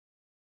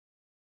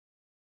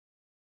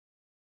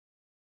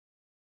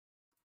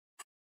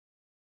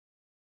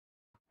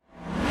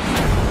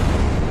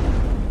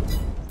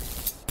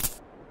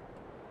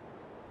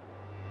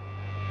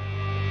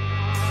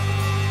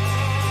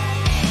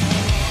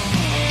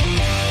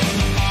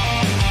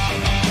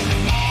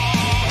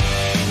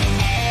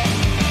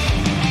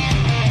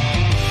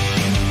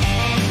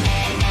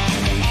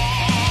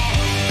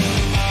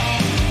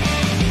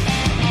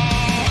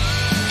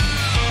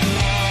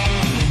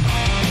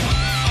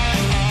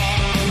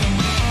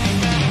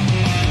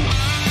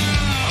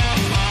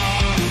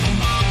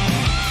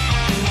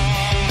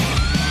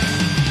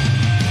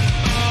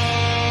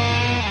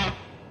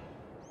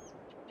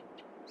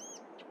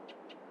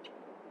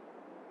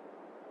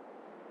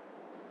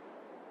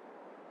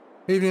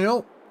Evening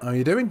all, how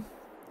you doing?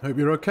 Hope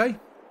you're okay.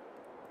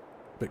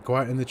 Bit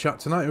quiet in the chat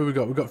tonight. Who we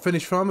got? We've got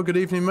Finished Farmer. Good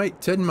evening, mate.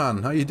 Tin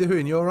Man, how you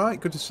doing? You alright?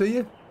 Good to see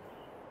you.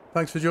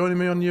 Thanks for joining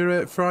me on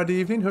your Friday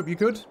evening. Hope you're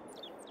good.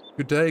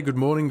 Good day, good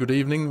morning, good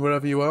evening,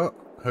 wherever you are.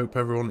 Hope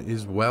everyone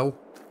is well.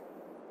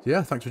 So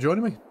yeah, thanks for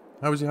joining me.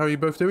 How are you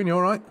both doing? You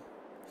alright?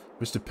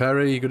 Mr.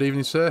 Perry, good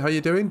evening, sir. How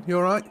you doing? You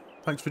alright?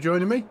 Thanks for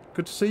joining me.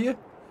 Good to see you.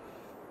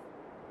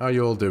 How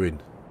you all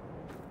doing?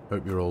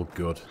 Hope you're all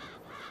good.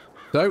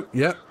 So,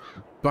 yeah.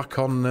 Back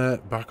on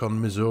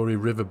Missouri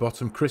River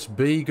Bottom. Chris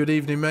B, good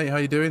evening, mate. How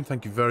you doing?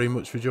 Thank you very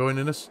much for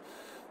joining us.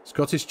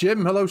 Scottish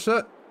Jim, hello,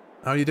 sir.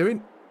 How you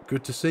doing?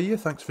 Good to see you.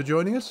 Thanks for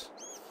joining us.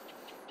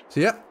 So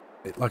yeah,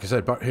 like I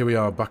said, here we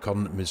are back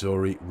on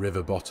Missouri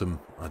River Bottom.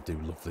 I do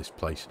love this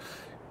place.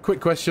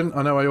 Quick question.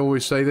 I know I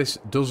always say this.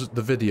 Does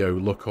the video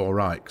look all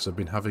right? Because I've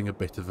been having a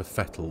bit of a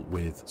fettle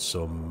with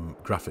some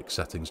graphic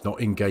settings, not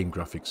in-game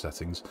graphic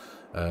settings,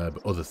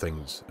 but other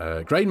things.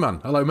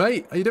 Grainman, hello,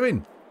 mate. How you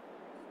doing?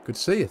 Good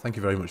to see you. Thank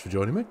you very much for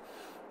joining me.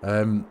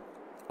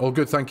 All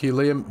good, thank you,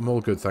 Liam. I'm all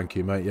good, thank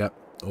you, mate. Yeah,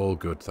 all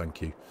good,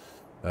 thank you.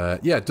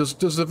 Yeah, does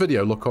the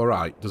video look all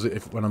right? Does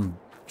it? When I'm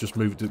just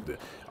moved,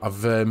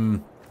 I've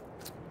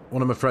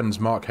one of my friends,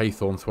 Mark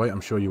Haythornthwaite.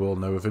 I'm sure you all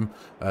know of him.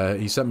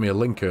 He sent me a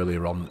link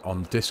earlier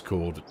on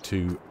Discord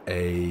to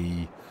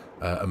a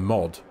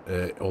mod,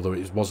 although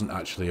it wasn't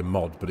actually a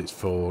mod, but it's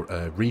for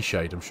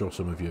Reshade. I'm sure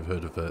some of you have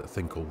heard of a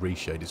thing called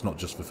Reshade. It's not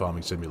just for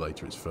Farming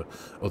Simulator; it's for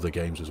other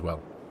games as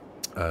well.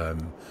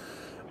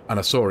 And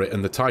I saw it,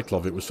 and the title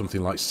of it was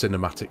something like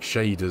Cinematic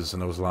Shaders,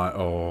 and I was like,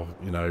 oh,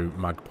 you know,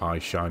 magpie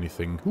shiny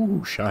thing,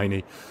 ooh,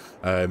 shiny.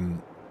 You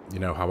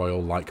know how I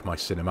all like my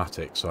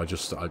cinematics, so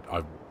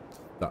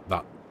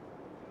that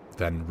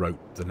then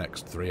wrote the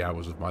next 3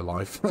 hours of my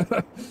life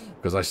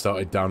because I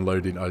started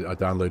downloading. I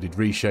downloaded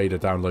Reshade, I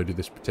downloaded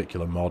this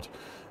particular mod,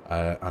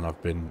 and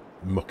I've been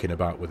mucking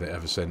about with it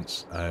ever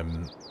since.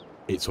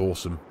 It's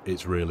awesome.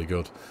 It's really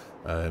good.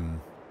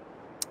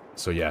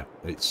 So yeah,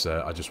 it's.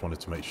 I just wanted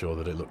to make sure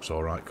that it looks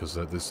all right because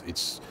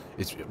it's.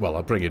 Well,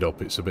 I'll bring it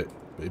up. It's a bit.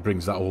 It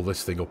brings all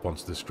this thing up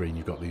onto the screen.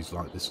 You've got these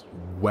like this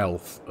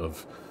wealth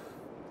of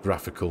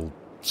graphical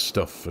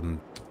stuff, and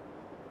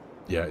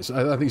yeah, I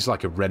think it's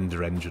like a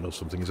render engine or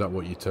something. Is that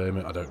what you term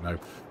it? I don't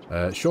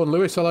know. Sean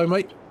Lewis, hello,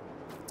 mate.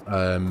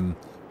 Grainman,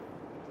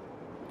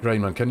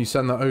 can you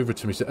send that over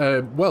to me?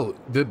 Well,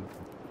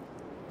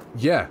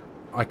 yeah,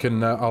 I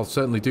can. I'll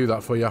certainly do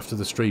that for you after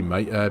the stream,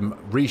 mate.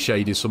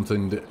 Reshade is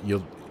something that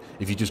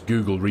if you just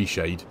Google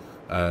Reshade,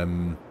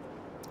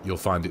 you'll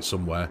find it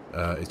somewhere.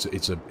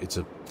 It's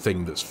a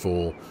thing that's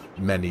for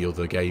many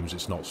other games.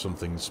 It's not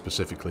something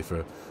specifically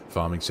for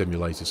Farming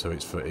Simulator. So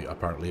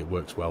apparently it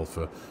works well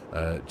for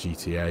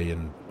GTA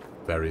and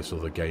various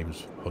other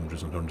games,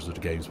 hundreds and hundreds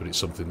of games. But it's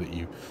something that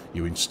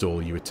you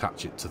install. You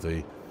attach it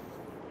to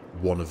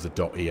one of the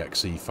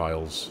 .exe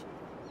files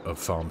of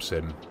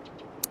FarmSim,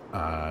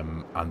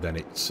 and then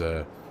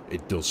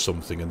it does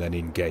something, and then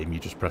in game you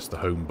just press the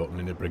home button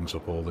and it brings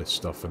up all this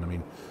stuff. And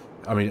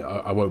I mean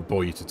I won't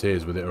bore you to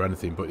tears with it or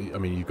anything, but I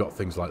mean you've got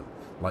things like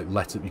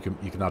letter. You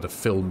can add a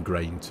film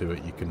grain to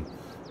it. You can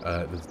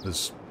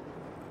there's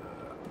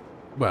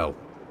well,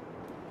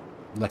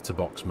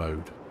 letterbox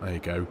mode. There you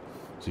go.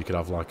 So you could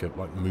have like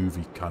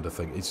movie kind of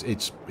thing.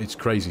 It's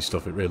crazy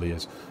stuff. It really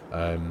is.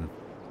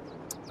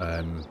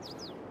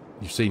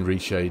 You've seen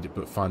Reshade,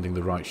 but finding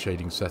the right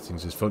shading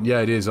settings is fun.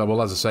 Yeah, it is.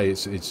 Well, as I say,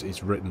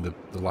 it's written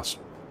the last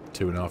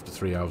 2.5 to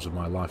 3 hours of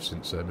my life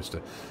since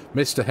Mr.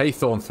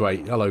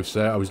 Haythornthwaite. Hello,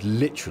 sir. I was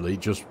literally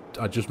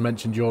I just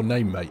mentioned your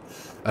name, mate.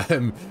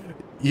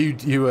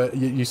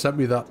 You sent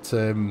me that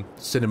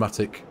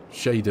cinematic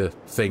shader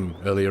thing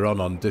earlier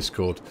on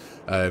Discord,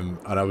 and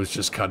I was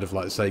just kind of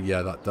like saying,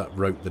 yeah, that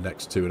wrote the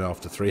next 2.5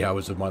 to 3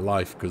 hours of my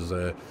life because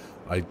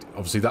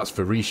obviously that's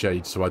for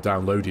Reshade, so I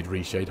downloaded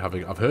Reshade.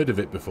 I've heard of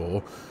it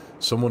before.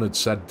 Someone had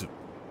said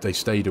they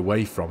stayed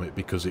away from it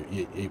because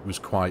it was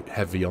quite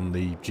heavy on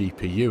the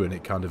GPU and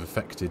it kind of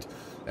affected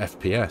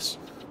FPS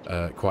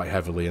quite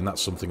heavily, and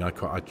that's something I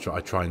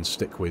try and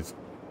stick with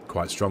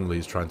quite strongly,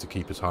 is trying to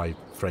keep as high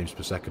frames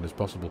per second as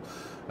possible.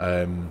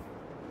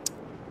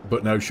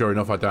 But no, sure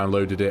enough, I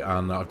downloaded it,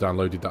 and I've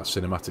downloaded that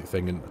cinematic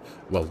thing, and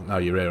well, now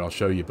you're here, I'll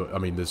show you. But I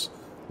mean, there's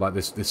like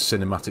this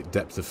cinematic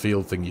depth of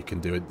field thing you can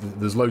do.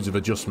 There's loads of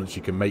adjustments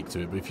you can make to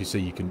it, but if you see,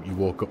 you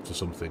walk up to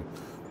something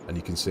and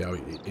you can see how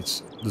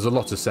there's a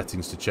lot of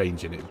settings to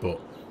change in it,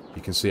 but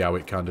you can see how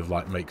it kind of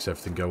like makes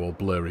everything go all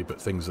blurry. But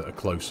things that are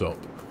close up,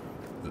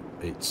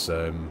 it's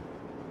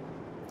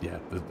yeah,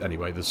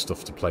 anyway, there's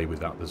stuff to play with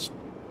that. There's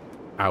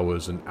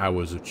hours and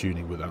hours of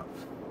tuning with that.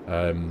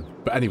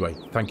 But anyway,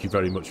 thank you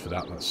very much for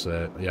that. That's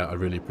yeah, I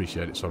really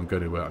appreciate it. So I'm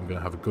going to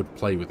have a good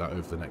play with that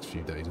over the next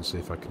few days and see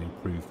if I can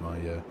improve my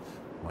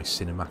my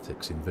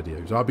cinematics in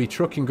videos. RB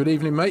Trucking, good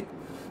evening, mate.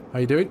 How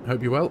you doing?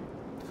 Hope you're well.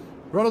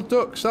 Ronald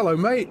Ducks, hello,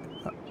 mate.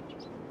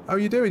 How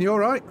you doing? You all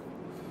right?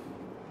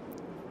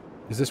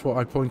 Is this what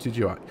I pointed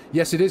you at?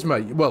 Yes, it is,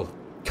 mate. Well,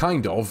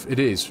 kind of. It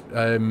is.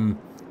 The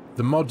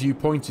mod you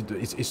pointed.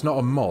 It's not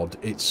a mod.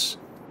 It's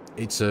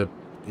a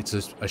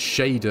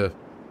shader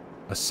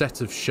a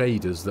set of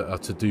shaders that are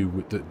to do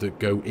with that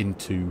go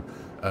into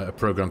a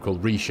program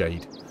called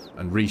Reshade.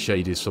 And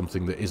Reshade is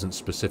something that isn't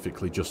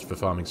specifically just for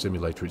Farming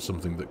Simulator. It's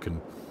something that can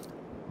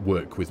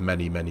work with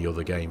many, many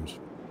other games.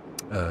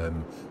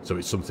 So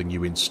it's something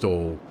you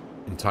install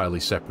entirely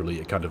separately.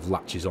 It kind of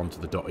latches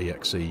onto the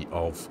 .exe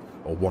of,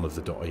 or one of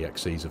the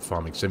 .exes of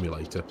Farming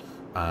Simulator,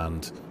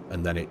 and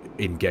then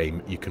in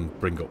game you can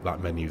bring up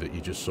that menu that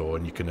you just saw,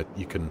 and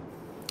you can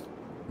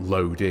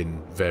load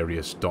in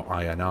various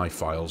 .ini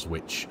files,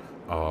 which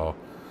are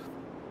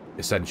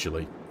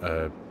essentially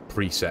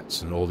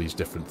presets and all these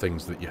different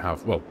things that you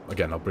have. Well,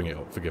 again, I'll bring it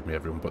up, forgive me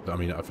everyone, but I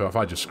mean, if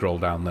I just scroll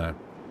down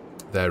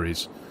there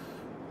is,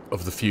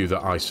 of the few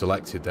that I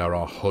selected, there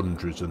are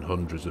hundreds and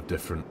hundreds of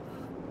different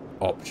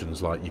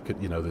options. Like, you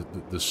could, you know,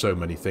 there's so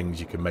many things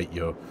you can make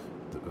your...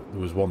 There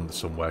was one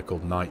somewhere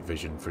called night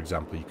vision, for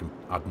example. You can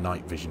add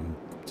night vision,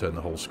 turn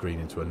the whole screen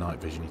into a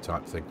night vision-y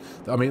type thing.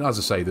 I mean, as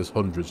I say, there's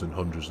hundreds and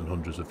hundreds and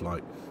hundreds of,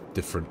 like,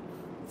 different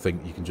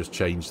things. You can just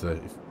change the...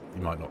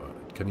 You might not...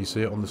 Can you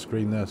see it on the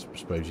screen there? I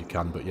suppose you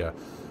can, but yeah.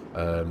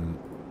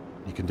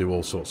 You can do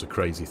all sorts of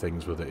crazy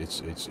things with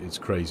it. It's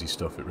crazy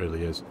stuff, it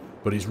really is.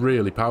 But it's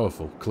really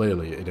powerful,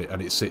 clearly,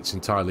 and it sits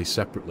entirely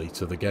separately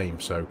to the game.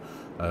 So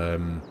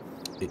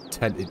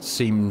it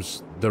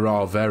seems there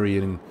are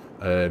varying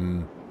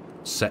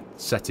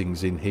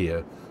settings in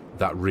here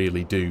that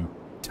really do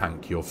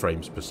tank your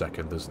frames per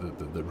second.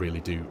 That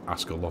really do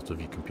ask a lot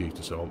of your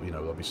computer. So, you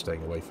know, I'll be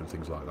staying away from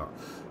things like that.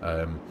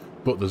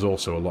 But there's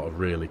also a lot of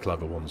really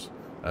clever ones.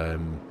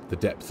 The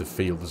depth of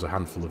field, there's a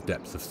handful of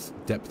depth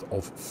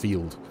of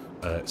field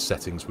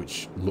settings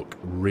which look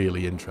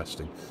really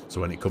interesting.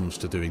 So when it comes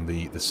to doing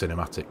the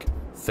cinematic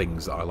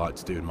things that I like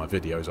to do in my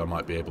videos, I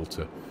might be able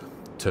to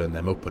turn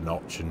them up a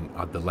notch and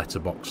add the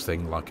letterbox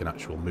thing like an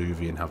actual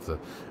movie, and have the...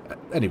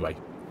 anyway,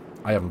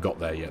 I haven't got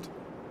there yet.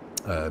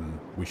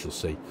 We shall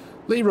see.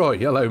 Leroy,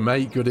 hello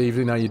mate, good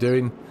evening, how you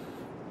doing?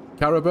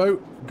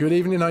 Carabo, good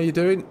evening, how you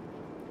doing?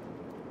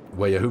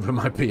 Way over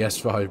my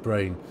PS5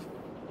 brain.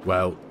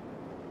 Well,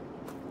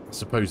 I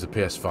suppose the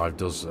PS5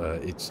 does,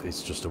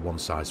 it's just a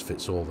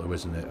one-size-fits-all though,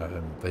 isn't it?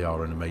 They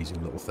are an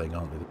amazing little thing,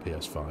 aren't they, the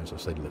PS5s? I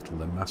say little,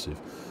 they're massive.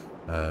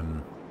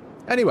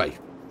 Anyway,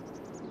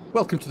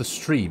 welcome to the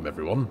stream,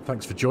 everyone.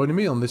 Thanks for joining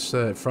me on this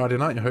Friday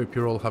night. I hope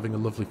you're all having a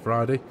lovely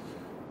Friday.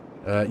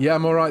 Yeah,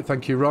 I'm alright,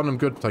 thank you, Ron. I'm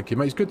good, thank you,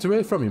 mate. It's good to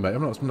hear from you, mate.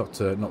 I've not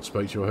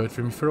spoke to you or heard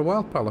from you for a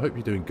while, pal. I hope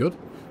you're doing good.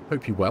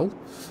 Hope you're well.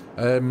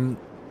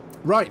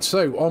 Right,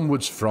 so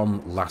onwards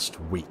from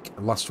last week.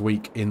 Last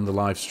week in the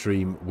live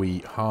stream, we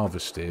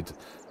harvested.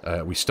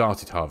 We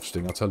started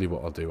harvesting. I'll tell you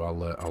what I'll do.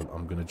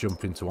 I'm going to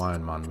jump into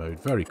Iron Man mode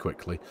very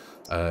quickly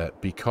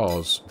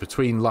because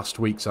between last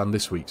week's and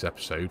this week's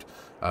episode,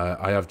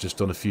 I have just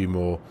done a few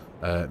more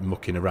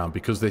mucking around,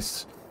 because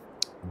this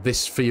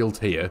field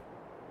here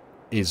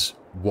is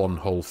one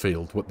whole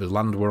field. What the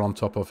land we're on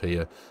top of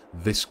here,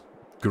 this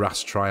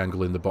grass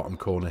triangle in the bottom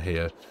corner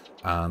here,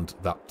 and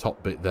that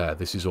top bit there,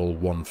 this is all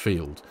one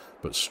field,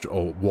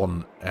 or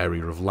one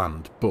area of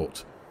land,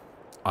 but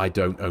I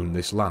don't own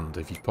this land.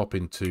 If you pop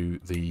into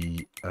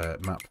the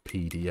map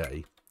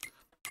PDA,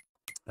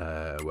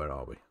 where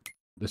are we?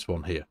 This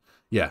one here.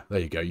 Yeah, there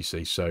you go, you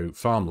see. So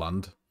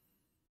farmland,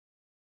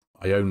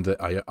 I own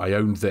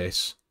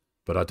this,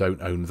 but I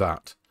don't own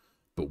that.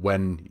 But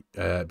when,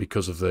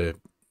 because of a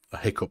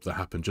hiccup that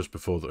happened just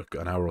before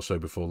an hour or so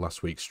before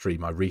last week's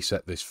stream, I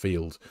reset this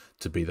field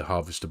to be the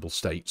harvestable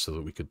state so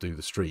that we could do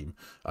the stream.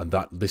 And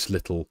this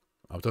little,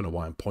 I don't know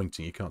why I'm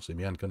pointing, you can't see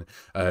me hand, can you?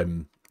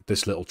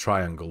 This little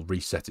triangle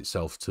reset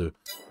itself to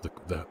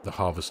the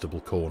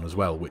harvestable corn as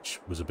well, which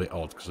was a bit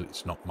odd because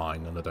it's not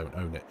mine and I don't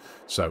own it.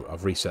 So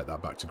I've reset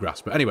that back to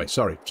grass. But anyway,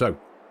 sorry. So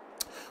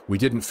we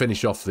didn't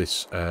finish off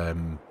this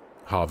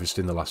harvest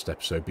in the last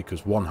episode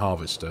because one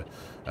harvester,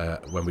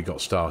 when we got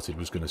started,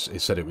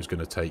 it said it was going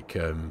to take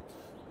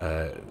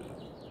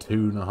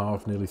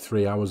 2.5, nearly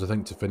 3 hours, I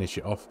think, to finish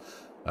it off.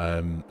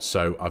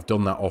 So I've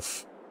done that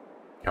off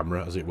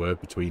camera, as it were,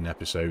 between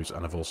episodes,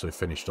 and I've also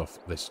finished off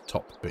this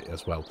top bit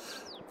as well,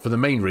 for the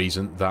main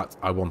reason that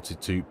I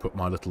wanted to put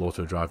my little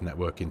auto drive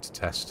network into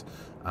test,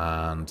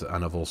 and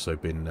I've also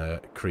been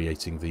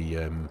creating the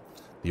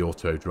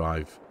auto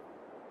drive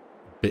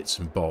bits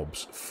and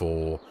bobs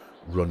for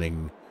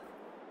running.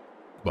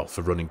 Well,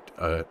 for running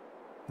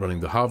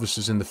the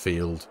harvesters in the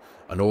field,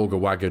 an auger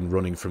wagon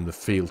running from the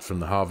field, from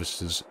the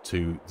harvesters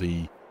to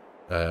the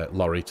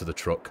lorry, to the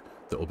truck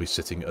that will be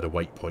sitting at a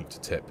wait point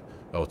to tip,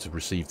 or to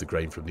receive the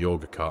grain from the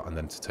auger cart, and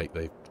then to take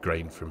the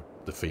grain from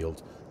the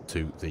field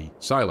to the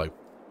silo.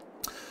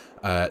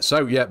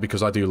 So yeah,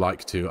 because I do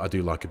like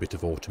a bit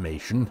of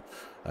automation,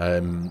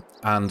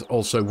 and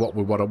also what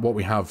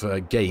we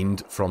have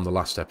gained from the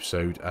last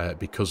episode,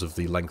 because of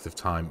the length of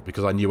time,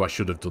 because I knew I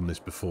should have done this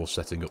before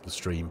setting up the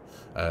stream,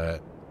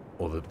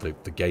 or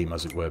the game,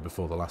 as it were,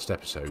 before the last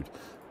episode.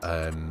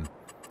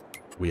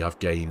 We have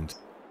gained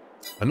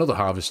another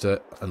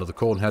harvester, another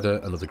corn header,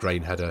 another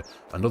grain header,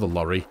 another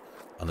lorry,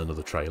 and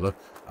another trailer,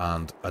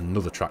 and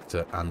another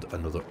tractor, and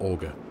another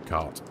auger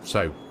cart.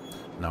 So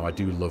now I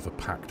do love a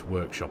packed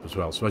workshop as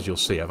well. So as you'll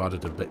see, I've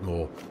added a bit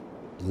more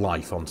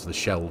life onto the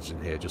shelves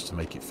in here, just to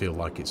make it feel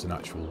like it's an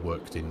actual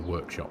worked-in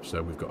workshop.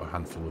 So we've got a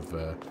handful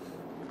of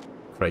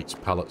crates,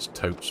 pallets,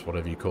 totes,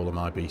 whatever you call them,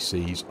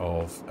 IBCs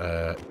of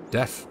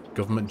DEF,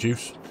 government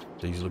juice,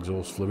 diesel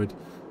exhaust fluid.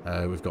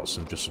 We've got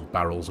just some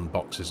barrels and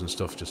boxes and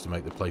stuff, just to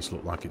make the place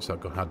look like it's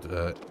had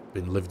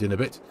been lived in a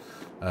bit.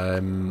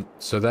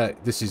 So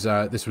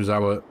this was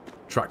our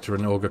tractor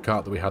and auger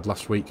cart that we had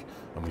last week,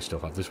 and we still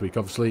have this week,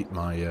 obviously.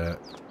 My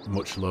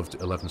much loved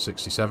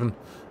 1167.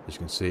 As you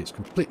can see, it's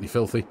completely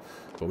filthy,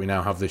 but we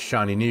now have this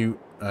shiny new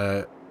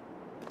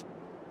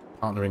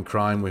partner in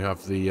crime. We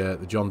have the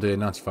John Deere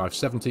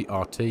 9570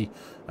 RT,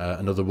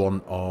 another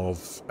one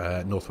of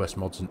Northwest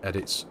Mods and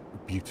Edits.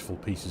 Beautiful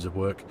pieces of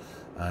work.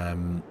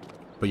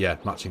 But yeah,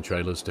 matching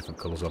trailers, different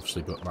colours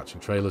obviously, but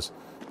matching trailers.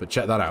 But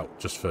check that out,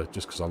 just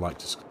because I like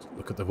to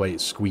look at the way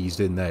it's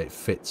squeezed in there. It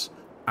fits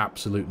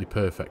absolutely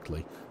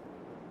perfectly,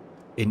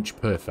 inch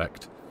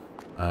perfect.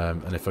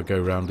 And if I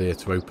go around here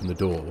to open the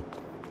door,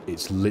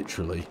 it's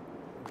literally,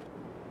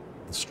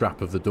 the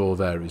strap of the door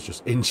there is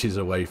just inches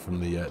away from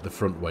the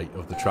front weight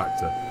of the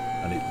tractor,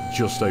 and it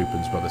just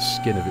opens by the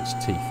skin of its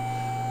teeth.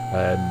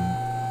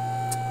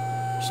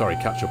 Sorry,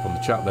 catch up on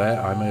the chat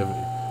there. I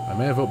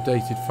may have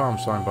updated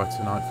FARMERSIM by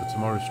tonight for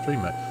tomorrow's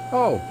stream, mate.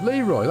 Oh,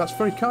 Leroy, that's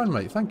very kind,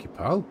 mate. Thank you,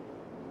 pal.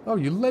 Oh,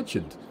 you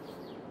legend.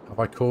 Have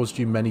I caused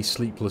you many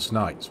sleepless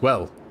nights?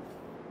 Well,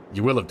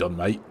 you will have done,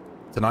 mate.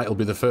 Tonight will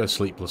be the first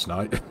sleepless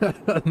night.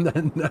 And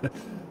then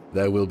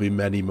there will be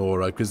many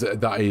more, because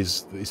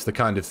it's the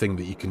kind of thing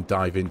that you can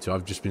dive into.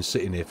 I've just been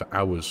sitting here for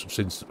hours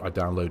since I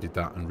downloaded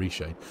that and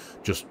reshade,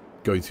 just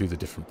going through the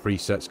different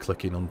presets,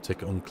 clicking,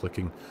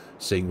 unclicking,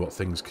 seeing what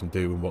things can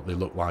do and what they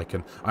look like.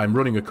 And I'm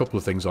running a couple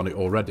of things on it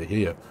already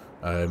here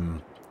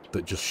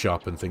that just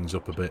sharpen things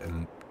up a bit,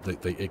 and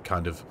it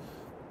kind of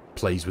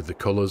plays with the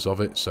colours of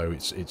it. So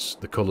it's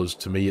the colours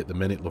to me at the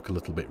minute look a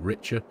little bit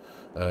richer.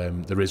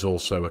 There is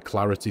also a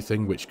clarity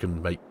thing which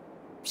can make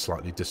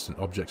slightly distant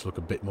objects look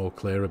a bit more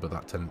clearer, but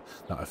that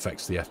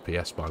affects the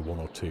FPS by 1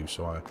 or 2.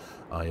 So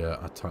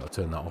I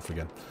turn that off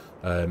again.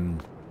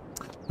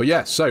 But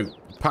yeah, so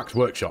packed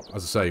workshop.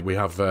 As I say, we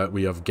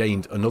have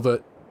gained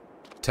another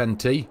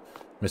 10T,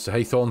 Mr.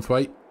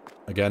 Haythornthwaite.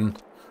 Again,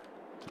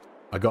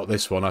 I got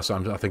this one. I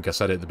think I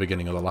said it at the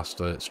beginning of the last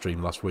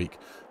stream last week.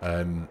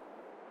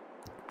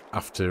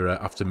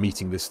 After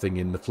meeting this thing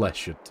in the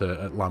flesh at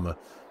Lammer,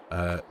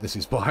 this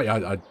is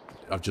why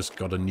I've just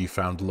got a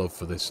newfound love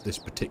for this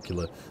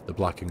particular, the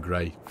black and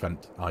grey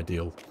Fendt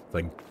Ideal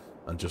thing,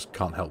 and just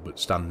can't help but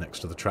stand next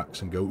to the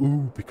tracks and go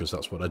ooh, because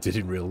that's what I did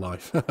in real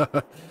life.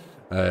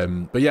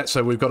 But yeah,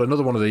 so we've got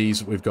another one of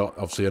these. We've got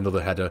obviously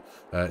another header,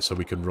 so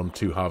we can run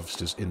 2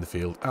 harvesters in the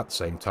field at the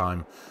same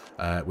time.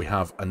 We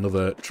have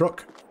another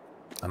truck,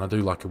 and I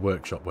do like a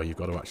workshop where you've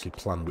got to actually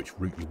plan which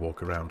route you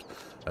walk around.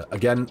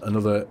 Again,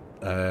 another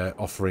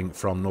offering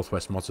from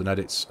Northwest Mods and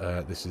Edits.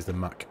 This is the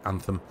Mac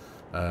Anthem,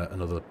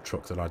 another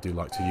truck that I do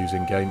like to use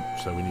in game.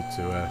 So we need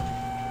to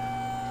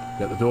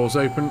get the doors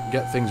open,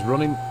 get things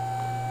running.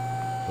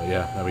 But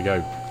yeah, there we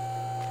go.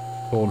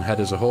 Corn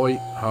headers ahoy,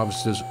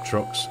 harvesters,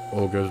 trucks,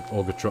 auger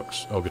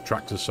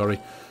tractors, sorry.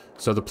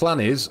 So the plan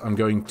is, we're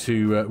going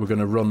to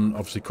run,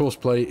 obviously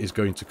Courseplay is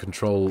going to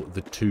control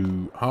the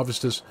 2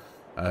 harvesters,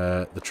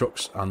 the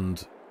trucks,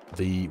 and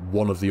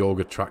one of the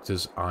auger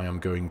tractors I am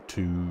going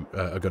to,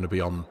 are going to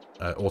be on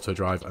auto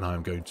drive, and I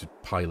am going to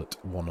pilot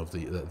one of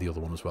the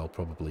other one as well,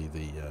 probably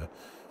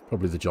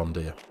the John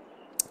Deere.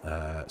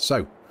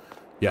 So,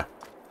 yeah.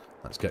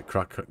 Let's get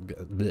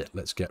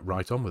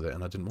right on with it.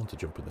 And I didn't want to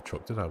jump in the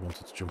truck, did I? I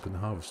wanted to jump in the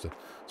harvester.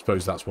 I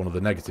suppose that's one of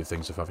the negative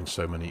things of having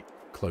so many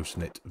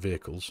close-knit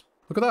vehicles.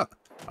 Look at that.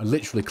 I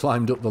literally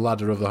climbed up the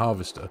ladder of the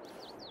harvester. I'm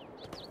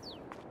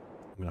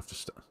going to have to...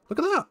 Look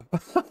at that!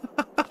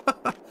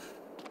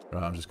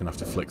 Right, I'm just going to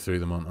have to flick through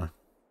them, aren't I?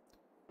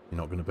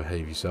 You're not going to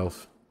behave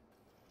yourself.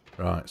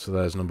 Right, so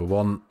there's number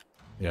 1.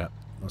 Yeah,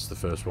 that's the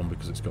first one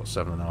because it's got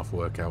 7.5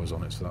 work hours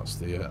on it. So that's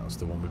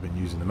the one we've been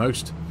using the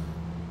most.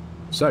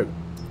 So...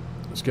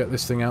 let's get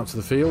this thing out to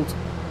the field.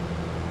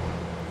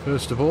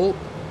 First of all,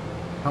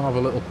 have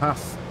a little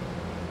path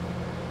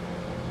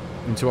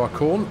into our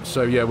corn.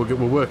 So yeah, we're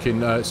working.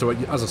 So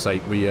as I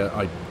say,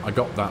 I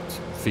got that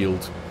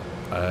field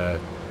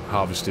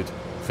harvested,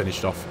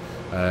 finished off,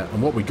 and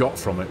what we got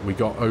from it, we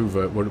got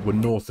over. We're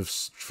north of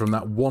from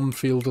that one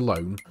field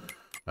alone.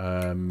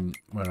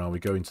 Where are we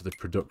going to the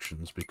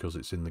productions because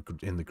it's in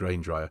the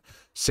grain dryer?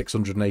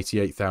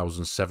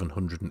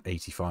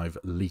 688,785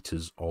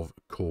 litres of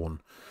corn.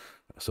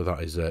 So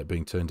that is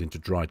being turned into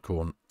dried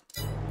corn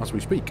as we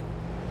speak.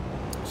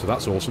 So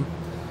that's awesome.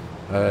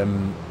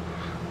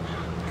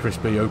 Chris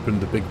B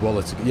opened the big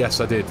wallet. Yes,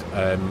 I did.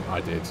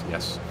 I did.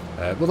 Yes.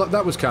 Well,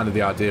 that was kind of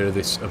the idea of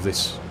this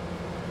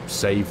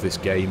save, this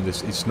game.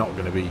 It's not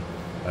going to be.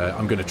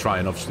 I'm going to try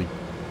and obviously.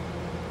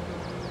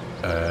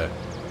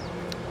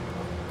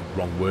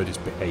 Wrong word is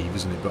behave,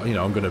 isn't it? But you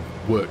know, I'm going to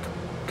work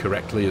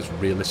correctly, as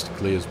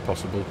realistically as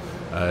possible.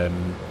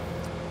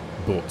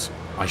 But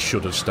I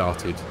should have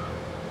started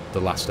the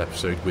last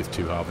episode with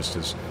 2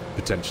 harvesters,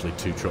 potentially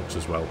 2 trucks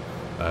as well.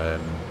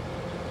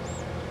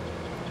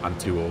 and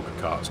 2 auger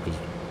carts, because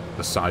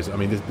the size, I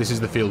mean, this is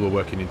the field we're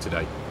working in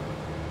today.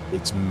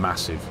 It's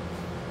massive.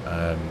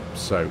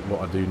 So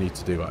what I do need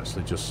to do,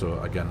 actually, just so,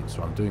 again,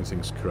 so I'm doing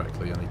things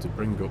correctly, I need to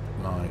bring up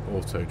my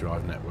auto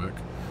drive network.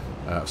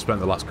 I've spent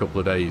the last couple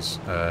of days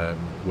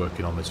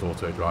working on this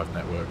auto drive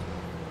network.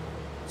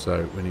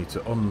 So we need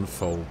to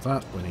unfold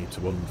that, we need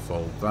to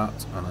unfold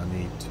that, and I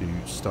need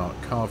to start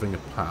carving a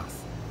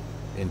path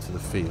into the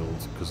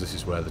field, because this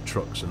is where the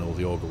trucks and all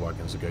the auger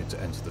wagons are going to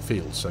enter the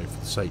field. So for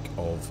the sake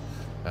of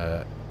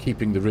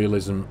keeping the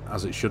realism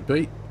as it should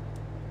be,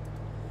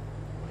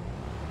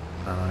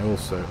 and I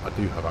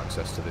do have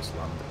access to this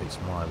land, it's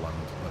my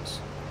land. Let's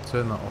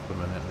turn that off a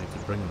minute, I need to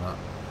bring that,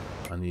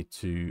 I need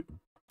to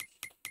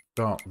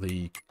start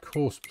the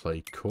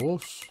courseplay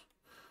course.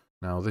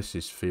 Now this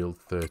is field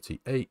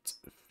 38,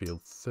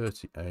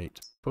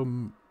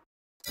 boom,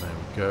 there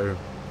we go.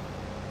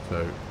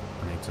 So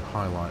I need to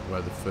highlight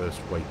where the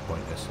first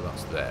waypoint is, so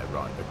that's there,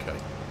 right, okay.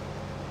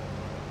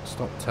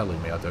 Stop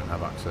telling me I don't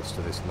have access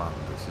to this land,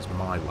 this is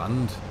my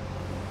land.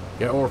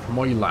 Get off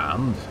my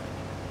land.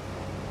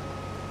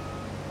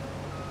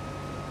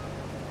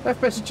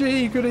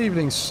 FSG, good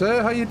evening,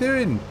 sir. How you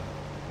doing?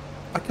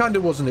 I kind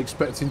of wasn't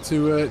expecting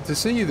to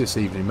see you this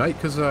evening, mate.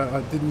 Because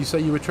didn't you say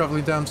you were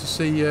travelling down to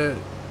see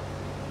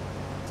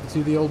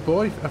the old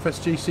boy,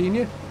 FSG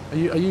Senior? Are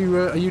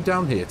you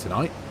down here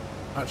tonight?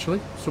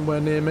 Actually,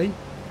 somewhere near me.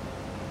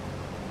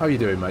 How you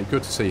doing, mate?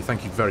 Good to see you.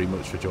 Thank you very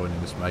much for joining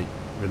us, mate.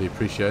 Really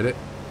appreciate it.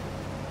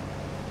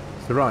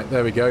 So right,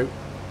 there we go.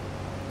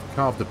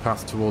 Carved the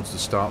path towards the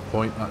start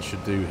point. That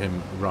should do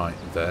him right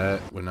there.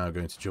 We're now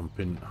going to jump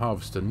in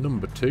harvester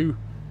number 2.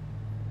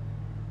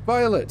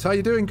 Violet, how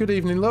you doing? Good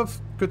evening,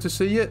 love. Good to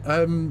see you.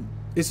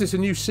 Is this a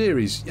new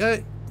series? Yeah,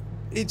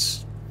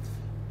 it's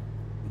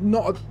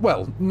not,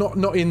 well,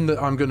 not in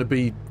that I'm going to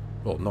be,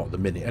 well, not at the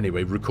minute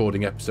anyway,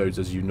 recording episodes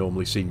as you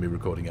normally see me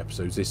recording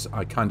episodes. This,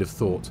 I kind of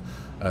thought,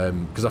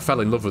 because I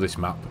fell in love with this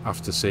map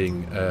after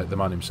seeing the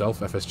man himself,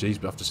 FSG's,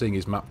 but after seeing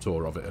his map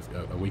tour of it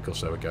a week or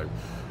so ago.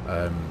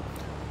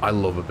 I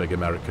love a big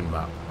American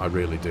map. I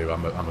really do.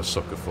 I'm a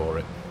sucker for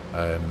it.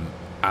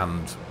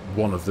 And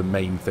one of the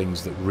main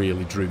things that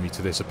really drew me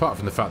to this, apart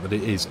from the fact that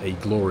it is a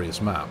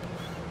glorious map,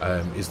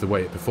 is the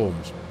way it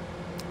performs.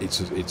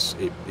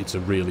 It's a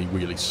really,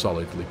 really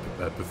solidly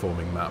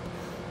performing map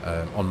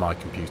on my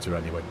computer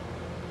anyway.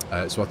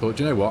 So I thought,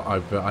 you know what,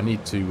 I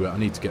need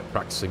to get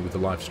practicing with the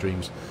live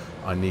streams.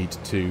 I need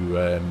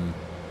to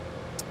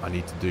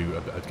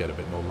get a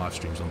bit more live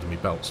streams under my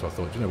belt. So I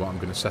thought, you know what, I'm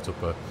going to set up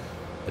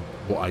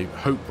what I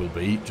hope will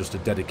be just a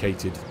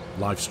dedicated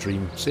live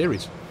stream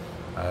series.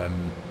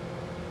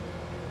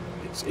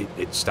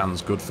 It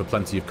stands good for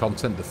plenty of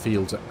content. The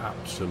fields are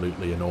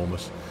absolutely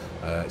enormous,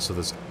 so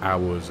there's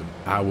hours and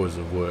hours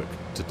of work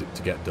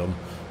to get done.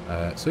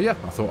 So yeah,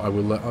 I thought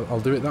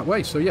I'll do it that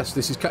way. So yes,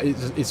 this is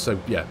it's so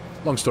yeah.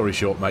 Long story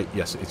short, mate.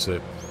 Yes, it's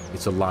a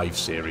live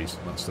series.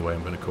 That's the way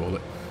I'm going to call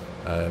it.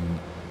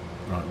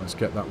 Right, let's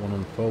get that one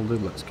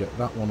unfolded. Let's get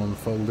that one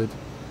unfolded.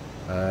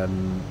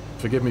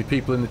 Forgive me,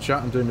 people in the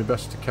chat. I'm doing my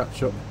best to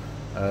catch up.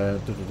 Where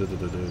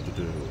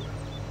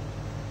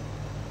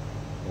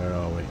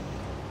are we?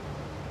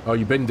 Oh,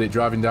 you binned it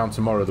driving down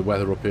tomorrow. The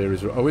weather up here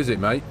is... Oh, is it,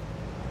 mate?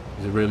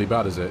 Is it really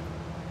bad, is it?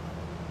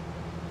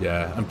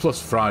 Yeah, and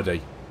plus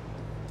Friday.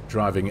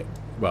 Driving...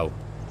 Well,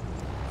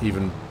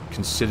 even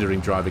considering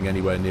driving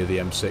anywhere near the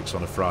M6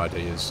 on a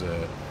Friday is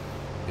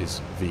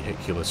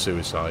vehicular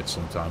suicide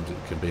sometimes. It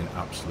can be an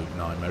absolute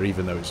nightmare.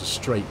 Even though it's a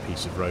straight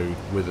piece of road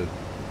with an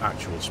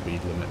actual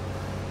speed limit,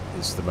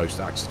 it's the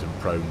most accident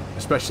prone.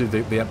 Especially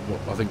I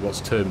think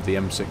what's termed the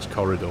M6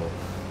 corridor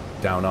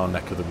down our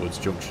neck of the woods,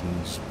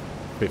 junctions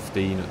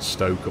 15 at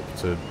Stoke up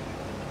to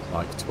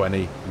like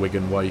 20,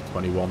 Wigan Way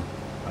 21.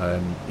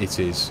 It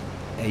is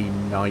a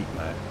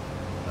nightmare,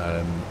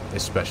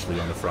 especially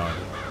on a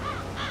Friday.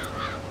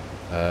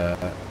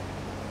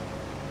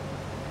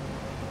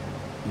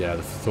 Yeah,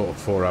 the thought of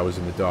 4 hours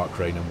in the dark,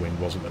 rain and wind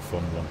wasn't a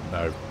fun one.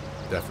 No,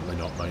 definitely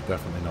not, mate,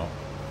 definitely not.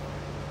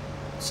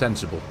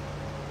 Sensible.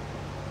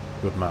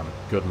 Good man,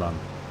 good man.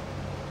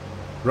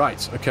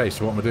 Right, okay,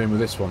 so what am I doing with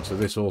this one? So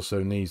this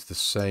also needs the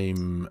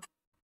same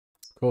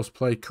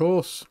courseplay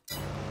course.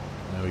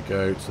 There we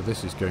go. So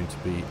this is going to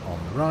be on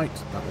the right.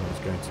 That one is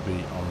going to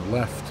be on the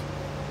left.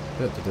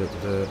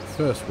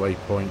 First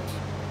waypoint.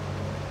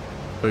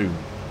 Boom.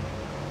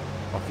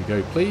 Off you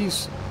go,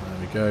 please. There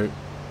we go.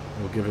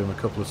 We'll give him a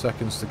couple of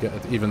seconds to get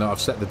it, even though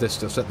I've set the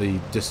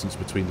distance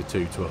between the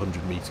two to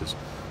 100 meters.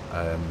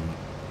 I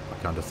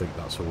kind of think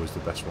that's always the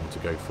best one to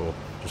go for,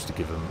 just to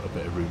give them a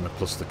bit of room.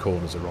 Plus the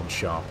corners are on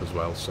sharp as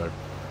well. So,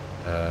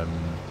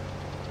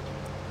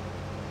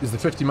 is the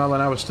 50 mile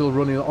an hour still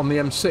running on the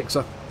M6?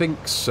 I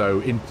think so.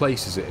 In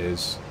places it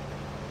is.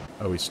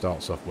 Oh, he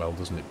starts off well,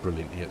 doesn't it?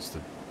 Brilliant. He hits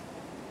the...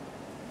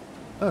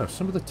 Oh,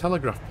 some of the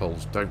telegraph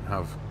poles don't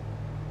have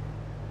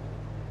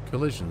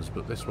collisions,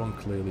 but this one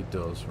clearly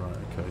does. Right,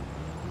 okay.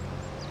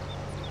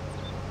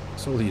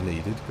 That's all you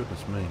needed.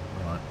 Goodness me.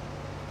 Right.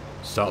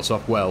 Starts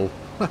off well.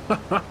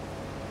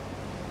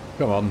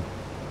 Come on.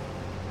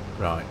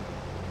 Right.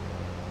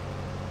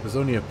 There's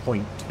only a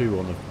 0.2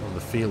 on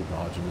the field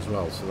margin as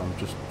well, so I'm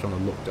just trying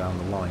to look down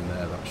the line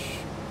there.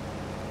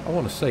 I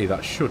want to say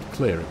that should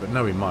clear it, but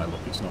knowing my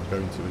luck, it's not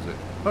going to, is it?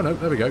 Oh no,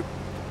 there we go.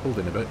 Pulled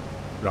in a bit.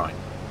 Right.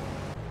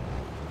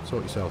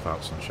 Sort yourself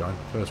out, sunshine.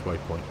 First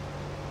waypoint.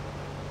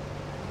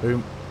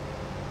 Boom.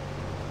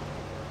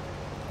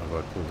 Have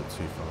I pulled it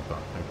too far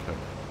back? Okay.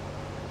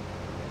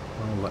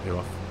 I'll let you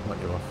off.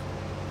 Let you off.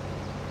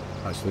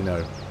 Actually,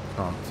 no.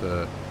 Can't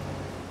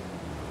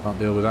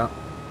deal with that.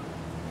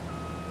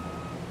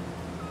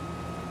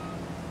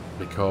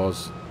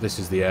 Because this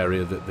is the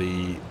area that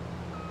the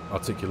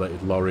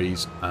articulated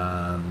lorries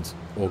and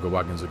auger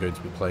wagons are going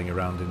to be playing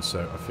around in,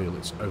 so I feel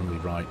it's only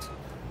right to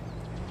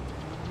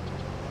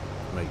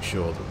make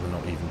sure that they're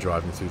not even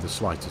driving through the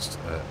slightest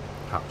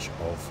patch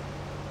of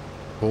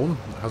corn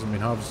that hasn't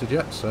been harvested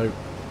yet. So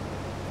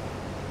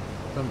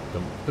dum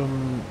dum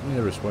dum,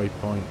 nearest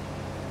waypoint,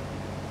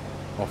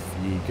 off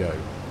ye go.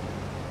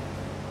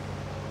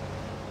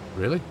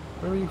 Really?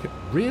 Where are you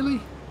really?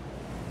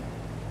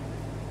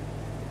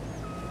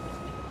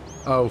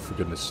 Oh, for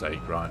goodness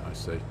sake, right, I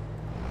see.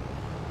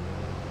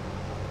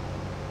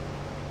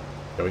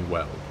 Going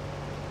well.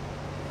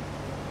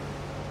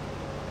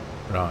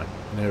 Right,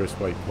 nearest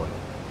waypoint.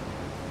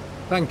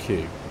 Thank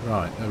you.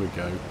 Right, there we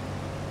go.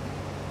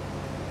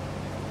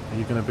 Are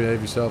you going to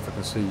behave yourself? I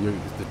can see you.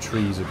 The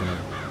trees are going to...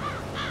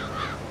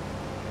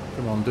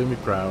 Come on, do me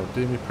proud,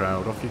 do me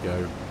proud. Off you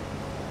go.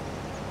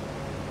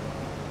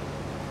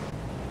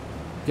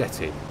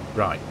 Get in.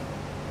 Right.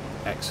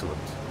 Excellent.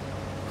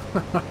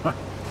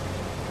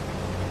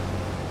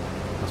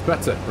 That's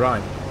better.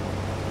 Right.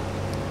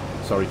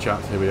 Sorry,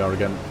 chat. Here we are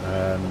again.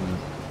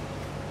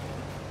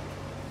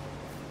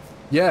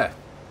 Yeah.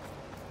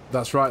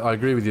 That's right. I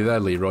agree with you there,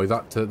 Leroy.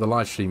 That the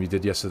live stream you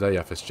did yesterday,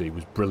 FSG,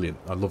 was brilliant.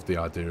 I loved the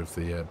idea of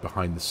the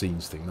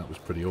behind-the-scenes thing. That was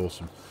pretty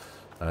awesome.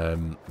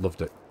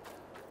 Loved it.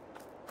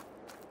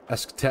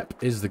 Esktep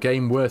is the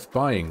game worth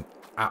buying.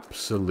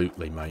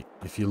 Absolutely, mate.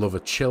 If you love a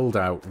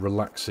chilled-out,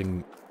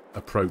 relaxing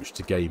approach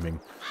to gaming.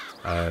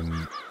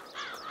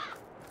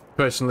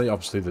 Personally,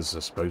 obviously,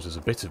 I suppose there's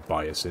a bit of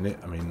bias in it.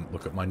 I mean,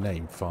 look at my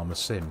name,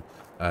 FARMERSIM.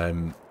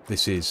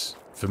 This is,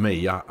 for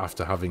me,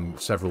 after having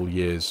several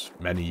years,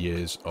 many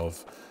years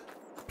of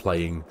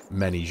playing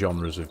many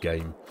genres of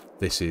game,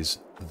 this is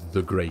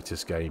the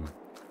greatest game.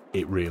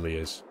 It really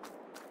is.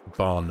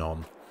 Bar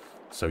none.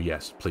 So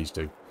yes, please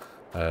do.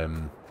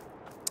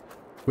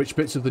 Which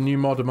bits of the new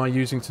mod am I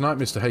using tonight,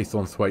 Mr.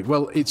 Haythornthwaite?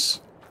 Well,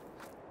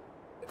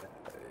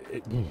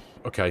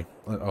 okay,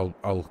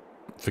 I'll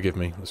forgive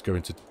me. Let's go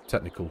into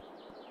technical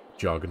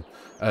jargon.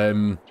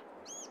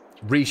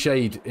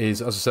 Reshade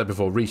is, as I said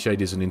before,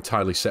 Reshade is an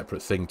entirely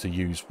separate thing to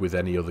use with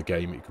any other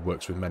game. It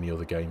works with many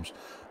other games.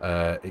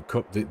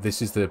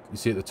 This is you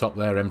see at the top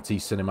there, MT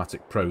Cinematic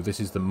Pro. This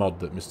is the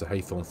mod that Mr.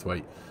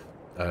 Haythornthwaite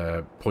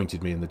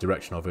pointed me in the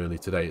direction of earlier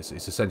today. It's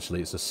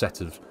essentially, it's a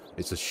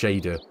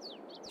shader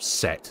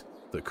set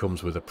that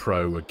comes with a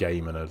Pro, a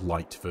Game, and a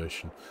Lite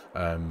version.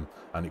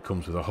 And it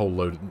comes with a whole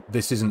load...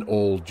 This isn't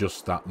all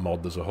just that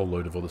mod, there's a whole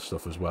load of other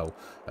stuff as well.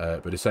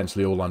 But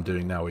essentially all I'm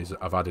doing now is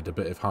I've added a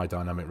bit of high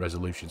dynamic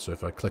resolution, so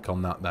if I click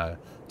on that there,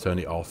 turn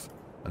it off,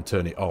 and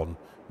turn it on,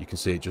 you can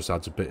see it just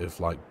adds a bit of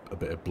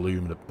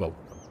bloom. Well,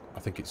 I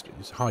think it's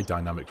high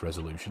dynamic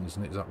resolution,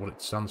 isn't it? Is that what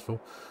it stands for?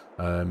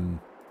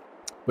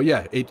 But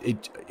yeah,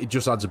 it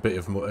just adds a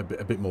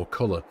bit more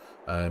colour.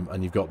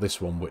 And you've got this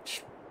one,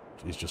 which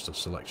is just a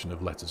selection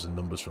of letters and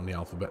numbers from the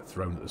alphabet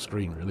thrown at the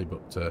screen, really.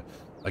 But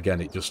again,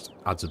 it just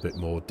adds a bit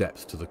more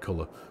depth to the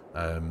colour.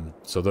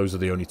 So those are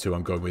the only two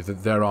I'm going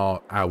with. There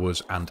are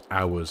hours and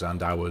hours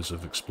and hours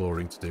of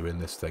exploring to do in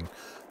this thing.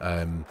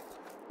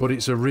 But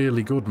it's a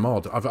really good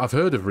mod. I've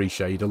heard of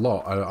Reshade a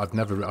lot. I've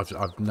never,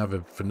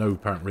 for no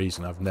apparent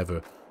reason, I've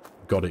never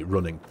got it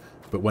running.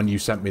 But when you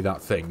sent me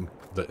that thing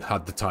that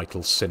had the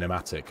title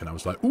Cinematic, and I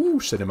was like,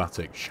 ooh,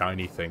 Cinematic,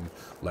 shiny thing,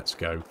 let's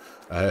go.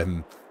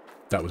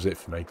 That was it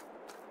for me.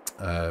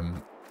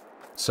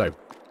 So,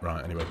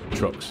 right, anyway,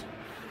 trucks.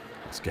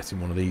 Let's get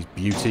in one of these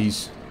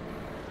beauties.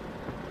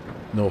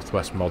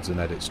 Northwest mods and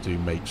edits do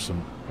make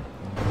some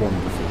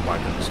wonderful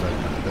wagons,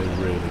 don't they? They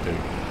really do.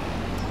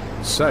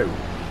 So,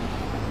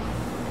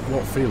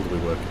 what field are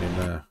we working in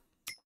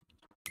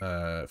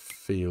there?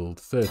 Field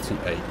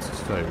 38.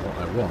 So, what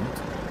I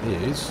want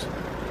is...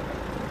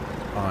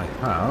 I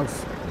have...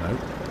 No.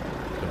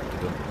 Dum,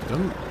 dum,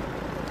 dum.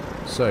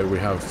 So we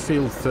have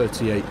field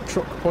 38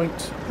 truck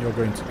point. You're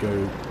going to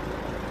go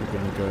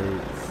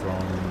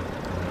from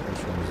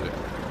which one is it?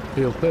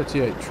 Field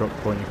 38 truck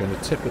point. You're going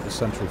to tip at the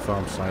central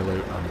farm silo,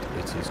 and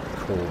it is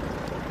corn.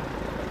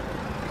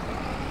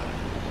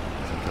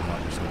 I think I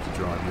might just need to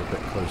drive you a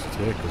bit closer to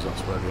here because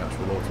that's where the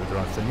actual auto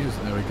drive thing is.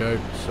 There we go.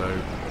 So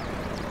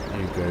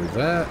you go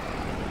there.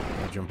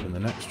 I'll jump in the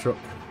next truck.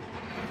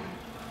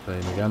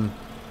 Same again.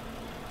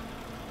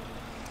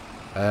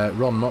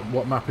 Ron,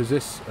 what map is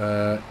this?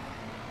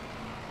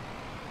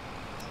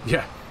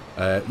 Yeah,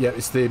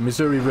 it's the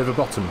Missouri River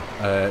Bottom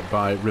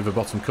by River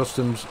Bottom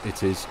Customs.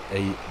 It is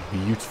a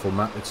beautiful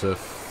map. It's a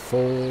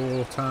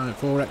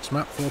 4x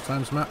map, 4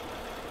 times map.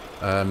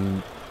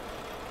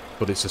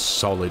 but it's a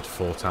solid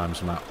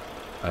 4x map.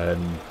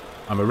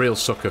 I'm a real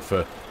sucker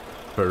for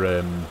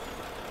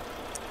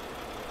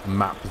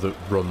map that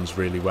runs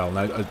really well.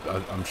 Now,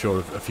 I'm sure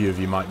a few of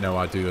you might know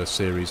I do a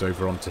series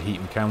over on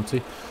Tahitian County,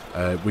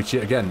 which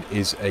again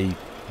is a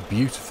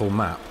beautiful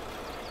map,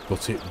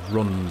 but it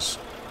runs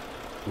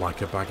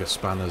like a bag of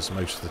spanners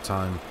most of the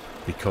time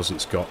because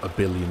it's got a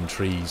billion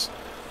trees.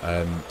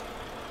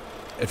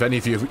 If any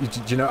of you,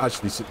 do you know,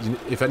 actually,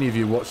 if any of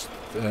you watched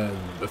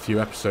a few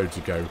episodes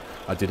ago,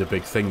 I did a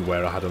big thing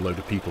where I had a load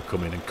of people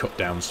come in and cut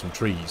down some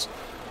trees.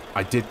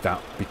 I did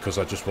that because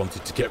I just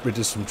wanted to get rid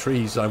of some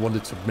trees. I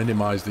wanted to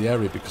minimise the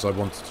area because I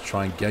wanted to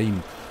try and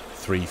gain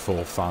 3,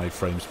 4, 5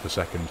 frames per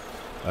second.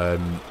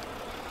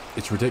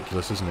 It's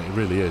ridiculous, isn't it? It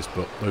really is,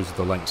 but those are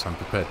the lengths I'm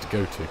prepared to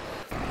go to.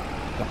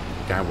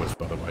 Gowers,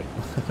 by the way.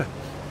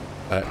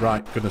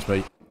 Right, goodness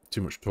me.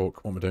 Too much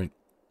talk. What am I doing?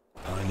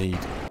 I need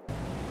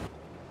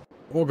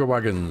auger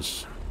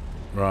wagons.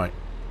 Right,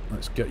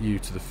 let's get you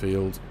to the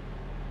field.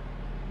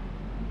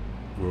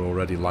 We're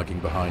already lagging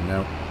behind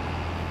now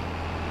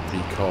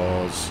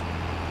because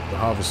the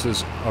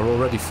harvesters are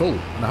already full,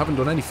 and I haven't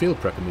done any field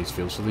prep in these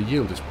fields, so the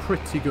yield is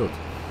pretty good.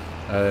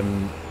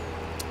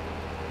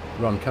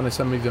 Ron, can I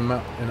send me the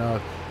map in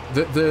our...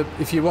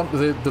 if you want,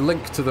 the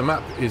link to the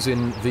map is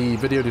in the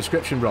video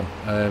description, Ron.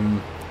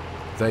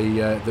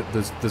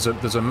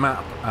 There's a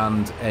map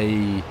and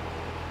a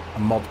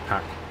mod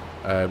pack,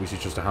 which is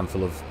just a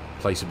handful of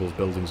placeables,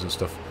 buildings and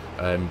stuff.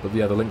 But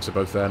yeah, the links are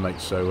both there,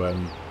 mate, so...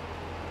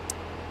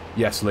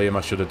 yes, Liam,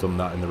 I should have done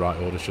that in the right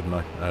order, shouldn't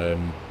I?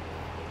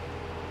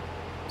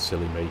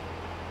 Silly me.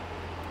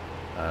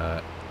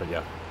 But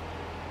yeah.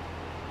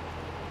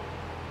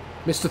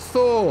 Mr.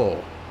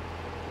 Thor!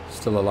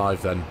 Still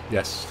alive then,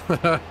 yes.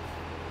 I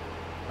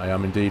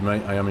am indeed,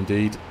 mate, I am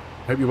indeed.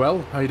 Hope you're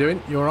well. How you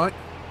doing? You alright?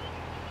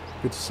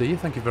 Good to see you.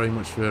 Thank you very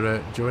much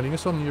for joining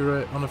us on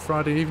your on a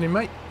Friday evening,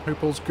 mate.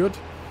 Hope all's good.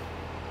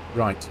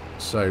 Right,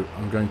 so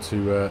I'm going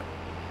to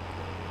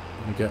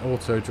get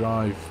auto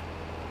drive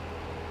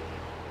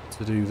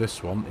to do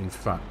this one. In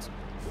fact,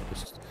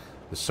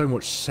 there's so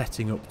much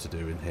setting up to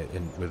do in here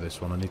with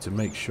this one. I need to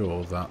make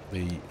sure that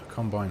the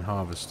combine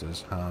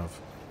harvesters have...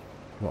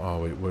 What are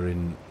we? We're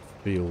in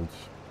field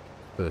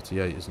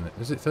 38, isn't it?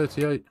 Is it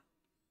 38?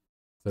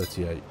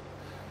 38.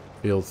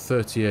 Field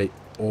 38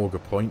 auger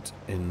point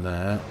in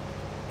there.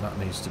 That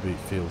needs to be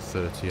field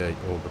 38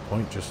 auger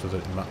point, just so that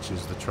it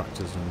matches the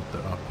tractors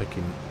that are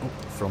picking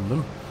up from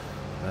them.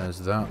 There's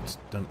that.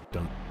 Dun,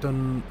 dun,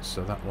 dun.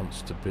 So that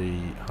wants to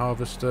be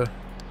harvester.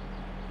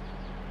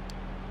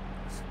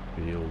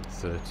 Field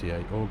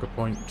 38 auger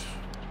point.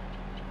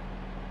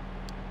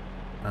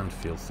 And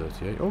field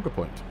 38 auger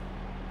point.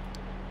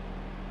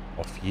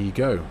 Off ye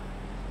go.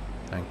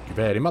 Thank you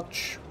very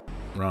much.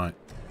 Right.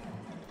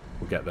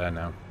 We'll get there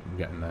now. I'm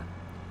getting there.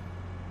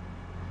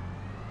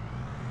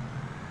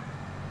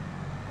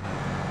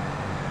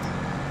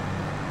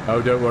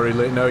 Oh, don't worry,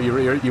 Liam. No,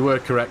 you were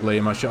correct,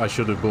 Liam. I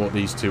should have brought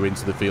these two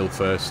into the field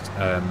first.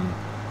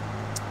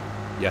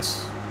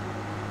 Yes,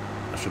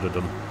 I should have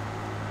done.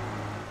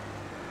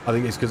 I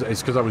think it's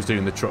because I was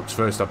doing the trucks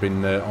first. I've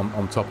been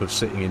on top of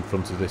sitting in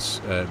front of this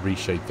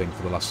reshade thing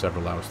for the last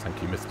several hours.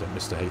 Thank you,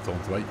 Mr.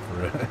 Haythornthwaite,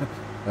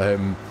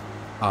 for.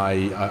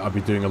 I've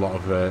been doing a lot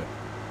of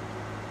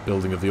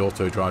building of the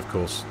auto drive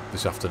course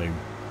this afternoon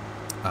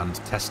and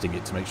testing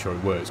it to make sure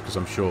it works, because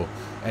I'm sure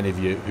any of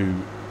you who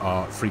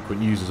are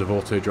frequent users of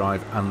auto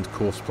drive and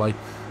courseplay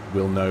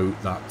will know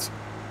that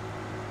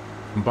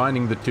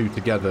combining the two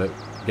together,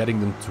 getting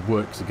them to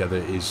work together,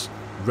 is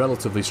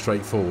relatively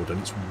straightforward, and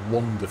it's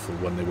wonderful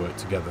when they work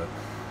together.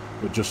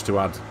 But just to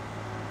add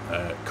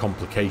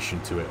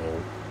complication to it all,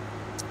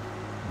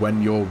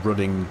 when you're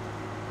running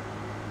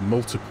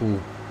multiple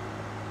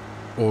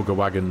auger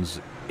wagons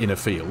in a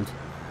field,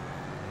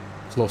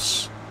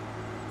 plus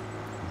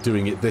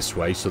doing it this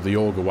way, so the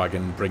auger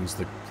wagon brings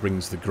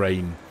the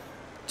grain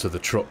to the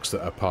trucks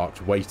that are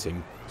parked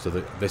waiting, so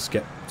that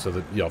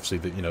obviously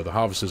the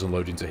harvesters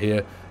unload into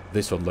here,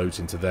 this unloads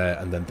into there,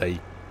 and then they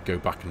go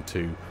back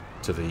into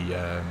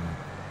the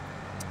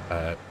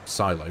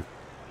silo.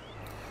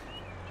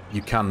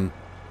 You can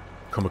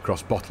come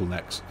across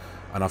bottlenecks,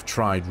 and I've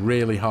tried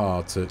really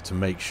hard to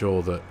make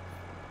sure that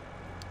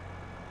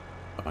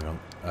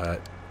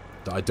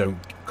that I don't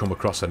come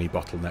across any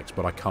bottlenecks,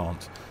 but I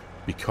can't,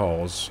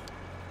 because...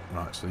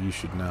 Right, so you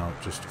should now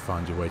just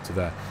find your way to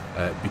there.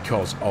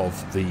 Because of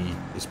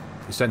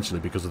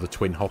essentially because of the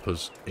twin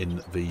hoppers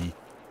in the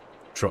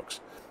trucks.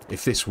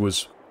 If this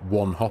was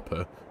one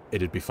hopper,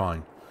 it'd be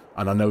fine.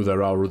 And I know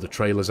there are other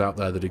trailers out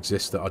there that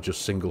exist that are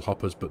just single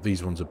hoppers, but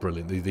these ones are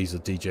brilliant. These are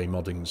DJ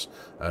Modding's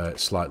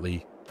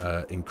slightly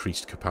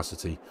increased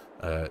capacity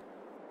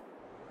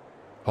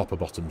hopper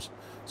bottoms.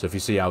 So if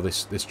you see how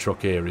this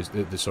truck here is,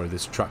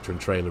 this tractor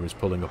and trailer is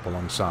pulling up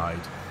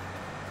alongside,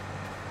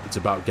 it's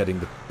about getting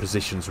the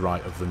positions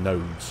right of the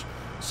nodes,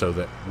 so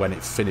that when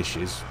it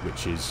finishes,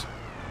 which is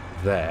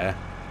there,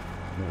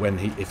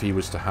 if he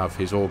was to have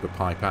his auger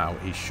pipe out,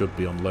 he should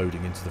be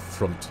unloading into the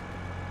front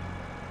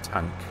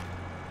tank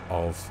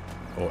or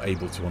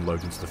able to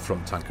unload into the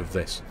front tank of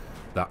this.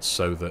 That's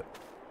so that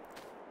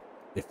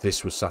if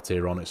this was sat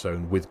here on its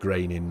own with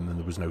grain in and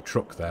there was no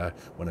truck there,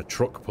 when a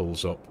truck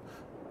pulls up,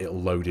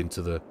 it'll load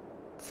into the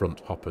front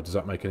hopper. Does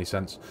that make any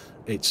sense?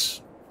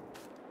 It's,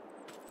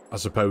 I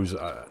suppose,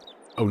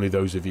 only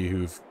those of you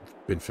who've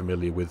been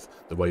familiar with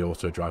the way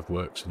auto-drive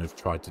works and have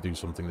tried to do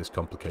something this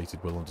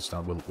complicated will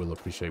understand, will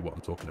appreciate what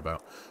I'm talking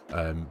about.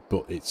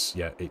 But it's,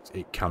 yeah,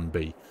 it can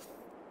be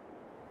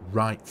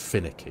right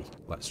finicky,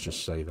 let's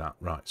just say that.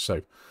 Right,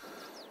 so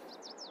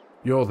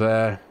you're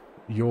there,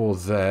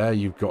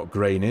 you've got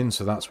grain in,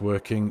 so that's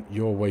working.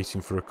 You're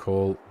waiting for a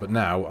call, but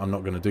now I'm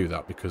not going to do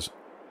that because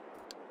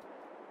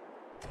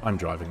I'm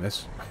driving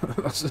this.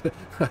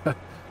 I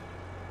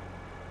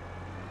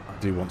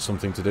do want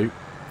something to do.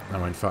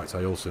 Now, in fact,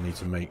 I also need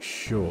to make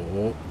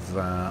sure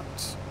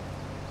that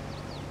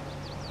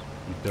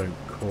you don't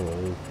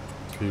call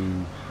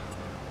to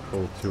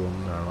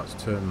on. No, let's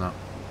turn that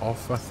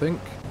off, I think.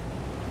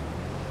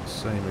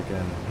 Same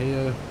again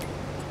here.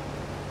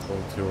 Call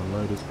to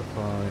unloaded,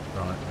 apply.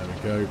 Right, there we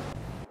go.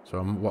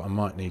 So what I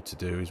might need to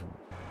do is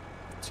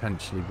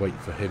potentially wait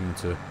for him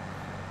to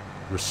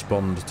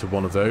respond to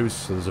one of those.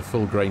 So there's a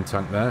full grain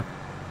tank there.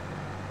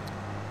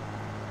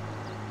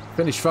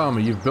 Finished farmer,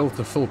 you've built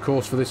a full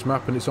course for this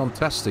map and it's on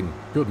testing.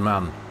 Good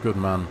man, good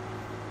man.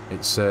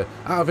 It's out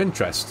of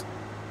interest.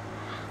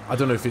 I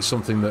don't know if it's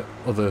something that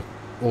other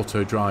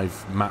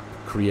auto-drive map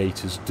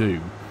creators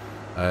do.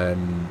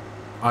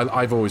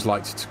 I've always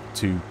liked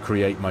to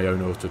create my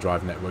own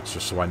auto-drive networks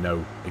just so I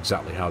know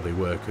exactly how they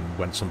work, and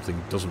when something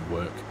doesn't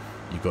work,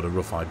 you've got a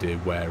rough idea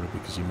where,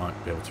 because you might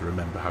be able to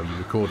remember how you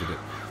recorded it.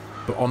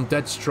 But on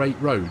dead straight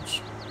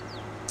roads,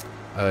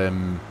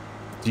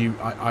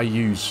 I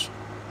use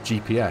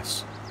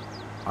GPS.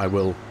 I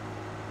will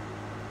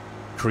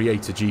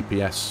create a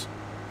GPS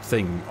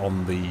thing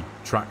on the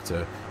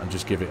tractor and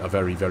just give it a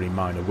very, very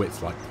minor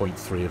width, like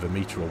 0.3 of a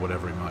metre or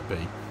whatever it might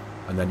be,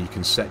 and then you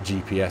can set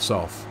GPS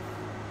off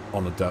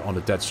on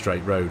a dead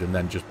straight road, and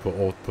then just put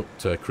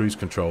cruise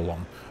control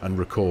on and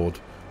record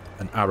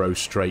an arrow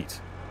straight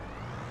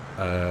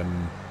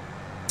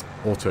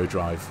auto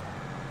drive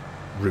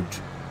route.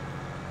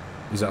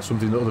 Is that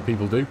something that other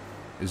people do?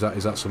 Is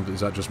that something? Is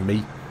that just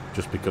me?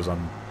 Just because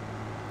I'm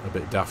a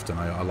bit daft and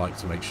I like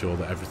to make sure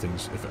that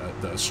everything's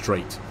that a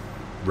straight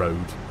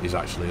road is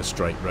actually a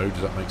straight road.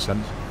 Does that make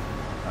sense?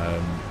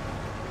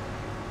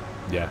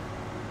 Yeah.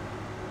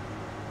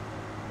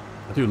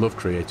 I do love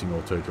creating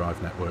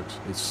auto-drive networks.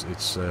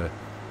 It's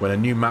when a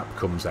new map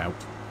comes out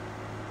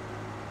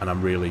and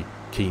I'm really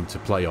keen to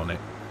play on it,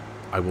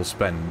 I will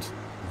spend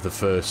the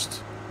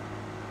first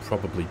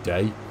probably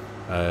day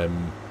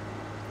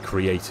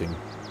creating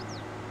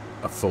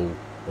a full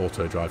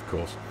auto-drive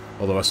course.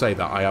 Although I say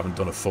that, I haven't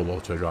done a full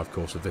auto-drive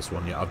course of this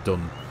one yet. I've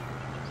done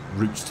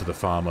routes to the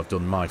farm, I've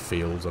done my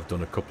fields, I've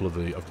done a couple of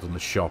I've done the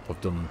shop,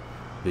 I've done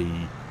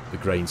the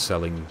grain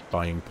selling,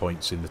 buying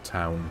points in the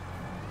town,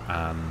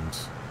 and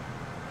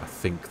I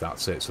think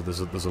that's it. So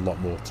there's a lot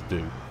more to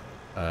do.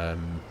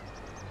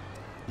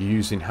 You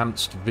use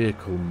enhanced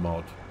vehicle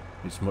mod.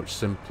 It's much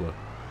simpler.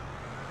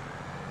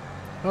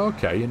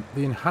 Okay,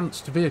 the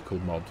enhanced vehicle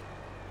mod.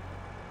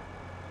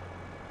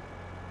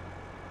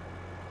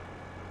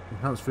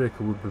 Enhanced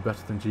vehicle would be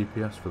better than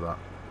GPS for that.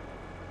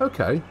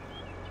 Okay,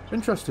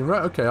 interesting.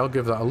 Right, okay, I'll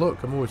give that a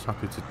look. I'm always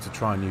happy to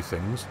try new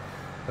things.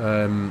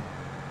 You're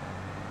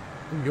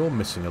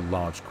missing a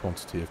large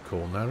quantity of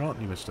corn there,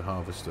 aren't you, Mr.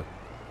 Harvester?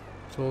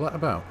 What's all that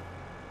about?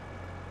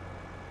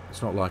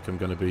 It's not like I'm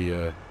going to be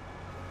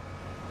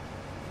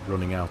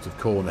running out of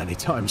corn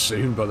anytime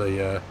soon, but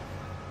I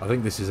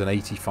think this is an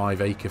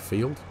 85-acre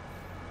field,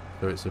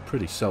 so it's a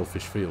pretty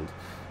selfish field.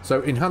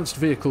 So enhanced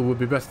vehicle would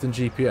be better than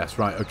GPS.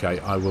 Right, okay,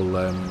 I will...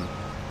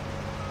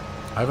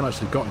 I haven't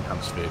actually got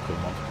enhanced vehicle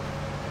mod.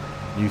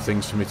 New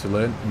things for me to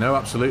learn. No,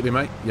 absolutely,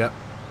 mate. Yep.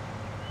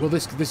 Well,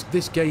 this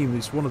game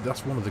is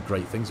that's one of the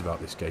great things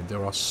about this game.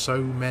 There are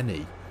so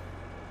many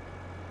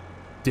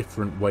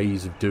different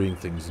ways of doing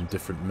things and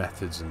different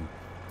methods and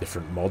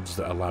different mods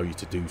that allow you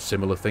to do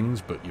similar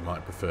things, but you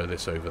might prefer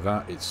this over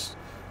that.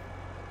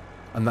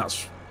 And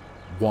that's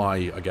why,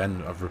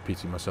 again, I've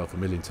repeated myself a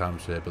million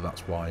times here, but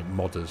that's why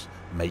modders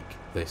make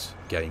this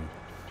game.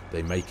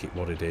 They make it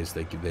what it is.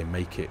 They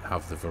make it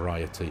have the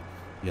variety.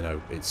 You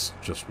know, it's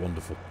just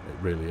wonderful. It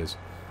really is.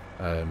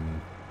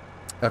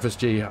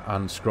 FSG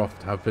and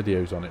Scroft have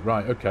videos on it.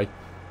 Right, okay.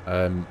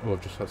 Oh,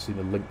 I've just seen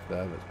a link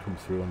there that's come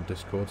through on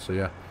Discord. So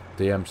yeah,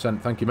 DM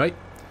sent. Thank you, mate.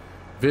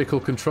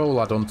 Vehicle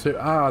control add-on too.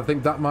 Ah, I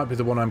think that might be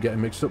the one I'm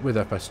getting mixed up with,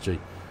 FSG.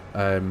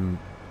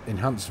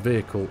 Enhanced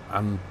vehicle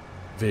and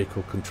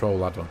vehicle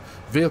control add-on.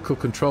 Vehicle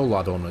control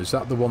add-on, is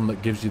that the one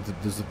that gives you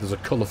there's a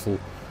colourful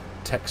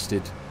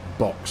texted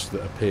box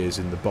that appears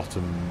in the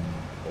bottom,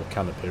 or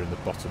can appear in the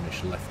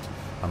bottomish left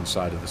hand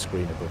side of the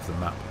screen above the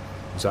map?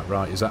 Is that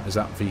right? Is that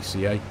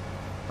VCA?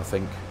 I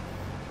think.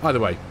 Either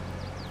way,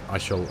 I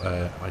shall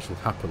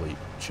happily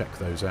check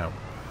those out.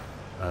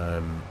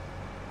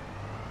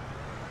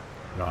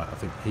 Right, I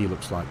think he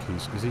looks like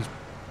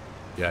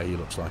yeah, he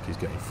looks like he's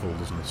getting full,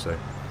 doesn't he?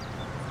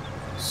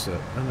 So,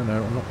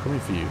 no, I'm not coming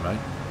for you, mate.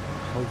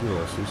 Hold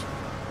your horses.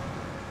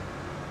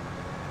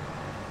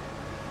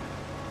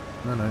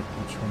 No, no,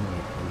 which one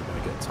are we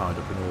going to get tied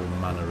up in all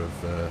manner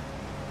of...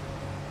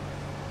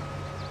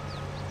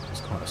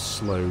 It's quite a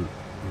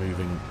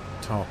slow-moving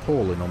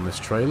tarpaulin on this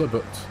trailer,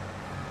 but...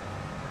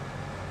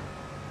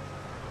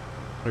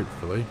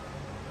 hopefully...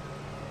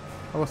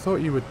 Oh, I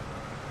thought you were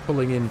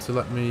pulling in to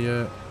let me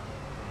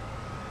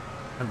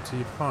empty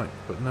your pipe,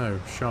 but no,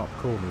 sharp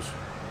corners.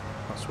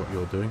 That's what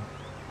you're doing.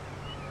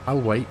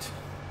 I'll wait.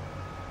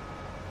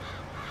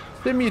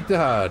 Sim, your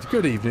dad.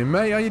 Good evening,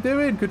 mate. How you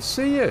doing? Good to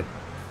see you.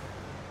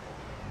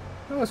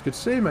 Oh, it's good to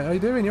see you, mate. How you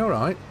doing? You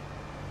alright?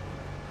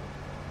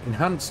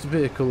 Enhanced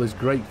vehicle is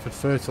great for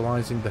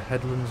fertilising the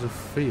headlands of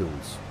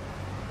fields.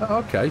 Oh,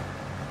 okay.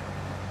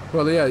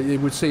 Well, yeah,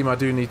 it would seem I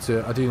do need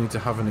to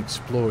have an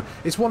explore.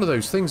 It's one of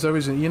those things, though,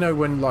 isn't it? You know,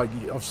 when, like,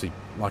 obviously,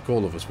 like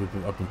all of us,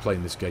 I've been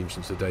playing this game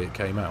since the day it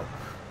came out.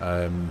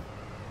 And,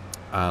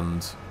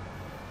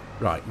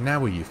 right,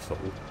 now are you full?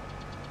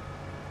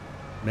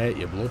 Make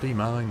your bloody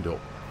mind up.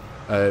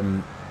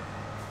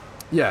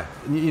 Yeah,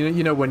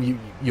 you know when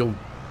you'll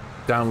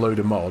download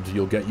a mod,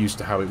 you'll get used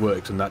to how it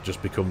works, and that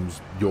just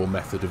becomes your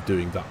method of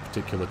doing that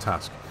particular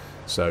task.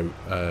 So,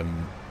 oh,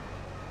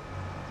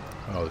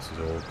 this is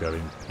all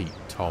going Pete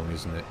Tong,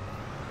 isn't it?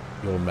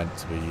 You're meant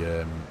to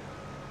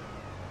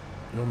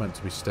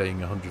be staying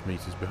 100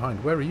 meters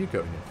behind. Where are you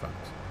going, in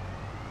fact?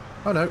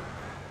 Oh no.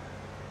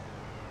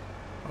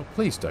 Oh,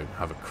 please don't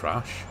have a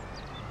crash.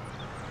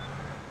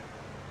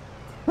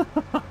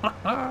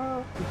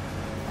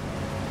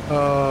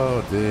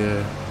 Oh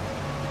dear.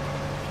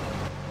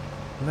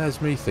 And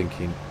there's me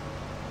thinking,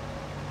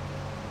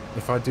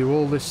 if I do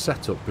all this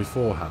setup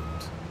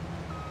beforehand...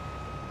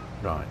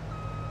 Right.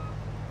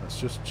 Let's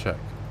just check.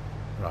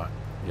 Right.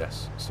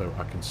 Yes. So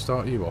I can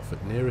start you off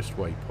at nearest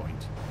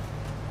waypoint.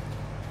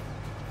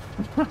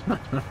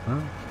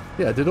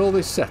 Yeah, I did all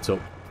this setup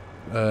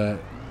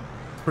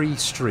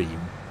pre-stream,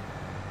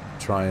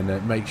 try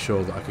and make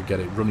sure that I could get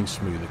it running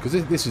smoothly. Because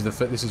this is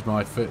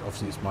my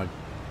obviously it's my...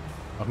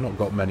 I've not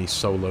got many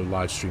solo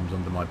live streams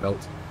under my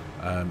belt.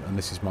 And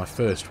this is my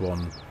first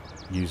one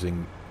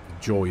using the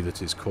joy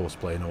that is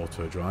Courseplay and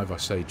Auto Drive. I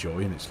say joy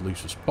in its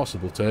loosest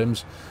possible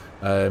terms,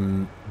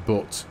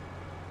 but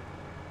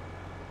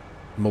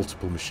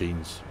multiple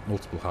machines,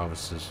 multiple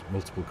harvesters,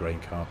 multiple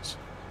grain carts,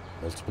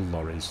 multiple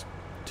lorries,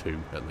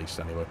 2 at least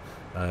anyway.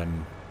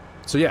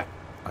 So yeah,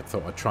 I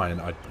thought I'd try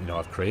and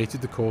I've created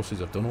the courses,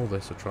 I've done all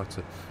this.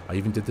 I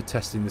even did the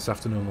testing this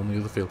afternoon on the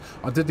other field.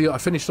 I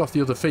finished off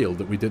the other field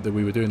that we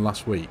were doing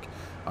last week,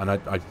 and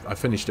I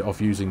finished it off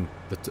using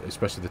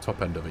especially the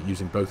top end of it,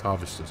 using both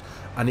harvesters,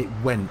 and it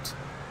went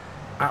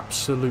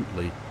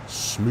absolutely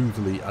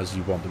smoothly as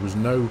you want. There was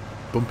no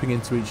bumping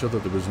into each other,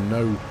 there was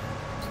no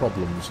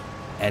problems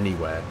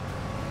anywhere.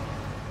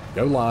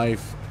 Go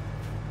live,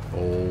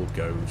 all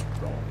goes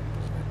wrong,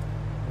 doesn't it?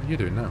 What are you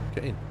doing now?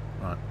 Get in.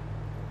 Right.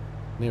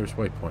 Nearest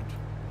waypoint.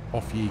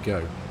 Off ye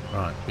go.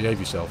 Right, behave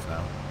yourself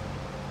now.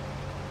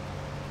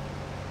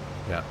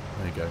 Yeah,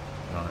 there you go.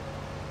 Right.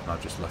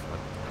 I've just left my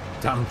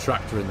damn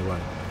tractor in the way.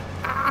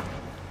 Ah!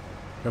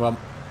 Come on.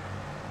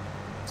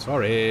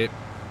 Sorry.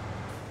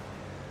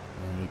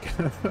 There you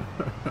go.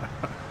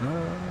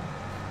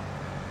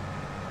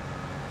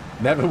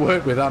 Never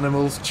work with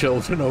animals,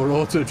 children, or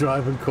auto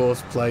drive and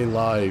course play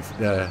live.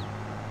 Yeah.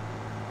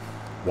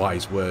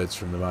 Wise words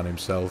from the man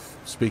himself.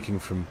 Speaking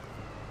from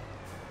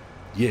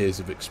years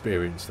of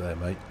experience there,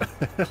 mate.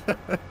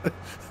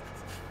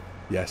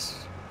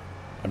 Yes.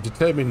 I'm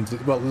determined...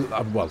 Well,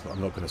 I'm not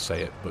going to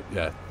say it, but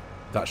yeah,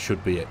 that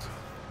should be it.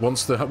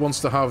 Once the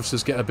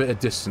harvesters get a bit of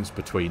distance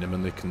between them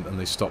and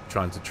they stop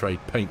trying to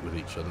trade paint with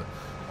each other,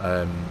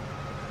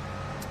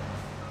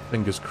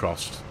 fingers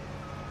crossed,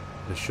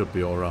 this should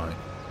be all right.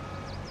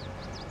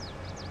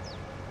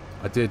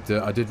 I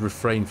did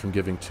refrain from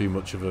giving too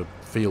much of a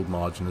field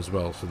margin as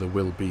well, so there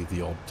will be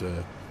the odd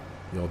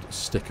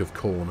stick of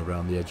corn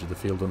around the edge of the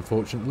field,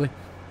 unfortunately,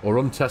 or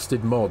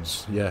untested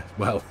mods. Yeah,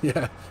 well,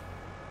 yeah.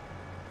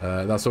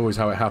 That's always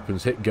how it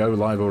happens. Hit go,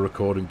 live or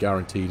record, and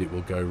guaranteed it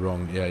will go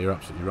wrong. Yeah, you're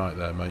absolutely right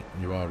there, mate.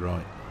 You are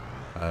right.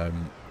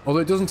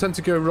 Although it doesn't tend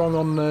to go wrong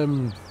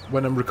on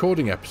when I'm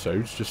recording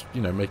episodes, just,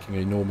 you know, making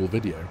a normal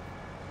video.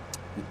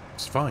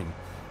 It's fine.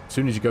 As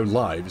soon as you go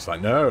live, it's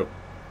like, no,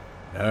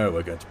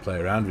 we're going to play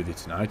around with you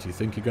tonight. You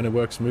think you're going to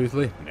work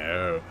smoothly?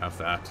 No, have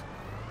that.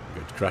 We're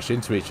going to crash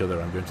into each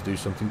other. I'm going to do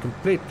something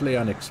completely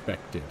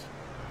unexpected.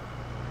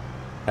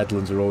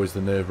 Headlands are always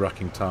the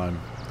nerve-wracking time.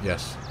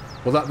 Yes.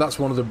 Well, that's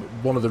one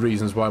of the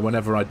reasons why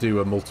whenever I do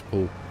a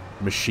multiple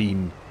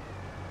machine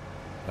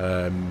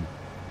courseplay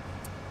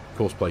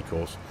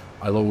course,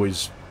 I'll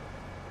always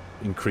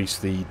increase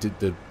the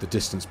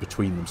distance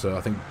between them. So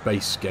I think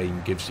base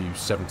game gives you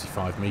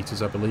 75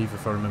 meters, I believe,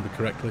 if I remember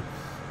correctly.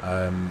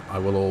 I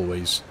will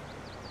always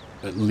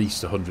at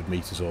least 100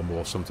 meters or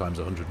more, sometimes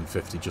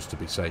 150, just to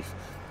be safe.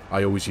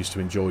 I always used to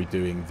enjoy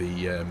doing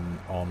the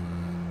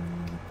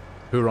on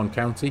Huron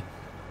County.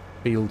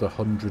 Field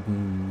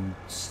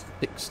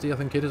 160, I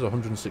think it is, or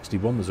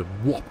 161. There's a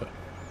whopper,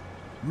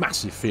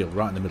 massive field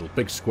right in the middle,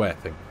 big square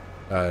thing.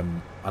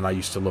 And I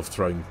used to love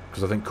throwing,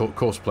 because I think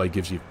courseplay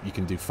gives you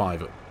can do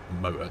 5 at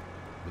motor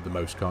with the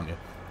most, can't you?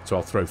 So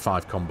I'll throw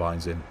 5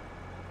 combines in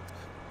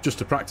just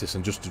to practice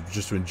and just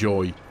to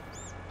enjoy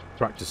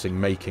practicing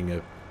making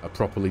a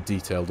properly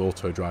detailed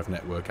auto drive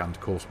network and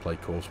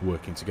courseplay course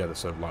working together.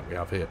 So like we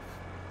have here,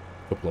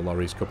 a couple of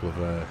lorries, couple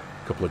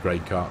of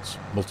grain carts,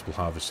 multiple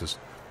harvesters.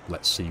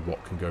 Let's see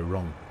what can go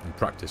wrong and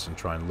practice and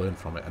try and learn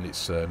from it. And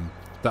it's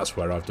that's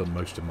where I've done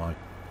most of my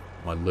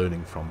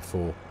learning from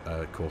for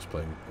course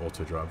playing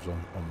auto drives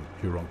on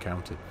Huron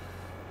County,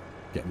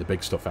 getting the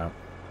big stuff out.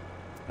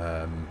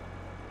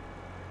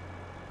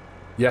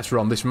 Yes,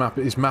 Ron, this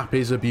map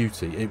is a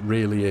beauty. It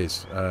really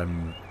is.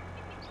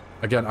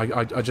 Again,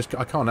 I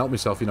can't help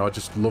myself. You know, I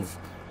just love.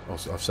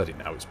 Also, I've said it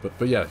now.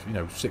 But yeah, you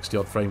know, 60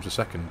 odd frames a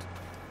second.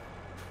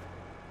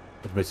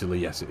 Admittedly,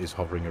 yes, it is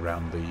hovering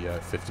around the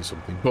 50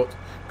 something. But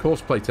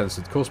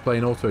courseplay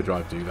and auto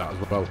drive do that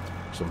as well.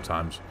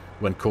 Sometimes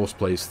when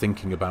courseplay is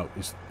thinking about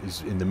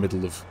is in the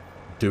middle of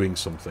doing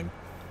something,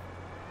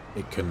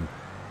 it can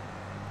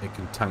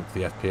tank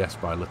the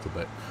FPS by a little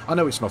bit. I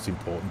know it's not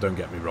important, don't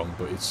get me wrong,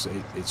 but it's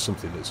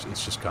something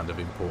it's just kind of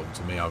important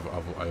to me. I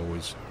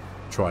always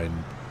try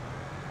and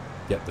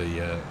get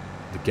the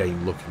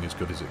game looking as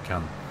good as it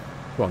can.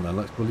 Come on then,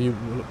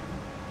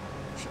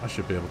 I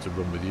should be able to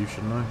run with you,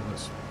 shouldn't I?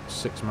 That's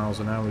 6 miles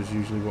an hour is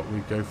usually what we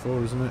go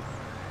for, isn't it?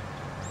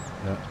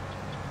 Yeah.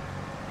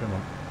 Come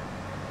on.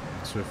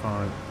 So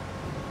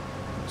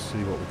let's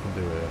see what we can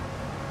do here.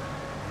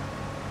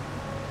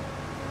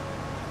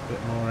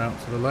 Bit more out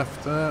to the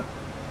left there.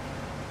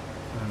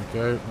 There we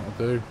go, that'll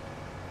do.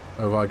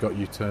 Oh, I got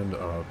you turned.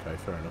 Oh, okay,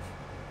 fair enough.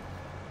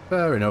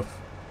 Fair enough.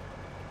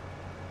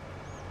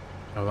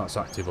 Oh, that's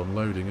active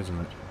unloading, isn't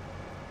it?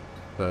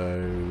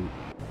 So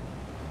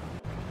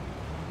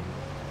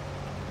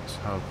let's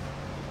have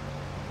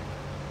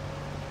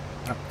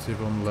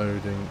active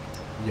unloading.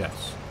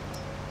 Yes.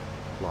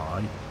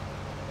 Apply.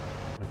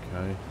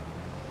 Okay.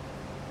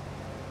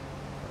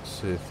 Let's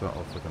see if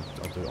that'll.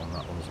 I'll do it on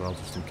that one as well,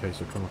 just in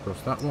case I come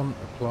across that one.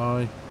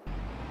 Apply.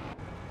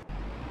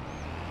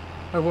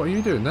 Oh, what are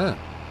you doing there?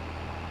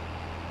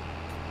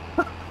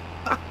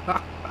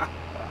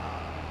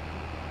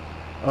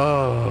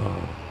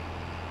 Oh.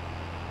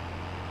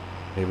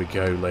 Here we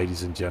go,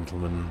 ladies and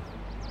gentlemen.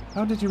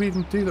 How did you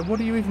even do that?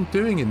 What are you even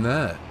doing in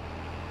there?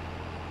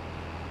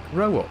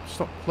 Grow up.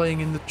 Stop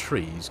playing in the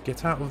trees.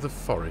 Get out of the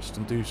forest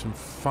and do some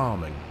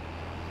farming.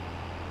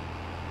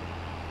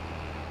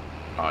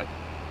 Right.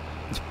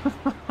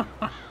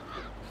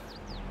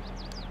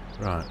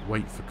 Right,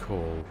 wait for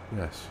call.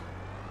 Yes.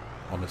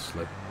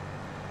 Honestly.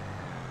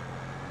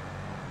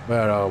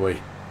 Where are we?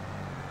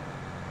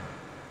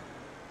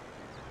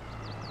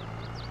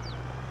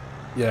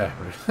 Yeah.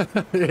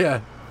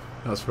 Yeah.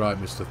 That's right,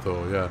 Mr.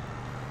 Thor, yeah.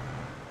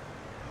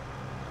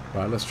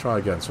 Right, let's try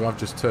again. So I've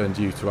just turned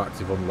you to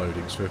active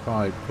unloading. So if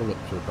I pull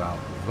up to about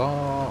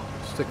VAR,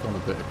 stick on a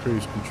bit of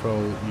cruise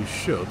control, you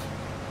should,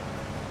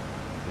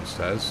 it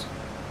says.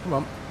 Come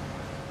on.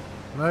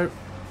 No.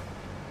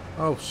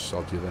 Oh,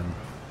 sod you then.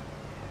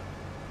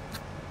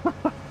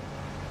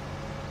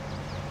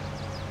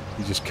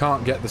 You just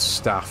can't get the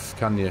staff,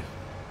 can you?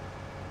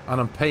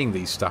 And I'm paying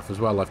these staff as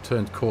well. I've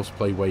turned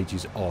courseplay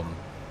wages on.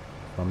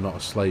 I'm not a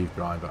slave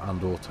driver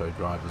and auto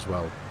drive as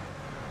well.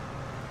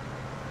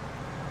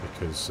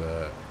 Because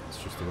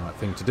it's just the right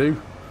thing to do.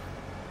 In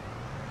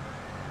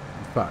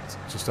fact,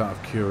 just out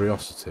of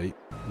curiosity,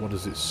 what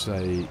does it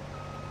say?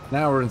 An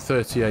hour and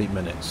 38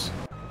 minutes.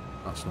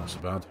 That's not so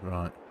bad,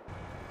 right.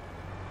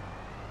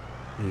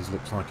 He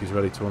looks like he's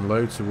ready to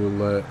unload, so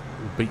we'll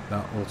beat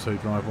that auto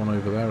drive one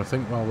over there, I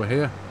think, while we're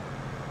here.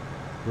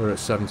 We're at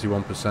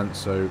 71%,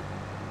 so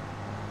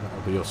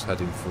that'll be us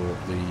heading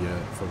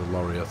for the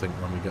lorry, I think,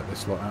 when we get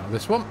this lot out of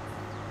this one.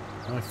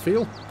 I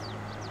feel.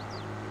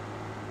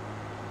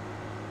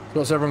 So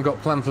what's everyone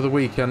got planned for the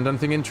weekend?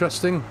 Anything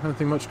interesting?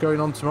 Anything much going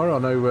on tomorrow? I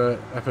know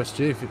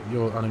FSG.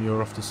 I know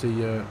you're off to see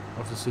your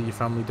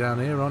family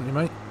down here, aren't you,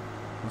 mate?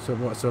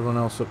 What's everyone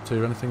else up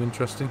to? Anything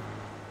interesting?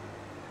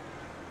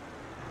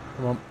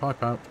 Come on,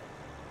 pipe out.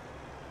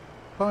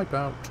 Pipe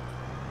out.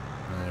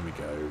 There we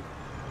go.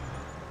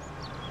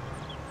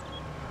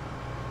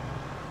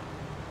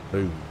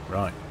 Boom.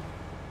 Right.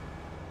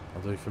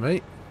 That'll do for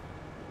me.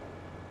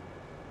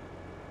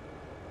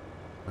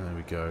 There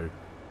we go.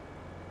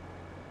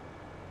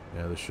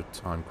 Yeah, this should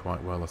time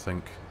quite well, I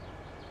think.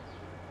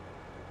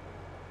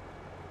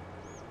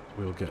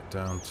 We'll get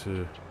down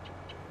to...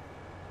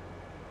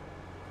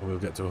 We'll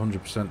get to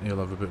 100%. He'll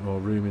have a bit more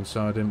room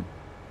inside him.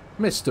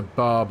 Mr.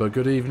 Barber,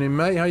 good evening,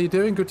 mate. How you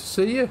doing? Good to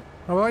see you.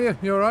 How are you?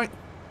 You alright?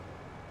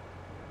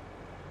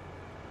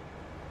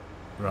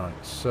 Right,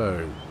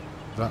 so...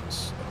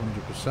 That's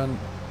 100%.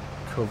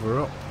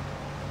 Cover up.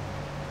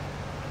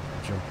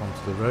 Jump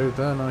onto the road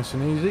there, nice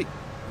and easy.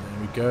 There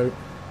we go.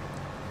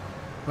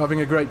 Having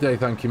a great day,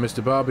 thank you,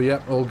 Mr. Barber.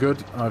 Yep, all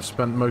good. I've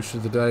spent most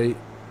of the day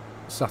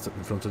sat up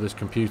in front of this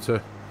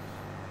computer,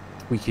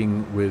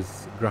 tweaking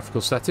with graphical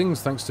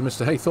settings, thanks to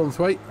Mr.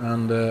 Haythornthwaite,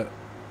 and as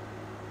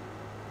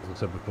I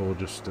said before,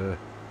 just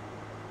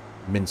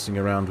mincing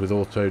around with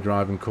auto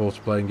drive and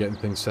courseplay and getting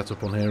things set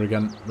up on here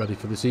again, ready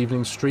for this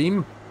evening's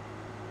stream.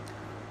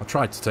 I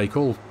tried to take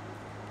all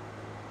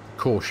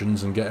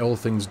cautions and get all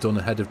things done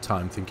ahead of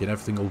time, thinking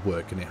everything will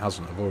work, and it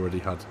hasn't. I've already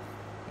had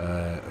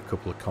a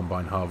couple of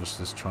combine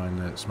harvesters try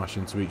and smash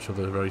into each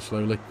other very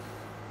slowly.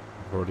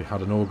 I've already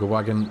had an auger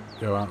wagon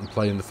go out and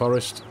play in the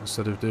forest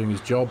instead of doing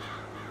his job.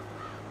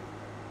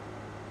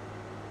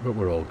 But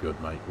we're all good,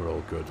 mate. We're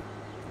all good.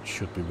 It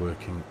should be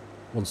working.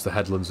 Once the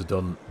headlands are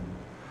done,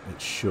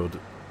 it should.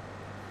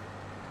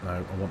 No,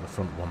 I want the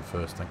front one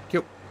first, thank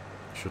you.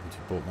 I shouldn't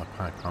have bought my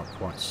pipe out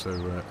quite so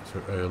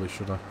early,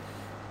 should I?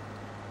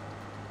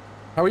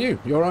 How are you?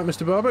 You alright,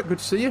 Mr. Barber? Good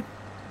to see you.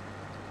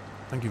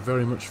 Thank you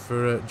very much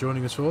for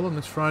joining us all on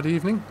this Friday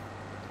evening.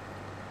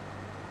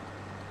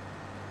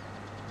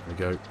 There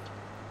we go.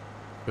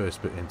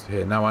 First bit into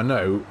here. Now I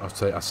know,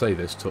 I say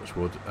this, touch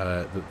wood,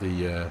 that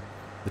the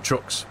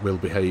trucks will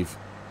behave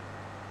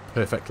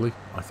perfectly,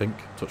 I think,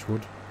 touch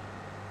wood.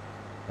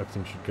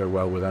 Everything should go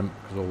well with them,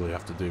 because all they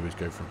have to do is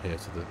go from here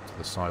to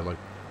the silo.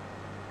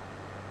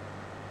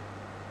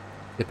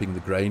 Tipping the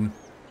grain.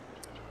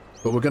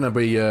 But we're going to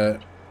be, I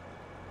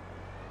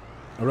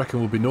reckon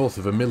we'll be north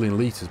of 1 million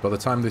litres by the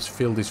time this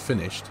field is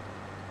finished,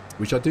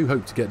 which I do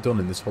hope to get done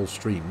in this whole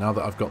stream, now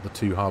that I've got the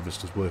 2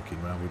 harvesters working,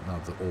 now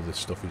that all this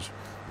stuff is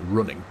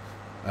running.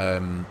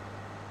 I'm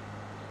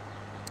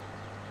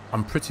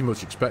pretty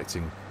much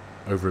expecting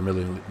over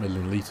 1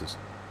 million litres.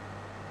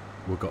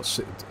 We've got,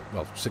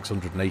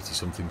 680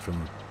 something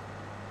from...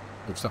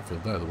 Looks that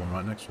field there, the one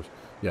right next to us.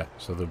 Yeah,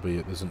 so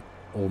there's an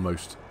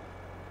almost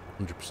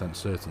 100%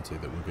 certainty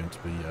that we're going to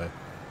be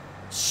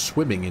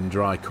swimming in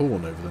dry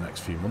corn over the next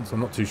few months. I'm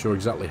not too sure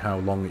exactly how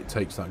long it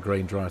takes that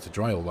grain dryer to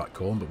dry all that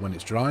corn, but when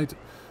it's dried...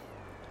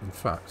 In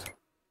fact,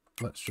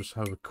 let's just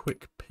have a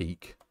quick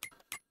peek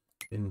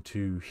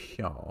into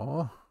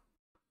here.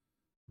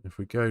 If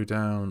we go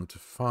down to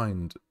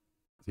find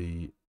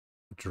the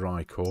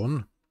dry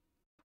corn...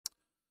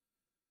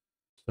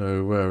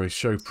 So where is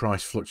show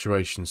price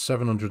fluctuation?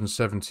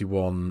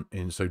 771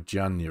 in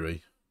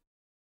January,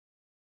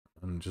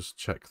 and just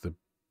check the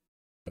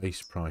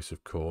base price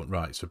of corn.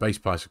 Right, so base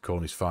price of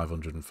corn is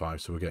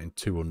 505, so we're getting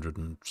 200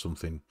 and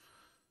something.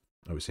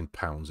 Oh, it's in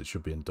pounds. It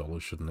should be in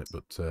dollars, shouldn't it?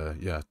 But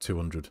yeah,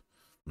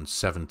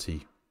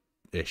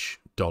 270-ish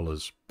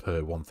dollars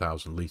per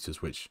 1,000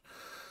 litres, which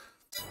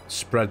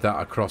spread that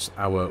across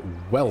our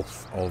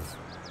wealth of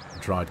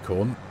dried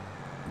corn.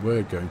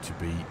 We're going to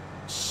be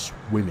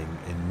swimming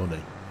in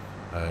money,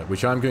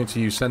 which I'm going to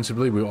use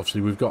sensibly.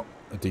 We've got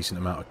a decent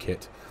amount of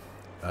kit.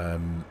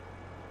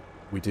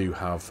 We do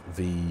have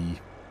I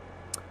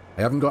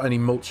haven't got any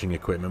mulching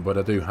equipment, but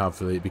I do have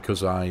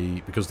because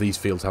these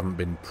fields haven't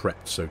been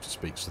prepped, so to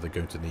speak, so they're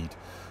going to need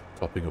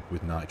topping up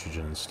with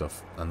nitrogen and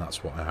stuff, and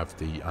that's what I have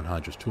the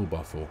anhydrous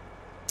toolbar for.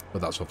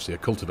 But that's obviously a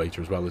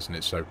cultivator as well, isn't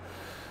it? So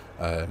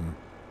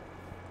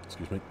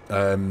excuse me.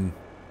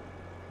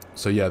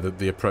 So yeah,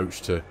 the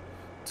approach to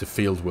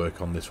field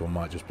work on this one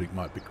might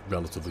be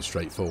relatively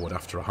straightforward.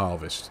 After a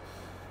harvest,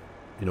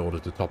 in order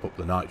to top up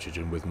the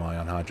nitrogen with my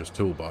anhydrous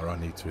toolbar, I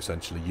need to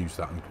essentially use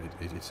that, and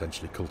it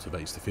essentially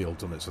cultivates the field,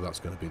 doesn't it? So that's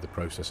going to be the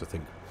process, I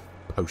think,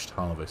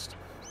 post-harvest.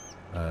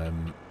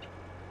 Yeah.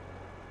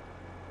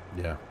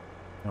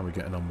 How are we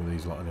getting on with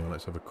these lot anyway?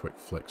 Let's have a quick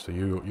flick. So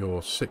you're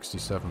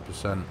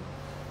 67%,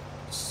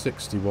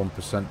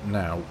 61%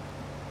 now.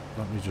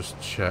 Let me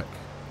just check.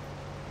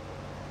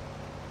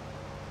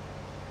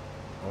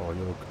 Oh,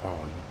 you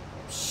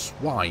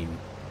swine.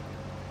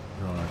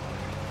 Right.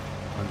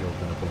 And you're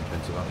going to bump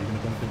into that. Are you going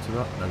to bump into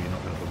that? No, you're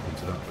not going to bump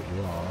into that, but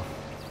you are.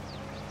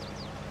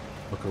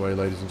 Look away,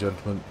 ladies and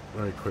gentlemen.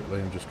 Very quickly,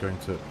 I'm just going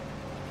to...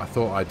 I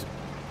thought I'd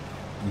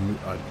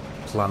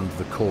planned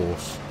the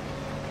course.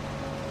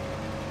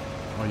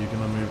 Are you going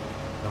to move?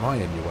 Am I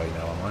in your way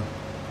now, am I?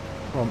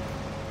 Come on.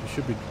 You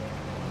should be...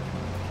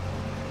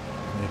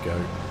 There you go.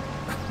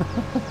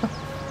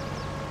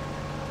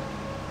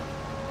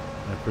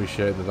 I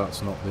appreciate that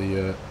that's not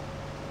the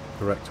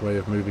correct way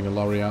of moving a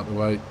lorry out the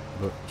way,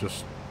 but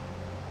just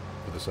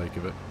for the sake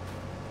of it,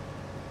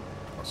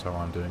 that's how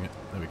I'm doing it.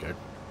 There we go.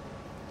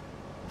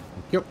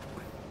 Yep.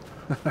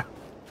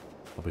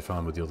 I'll be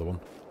fine with the other one.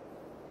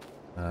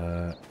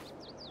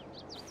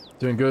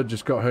 Doing good.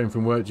 Just got home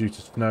from work due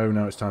to snow.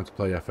 Now it's time to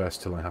play FS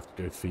till I have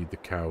to go feed the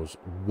cows.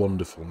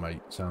 Wonderful,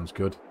 mate. Sounds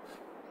good.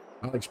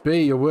 Alex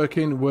B, you're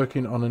working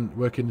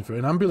for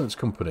an ambulance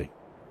company.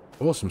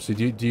 Awesome. So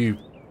do you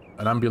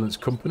an ambulance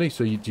company?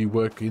 So do you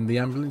work in the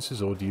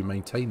ambulances, or do you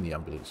maintain the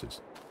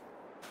ambulances?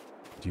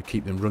 Do you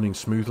keep them running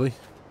smoothly?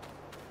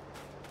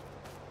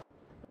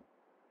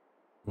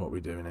 What are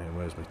we doing here?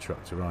 Where's my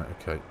tractor? Right,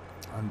 okay.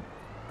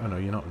 Oh no,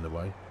 you're not in the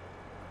way.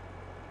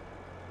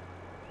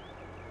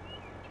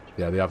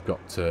 Yeah, they have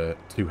got 2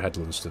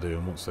 headlands to do,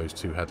 and once those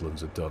 2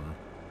 headlands are done,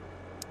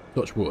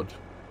 touch wood,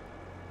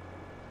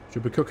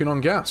 should be cooking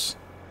on gas,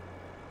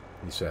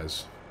 he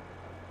says,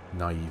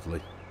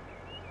 naively.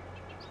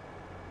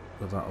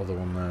 But that other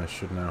one there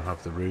should now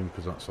have the room,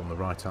 because that's on the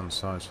right-hand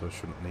side, so I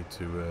shouldn't need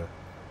to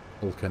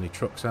bulk any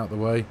trucks out the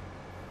way.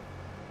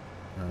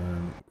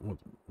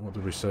 What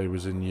did we say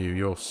was in you?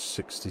 You're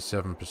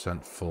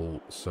 67%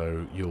 full,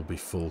 so you'll be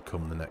full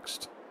come the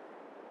next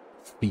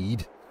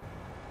feed.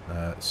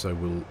 So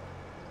we'll...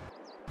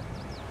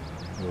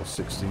 You're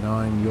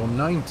 69, you're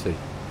 90.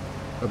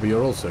 Oh, but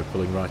you're also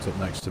pulling right up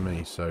next to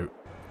me, so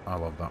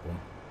I'll have that one.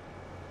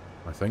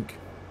 I think.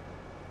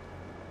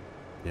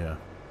 Yeah,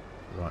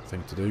 the right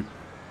thing to do.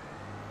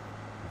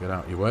 Get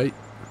out your way.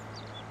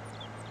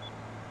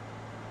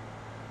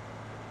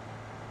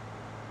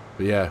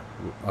 But yeah,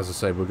 as I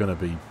say, we're going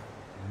to be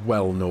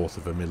well north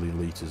of 1 million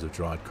litres of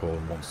dried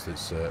corn once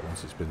it's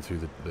been through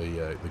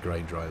the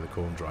grain dryer, the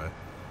corn dryer.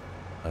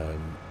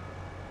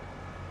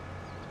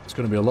 It's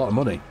going to be a lot of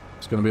money.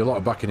 It's going to be a lot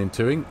of backing and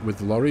toing with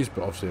the lorries,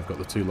 but obviously I've got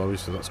the 2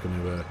 lorries, so that's going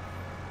to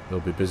they'll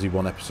be busy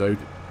one episode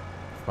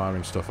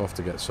firing stuff off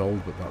to get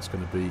sold, but that's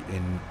going to be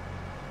in...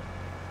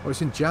 Oh,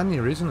 it's in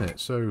January, isn't it?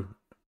 So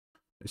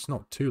it's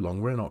not too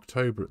long. We're in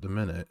October at the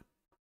minute.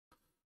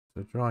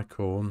 So dry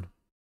corn.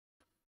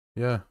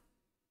 Yeah.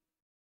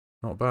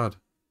 Not bad.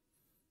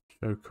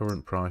 Show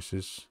current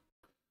prices.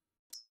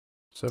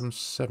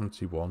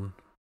 771.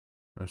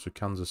 Oh, so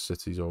Kansas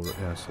City's all...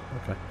 Yeah, so,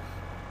 okay.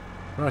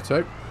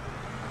 Righto.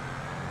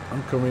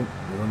 I'm coming.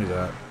 You're only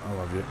there. I'll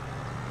have you.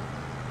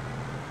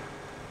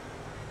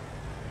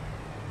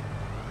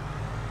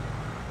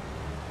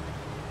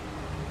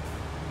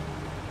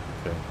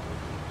 Okay.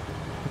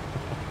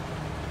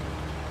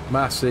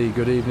 Massey,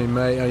 good evening,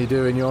 mate. How you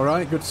doing? You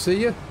alright? Good to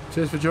see you.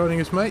 Cheers for joining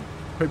us, mate.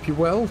 Hope you're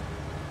well.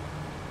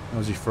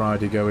 How's your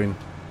Friday going?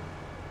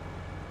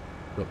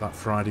 Got that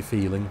Friday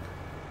feeling?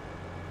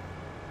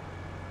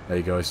 There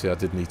you go. I see, I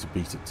did need to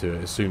beat it to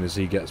it as soon as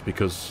he gets,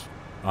 because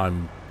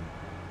I'm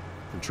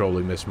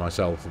controlling this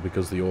myself, or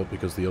because the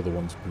other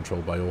one's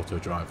controlled by auto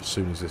drive. As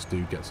soon as this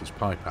dude gets his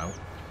pipe out,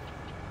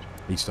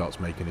 he starts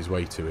making his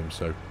way to him,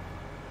 so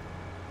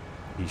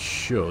he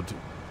should...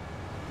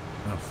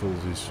 How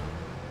full's his...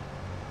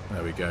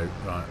 There we go.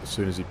 Right, as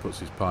soon as he puts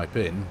his pipe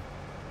in,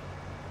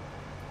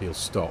 he'll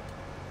stop.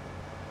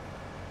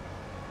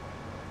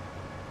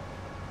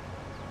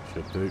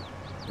 Should do.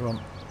 Come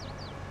on.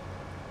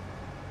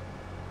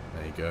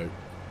 There you go.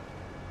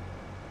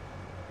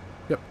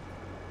 Yep.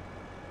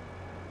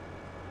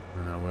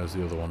 And now where's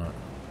the other one at?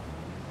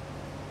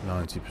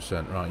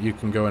 90%. Right, you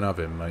can go and have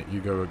him, mate.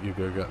 You go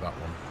get that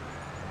one.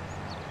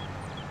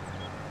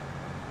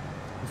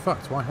 In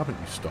fact, why haven't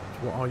you stopped?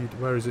 What are you?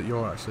 Where is it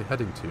you're actually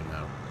heading to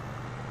now?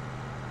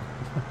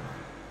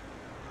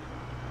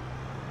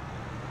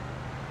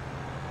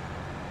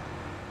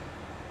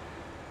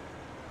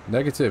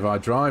 Negative. I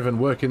drive and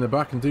work in the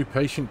back and do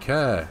patient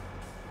care.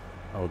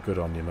 Oh, good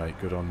on you, mate.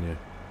 Good on you.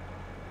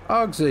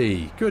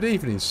 Ogsy, good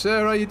evening,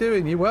 sir. How you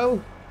doing? You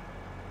well?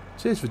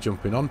 Cheers for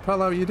jumping on, pal.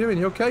 How are you doing?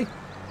 You okay?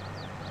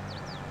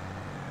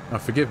 Now,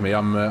 forgive me.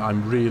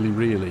 I'm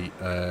really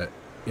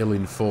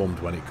ill-informed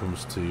when it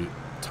comes to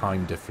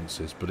time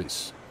differences, but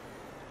it's...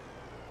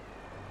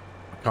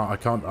 I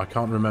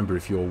can't remember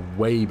if you're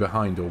way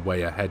behind or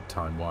way ahead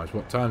time-wise.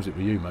 What time's it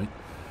with you, mate?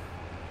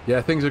 Yeah,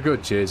 things are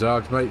good. Cheers,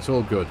 Args, mate. It's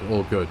all good.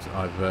 All good.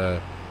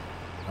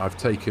 I've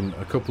taken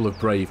a couple of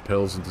brave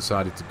pills and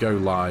decided to go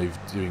live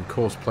doing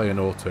Courseplay and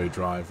auto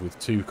drive with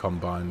 2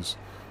 combines,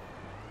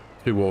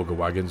 2 auger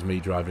wagons, me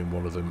driving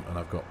one of them, and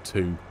I've got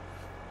 2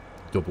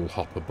 double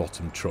hopper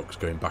bottom trucks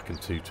going back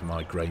into to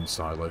my grain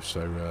silo.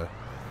 So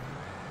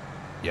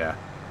yeah.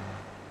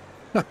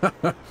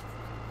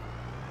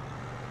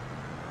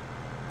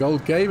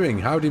 Gold Gaming,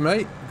 howdy,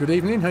 mate. Good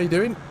evening. How you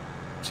doing?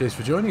 Cheers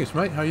for joining us,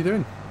 mate. How you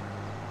doing?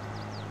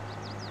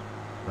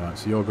 Right,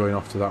 so you're going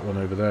off to that one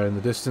over there in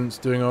the distance.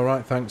 Doing all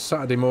right, thanks.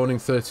 Saturday morning,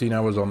 13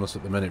 hours on us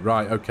at the minute.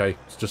 Right, okay.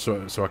 It's just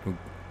so I can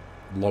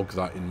log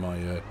that in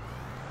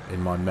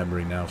my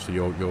memory now. So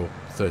you're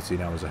 13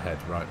 hours ahead.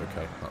 Right,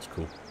 okay. That's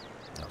cool.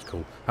 That's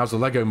cool. How's the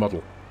Lego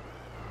model?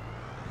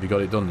 Have you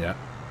got it done yet?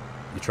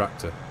 Your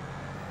tractor?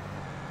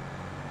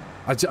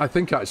 I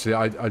think actually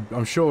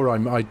I'm sure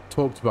I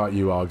talked about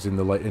you, Args,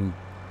 in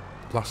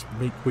last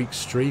week's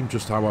stream,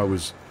 just how I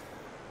was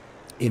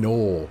in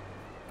awe.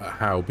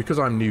 How, because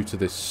I'm new to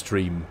this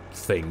stream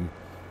thing,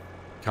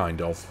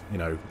 kind of, you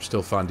know,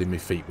 still finding my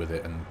feet with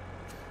it and,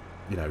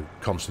 you know,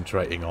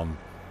 concentrating on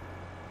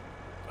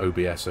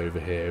OBS over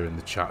here and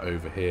the chat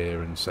over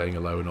here and saying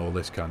hello and all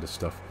this kind of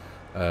stuff.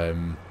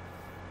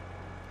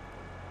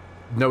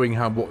 Knowing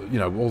how, you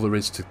know, all there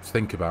is to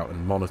think about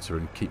and monitor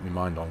and keep my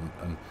mind on,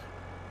 and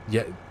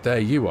yet there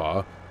you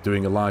are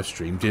doing a live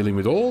stream dealing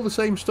with all the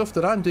same stuff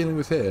that I'm dealing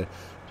with here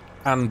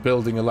and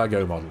building a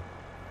Lego model.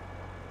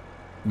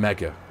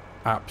 Mega.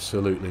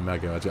 Absolutely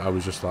mega. I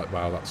was just like,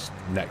 wow, that's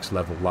next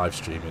level live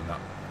streaming. That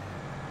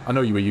I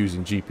know you were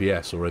using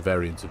GPS or a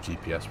variant of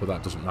GPS, but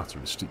that doesn't matter.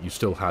 You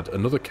still had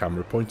another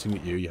camera pointing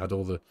at you. You had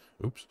all the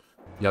you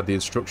had the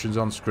instructions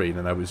on screen,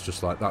 and I was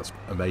just like, that's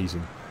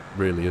amazing.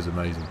 Really is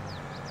amazing.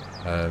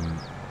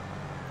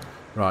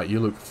 Right, you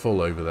look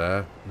full over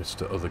there,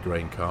 Mr. Other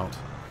Grain Cart.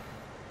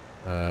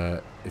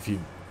 If you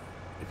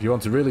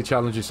want to really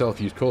challenge yourself,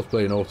 use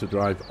Courseplay and Auto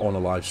Drive on a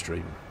live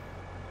stream.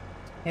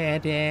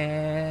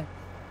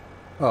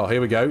 Oh,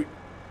 here we go.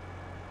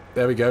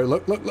 There we go.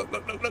 Look.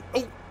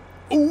 Oh!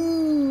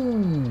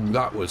 Ooh!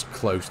 That was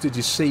close. Did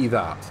you see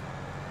that?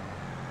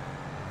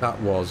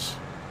 That was...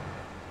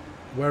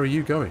 Where are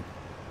you going?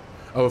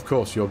 Oh, of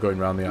course, you're going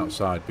around the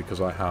outside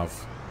because I have...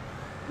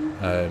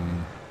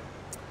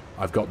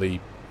 I've got the...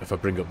 If I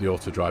bring up the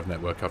auto drive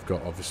network, I've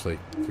got, obviously...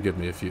 Forgive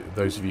me if you...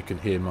 Those of you can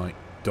hear my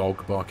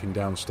dog barking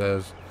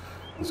downstairs.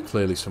 There's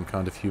clearly some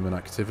kind of human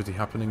activity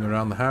happening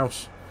around the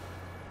house.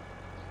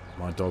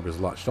 My dog has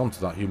latched onto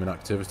that human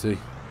activity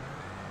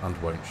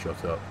and won't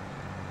shut up.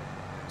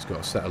 He's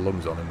got a set of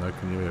lungs on him though,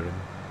 can you hear him?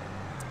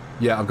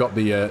 Yeah, I've got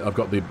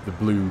the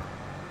blue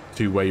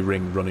two-way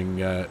ring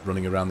running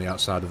around the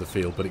outside of the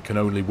field, but it can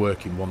only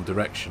work in one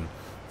direction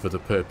for the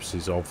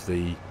purposes of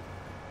the...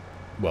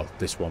 Well,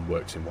 this one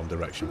works in one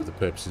direction for the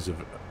purposes of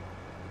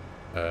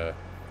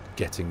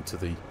getting to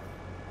the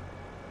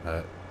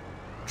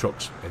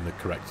trucks in the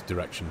correct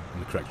direction, in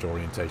the correct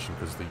orientation,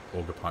 because the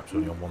auger pipe's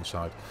only on one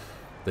side.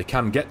 They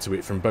can get to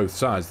it from both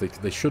sides.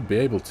 They should be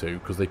able to,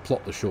 because they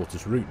plot the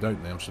shortest route,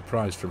 don't they? I'm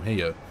surprised from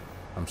here.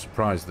 I'm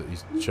surprised that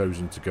he's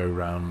chosen to go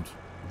round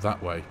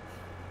that way.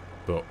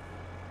 But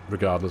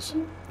regardless,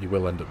 he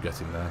will end up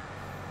getting there.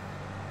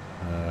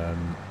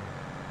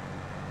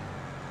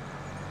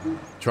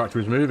 Tractor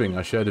is moving.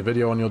 I shared a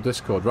video on your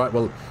Discord. Right,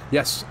 well,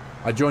 yes,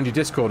 I joined your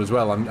Discord as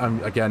well.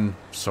 I'm again,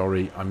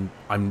 sorry.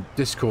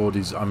 Discord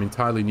is... I'm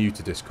entirely new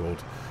to Discord.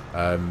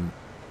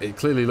 It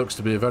clearly looks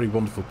to be a very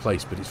wonderful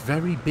place, but it's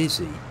very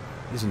busy,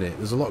 isn't it?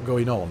 There's a lot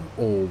going on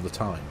all the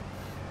time.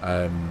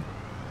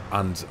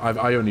 And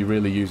I only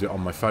really use it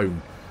on my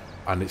phone,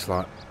 and it's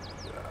like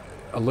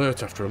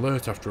alert after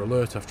alert after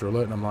alert after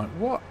alert, and I'm like,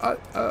 what?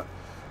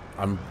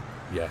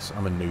 Yes,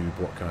 I'm a noob.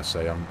 What can I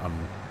say? I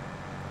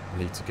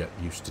need to get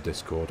used to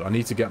Discord. I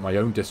need to get my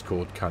own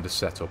Discord kind of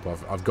set up.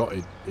 I've got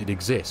it. It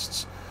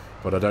exists,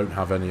 but I don't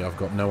have any. I've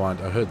got no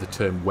idea. I heard the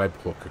term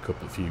webhook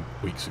a few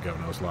weeks ago,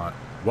 and I was like,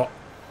 what?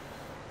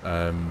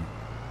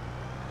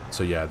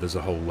 So yeah, there's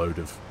a whole load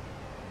of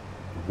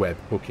web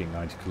hooking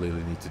I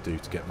clearly need to do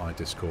to get my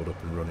Discord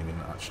up and running and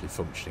actually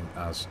functioning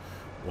as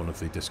one of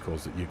the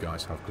Discords that you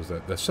guys have, because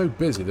they're so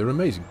busy. They're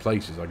amazing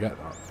places, I get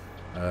that.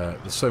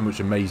 There's so much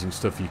amazing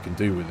stuff you can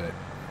do with it.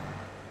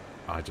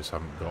 I just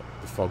haven't got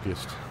the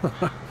foggiest.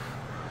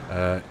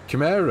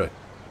 Chimera,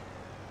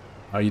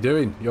 how you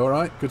doing? You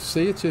alright? Good to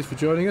see you. Cheers for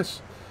joining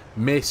us.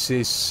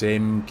 Mrs.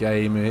 Sim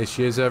Gamer, here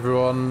she is,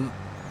 everyone.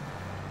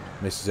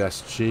 Mrs.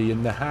 SG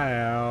in the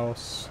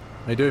house.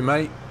 How you doing,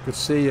 mate? Good to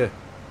see you.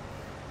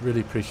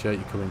 Really appreciate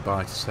you coming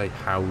by to say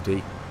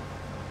howdy.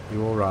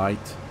 You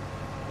alright?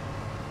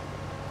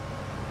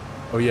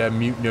 Oh yeah,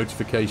 mute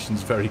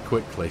notifications very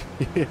quickly.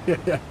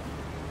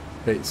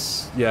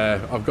 It's...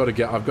 yeah, I've got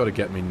to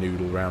get me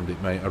noodle round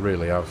it, mate. I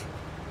really have.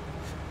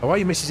 How are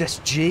you, Mrs.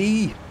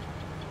 SG?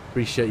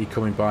 Appreciate you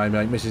coming by,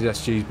 mate. Mrs.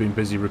 SG's been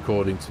busy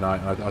recording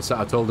tonight.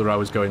 I told her I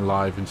was going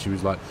live, and she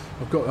was like,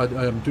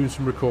 I'm doing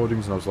some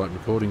recordings, and I was like,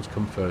 recordings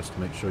come first.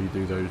 Make sure you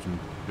do those and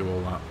do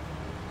all that.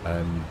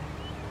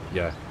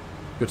 Yeah,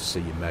 good to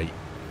see you, mate.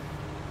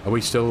 Are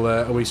we still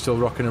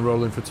rocking and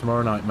rolling for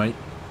tomorrow night, mate?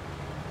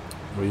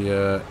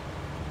 I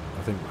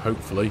think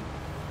hopefully,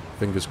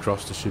 fingers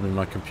crossed, assuming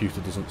my computer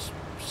doesn't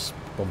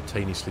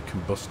spontaneously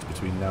combust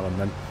between now and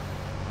then.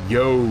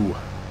 Yo,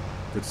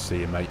 good to see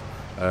you, mate.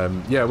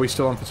 Yeah, we're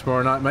still on for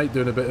tomorrow night, mate.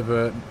 Doing a bit of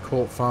a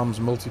Court Farms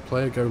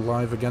multiplayer. Go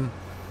live again.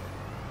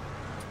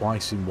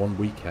 Twice in one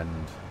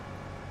weekend.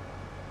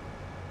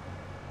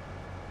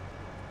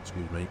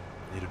 Excuse me.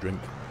 Need a drink.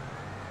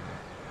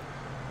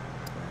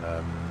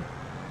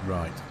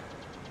 Right.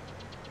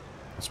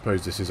 I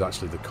suppose this is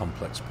actually the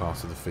complex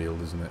part of the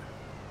field, isn't it?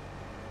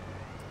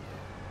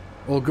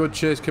 All good.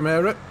 Cheers,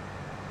 Chimera.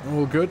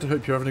 All good.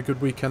 Hope you're having a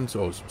good weekend.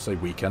 Oh, say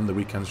weekend. The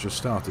weekend's just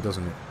started,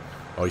 hasn't it?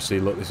 Oh, you see,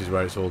 look, this is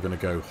where it's all going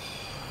to go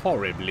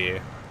horribly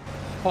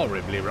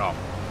wrong.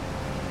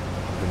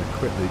 I'm going to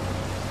quickly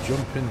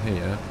jump in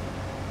here.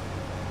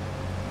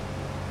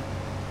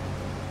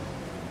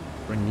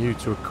 Bring you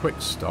to a quick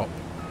stop.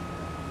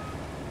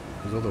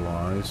 Because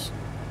otherwise...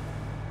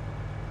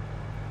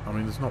 I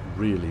mean, there's not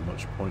really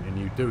much point in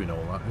you doing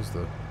all that, is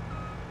there?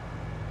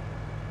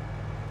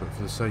 But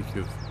for the sake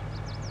of...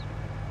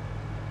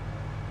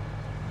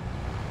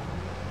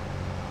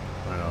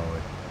 Where are we?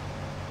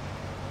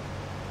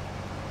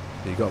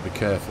 You've got to be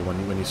careful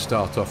when you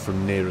start off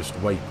from nearest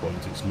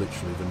waypoint. It's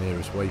literally the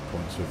nearest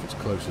waypoint, so if it's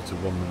closer to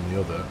one than the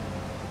other,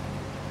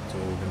 it's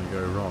all going to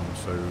go wrong.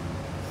 So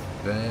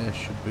there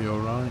should be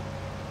alright.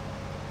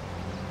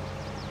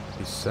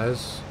 He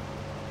says.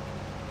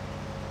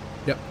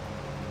 Yep.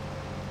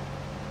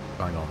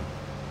 Bang on.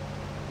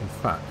 In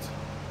fact,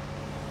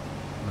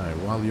 no,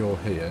 while you're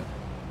here,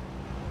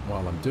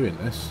 while I'm doing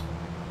this,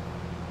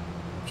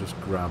 just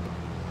grab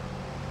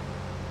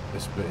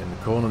this bit in the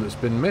corner that's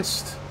been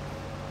missed.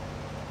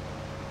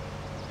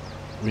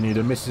 We need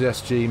a Mrs.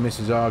 SG,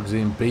 Mrs.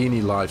 Argsy and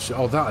Beanie live.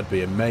 Oh, that'd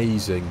be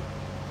amazing.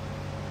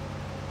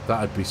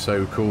 That'd be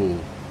so cool.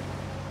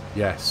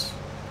 Yes.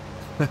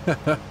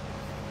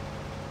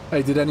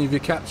 Hey, did any of you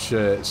catch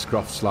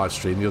Scroff's live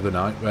stream the other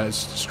night?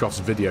 Scroff's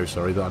video,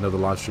 sorry. I know the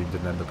live stream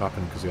didn't end up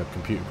happening because he had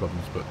computer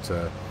problems,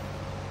 but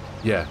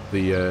yeah,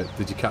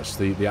 did you catch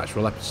the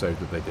actual episode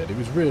that they did? It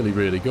was really,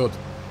 really good.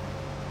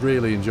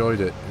 Really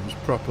enjoyed it. It was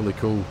properly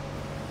cool.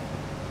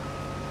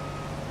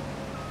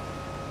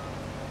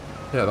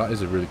 Yeah, that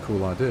is a really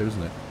cool idea,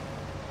 isn't it?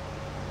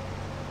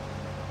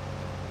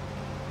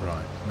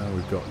 Right, now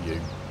we've got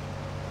you.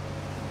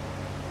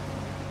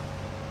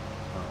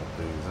 That'll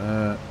do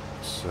that.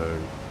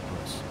 So,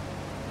 let's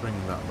bring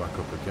that back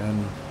up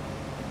again.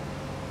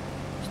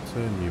 Let's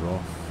turn you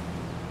off.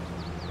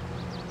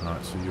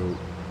 Right, so you'll...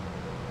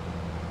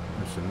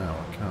 So now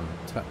I can,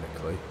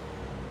 technically,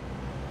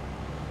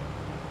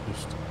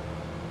 just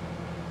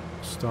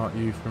start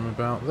you from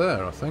about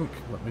there, I think.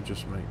 Let me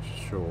just make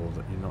sure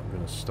that you're not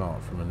going to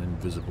start from an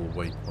invisible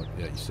waypoint.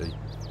 Yeah, you see.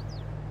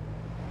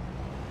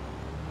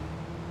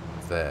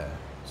 There.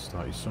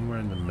 Start you somewhere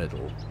in the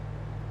middle.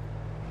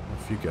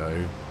 Off you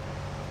go.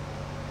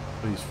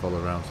 Please follow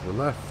around to the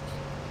left.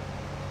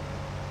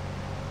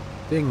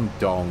 Ding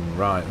dong.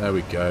 Right, there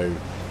we go.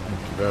 Thank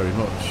you very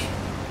much.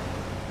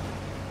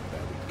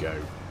 There we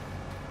go.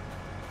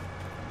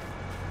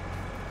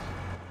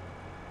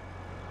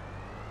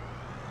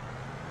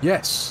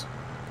 Yes,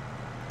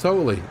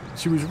 totally.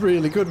 She was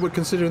really good,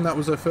 considering that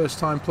was her first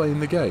time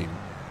playing the game.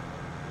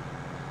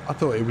 I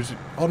thought it was,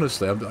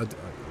 honestly,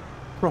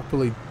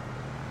 properly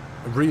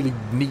a really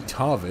neat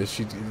harvest.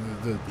 You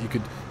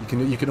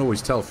can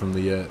always tell from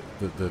the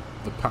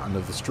pattern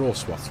of the straw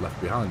swaths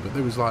left behind. But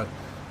there was like,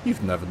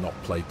 you've never not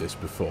played this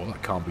before.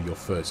 That can't be your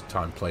first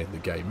time playing the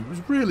game. It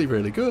was really,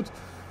 really good.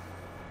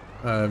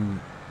 But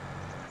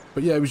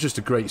yeah, it was just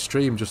a great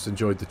stream. Just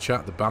enjoyed the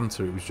chat, the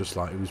banter. It was just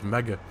like, it was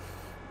mega.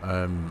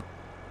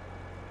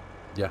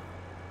 Yeah.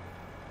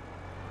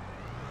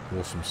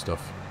 Awesome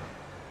stuff.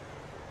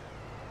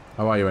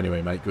 How are you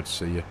anyway, mate? Good to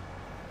see you.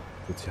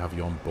 Good to have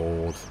you on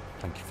board.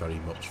 Thank you very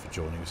much for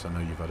joining us. I know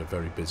you've had a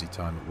very busy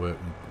time at work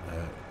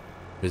and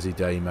busy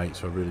day, mate,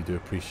 so I really do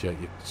appreciate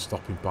you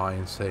stopping by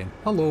and saying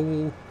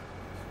hello.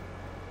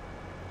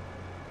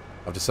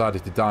 I've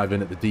decided to dive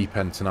in at the deep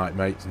end tonight,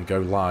 mate, and go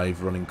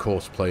live running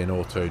course play and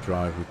auto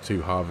drive with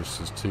 2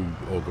 harvesters, 2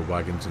 auger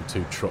wagons and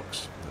 2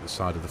 trucks at the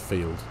side of the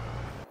field.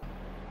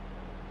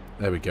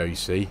 There we go, you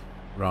see.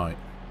 Right.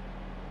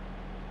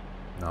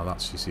 Now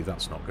that's, you see,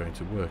 that's not going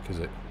to work, is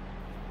it?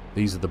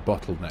 These are the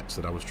bottlenecks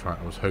that I was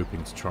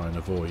hoping to try and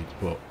avoid,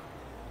 but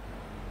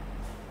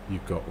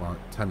you've got like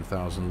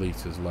 10,000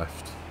 litres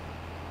left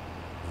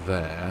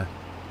there.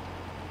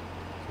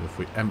 So if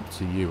we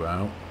empty you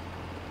out.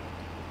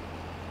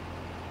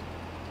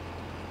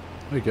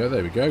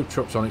 There we go.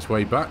 Truck's on its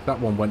way back.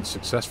 That one went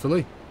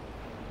successfully.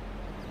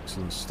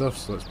 Excellent stuff.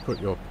 So let's put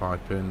your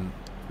pipe in.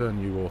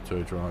 Turn you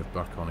auto drive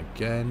back on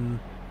again.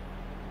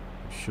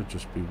 You should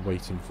just be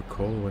waiting for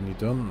call when you're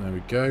done. There we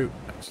go.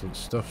 Excellent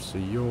stuff. So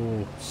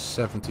you're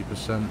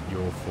 70%,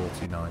 you're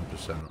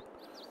 49%.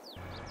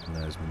 And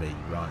there's me.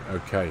 Right,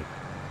 okay.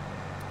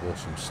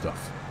 Awesome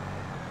stuff.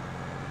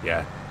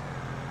 Yeah.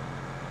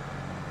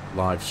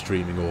 Live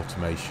streaming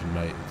automation,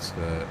 mate. It's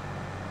a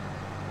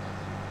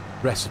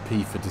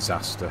recipe for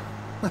disaster.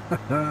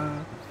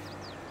 Got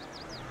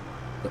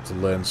to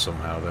learn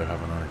somehow though,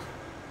 haven't I?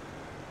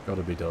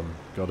 Gotta be done.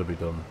 Gotta be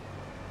done.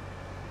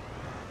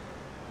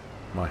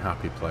 My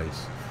happy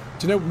place.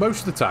 Do you know, most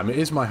of the time it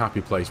is my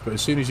happy place, but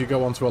as soon as you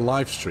go onto a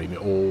live stream, it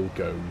all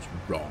goes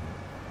wrong.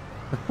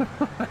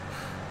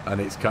 And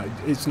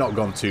it's not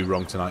gone too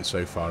wrong tonight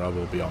so far, I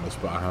will be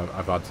honest, but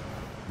I've had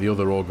the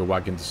other auger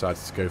wagon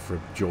decided to go for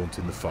a jaunt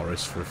in the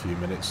forest for a few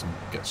minutes and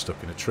get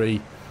stuck in a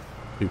tree.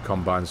 2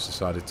 combines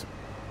decided to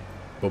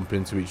bump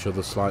into each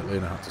other slightly,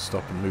 and I had to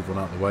stop and move one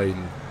out of the way.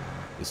 And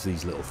it's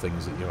these little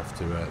things that you have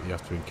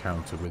to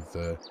encounter with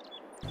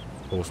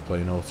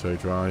horseplay and auto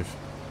drive.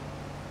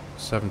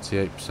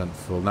 78%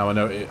 full. Now I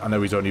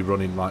know he's only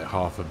running like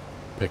half a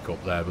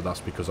pickup there, but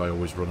that's because I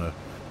always run a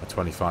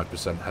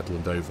 25%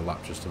 headland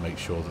overlap just to make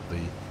sure that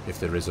if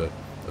there is a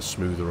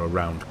smoother or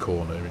round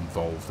corner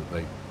involved,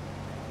 that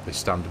they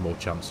stand more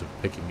chance of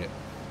picking it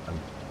and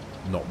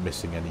not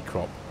missing any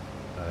crop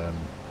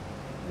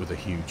with a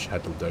huge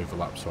headland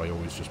overlap. So I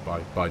always just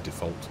by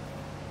default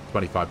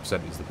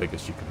 25% is the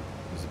biggest you can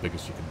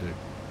do.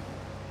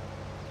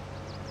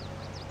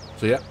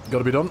 So yeah, got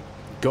to be done.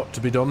 Got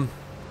to be done.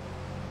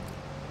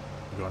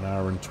 We've got an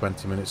hour and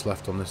 20 minutes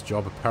left on this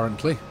job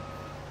apparently.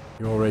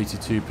 You're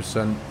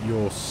 82%,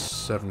 you're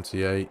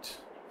 78.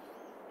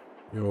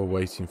 You're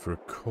waiting for a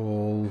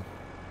call.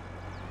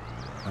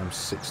 I'm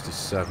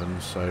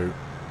 67, so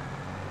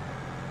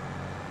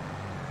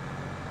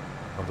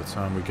by the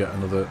time we get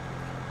another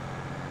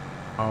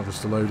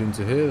harvester load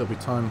into here, there'll be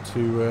time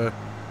to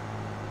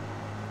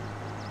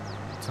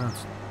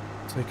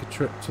take a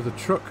trip to the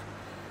truck.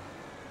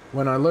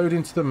 When I load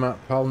into the map,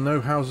 I'll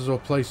no houses or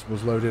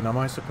placeables load in. Am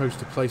I supposed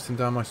to place them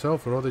down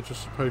myself, or are they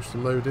just supposed to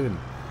load in?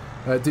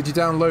 Did you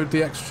download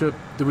the extra?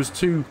 There was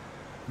 2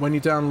 when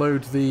you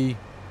download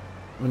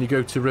when you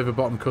go to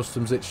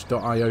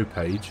riverbottomcustomsitch.io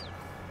page.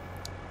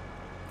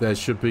 There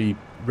should be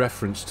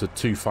reference to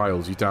 2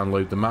 files. You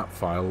download the map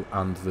file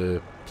and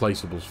the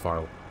placeables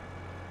file.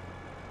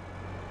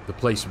 The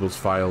placeables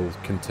file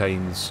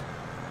contains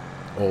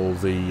all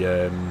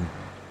the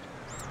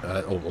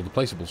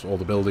placeables, all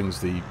the buildings,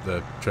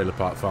 the Trailer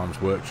Park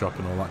Farms workshop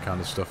and all that kind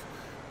of stuff.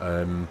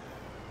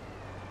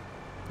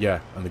 Yeah,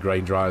 and the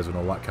grain dryers and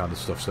all that kind of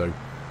stuff. So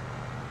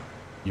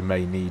you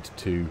may need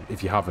to,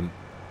 if you haven't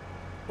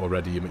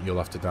already, you'll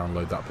have to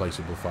download that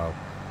placeable file.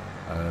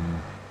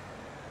 And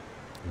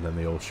then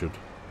they all should,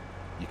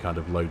 you kind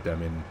of load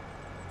them in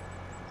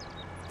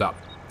that,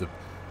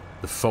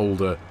 the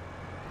folder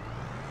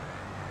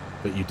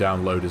that you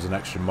download as an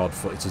extra mod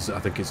for, I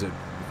think it's if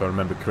I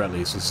remember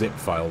correctly, it's a zip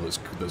file that's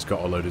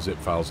got a load of zip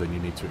files in. You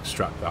need to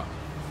extract that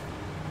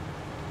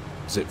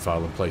zip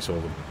file and place all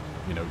them.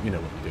 You know what you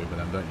do with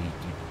them, don't you?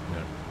 You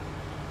know,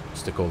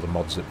 stick all the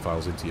mod zip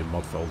files into your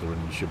mod folder,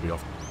 and you should be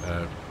off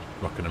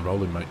rocking and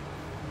rolling, mate.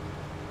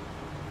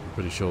 I'm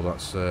pretty sure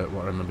that's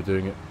what I remember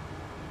doing it.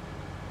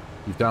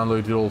 You've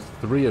downloaded all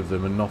 3 of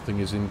them, and nothing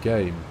is in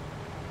game.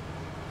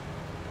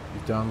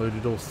 You've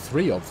downloaded all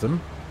 3 of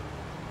them.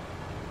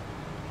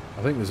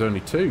 I think there's only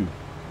 2.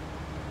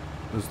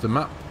 There's the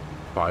map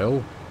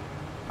file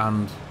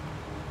and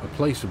a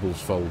placeables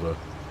folder,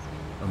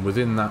 and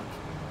within that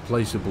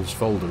placeables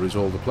folder is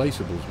all the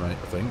placeables, mate,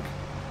 I think.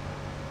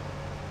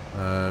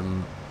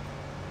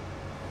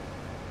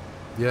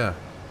 Yeah,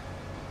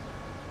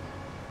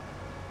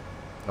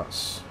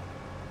 that's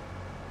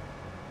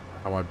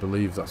how I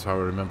believe, that's how I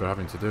remember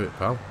having to do it,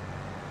 pal.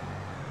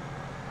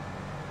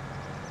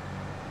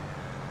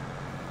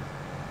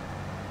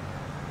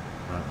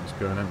 Right, let's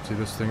go and empty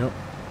this thing up.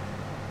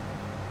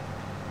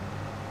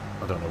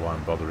 I don't know why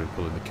I'm bothering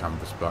pulling the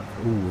canvas back.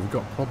 Ooh, we've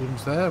got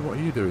problems there. What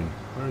are you doing?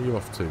 Where are you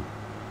off to?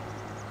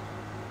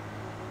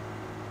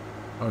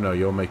 Oh no,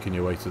 you're making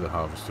your way to the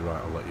harvester.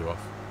 Right, I'll let you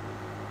off.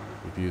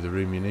 Review the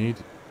room you need.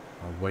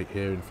 I'll wait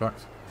here, in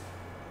fact.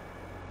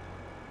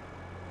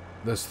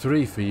 There's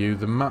 3 for you.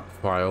 The map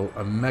file,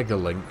 a mega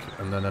link,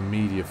 and then a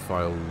media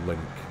file link.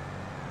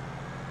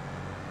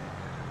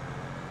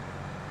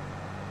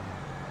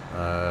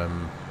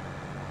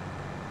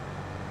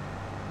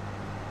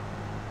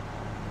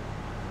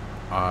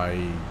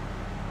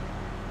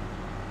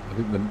 I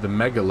think the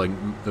mega link,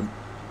 the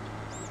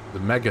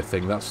mega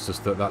thing, that's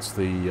just that's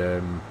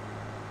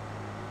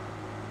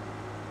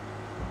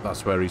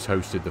where he's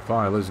hosted the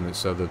file, isn't it?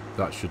 So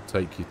that should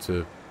take you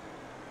to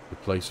the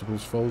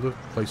placeables folder,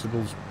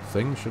 placeables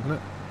thing, shouldn't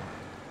it?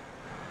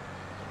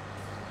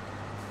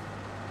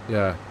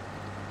 Yeah,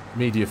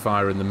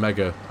 Mediafire and the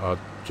Mega are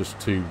just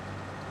 2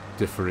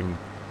 differing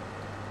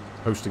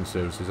hosting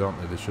services,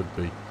 aren't they? They should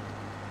be.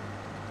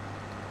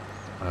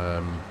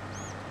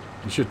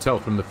 You should tell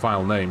from the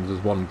file names.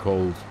 There's one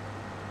called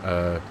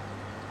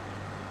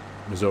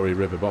Missouri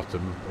River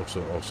Bottom or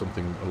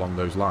something along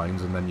those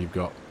lines, and then you've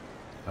got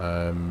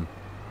the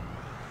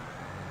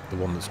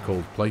one that's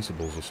called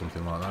Placeables or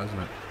something like that, isn't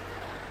it?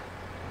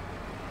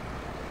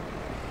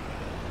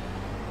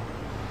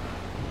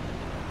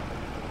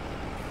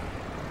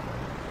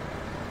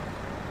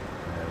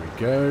 There we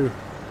go.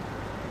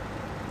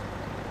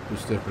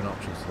 Just different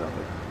options to that.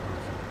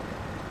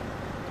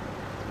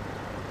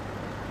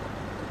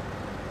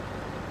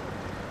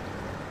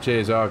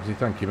 Cheers, Argsy.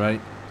 Thank you,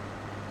 mate.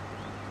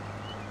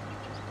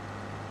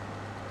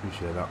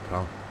 Appreciate that,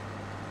 pal.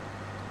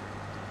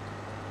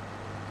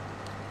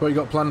 What you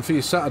got planned for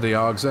your Saturday,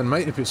 Args, then,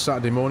 mate? If it's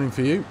Saturday morning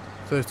for you,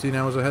 13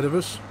 hours ahead of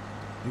us.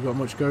 You got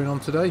much going on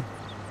today?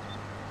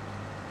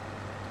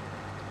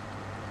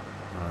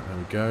 Alright, there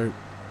we go.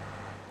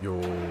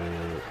 You're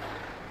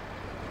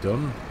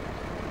done.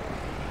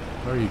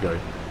 Where are you going?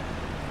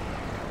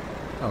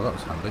 Oh, that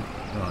was handy.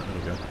 Alright, there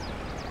we go.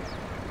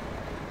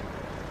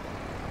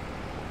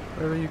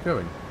 Where are you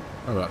going?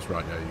 Oh, that's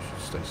right, yeah, you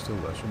should stay still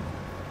there, shouldn't you?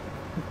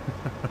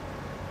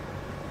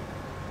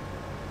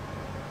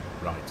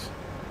 Right.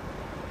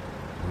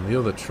 And the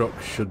other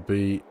truck should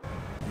be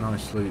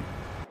nicely...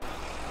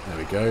 There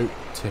we go,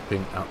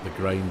 tipping at the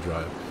grain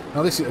dryer.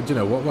 Now this is, do you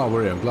know what, while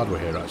we're here, I'm glad we're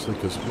here actually,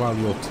 because while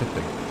you're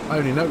tipping, I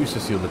only noticed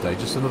this the other day,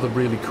 just another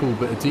really cool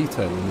bit of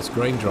detail in this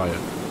grain dryer.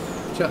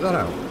 Check that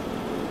out.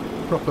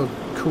 Proper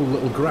cool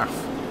little graph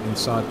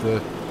inside the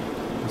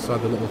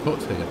little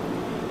hut here.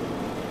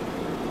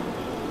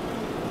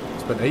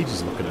 Spent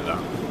ages looking at that.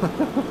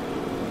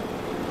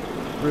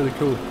 Really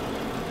cool.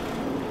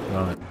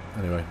 Right,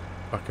 anyway,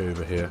 back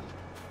over here.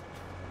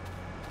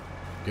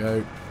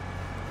 Go.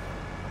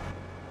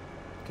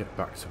 Get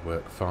back to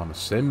work,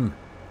 FARMERSIM.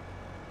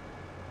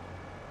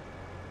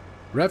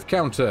 Rev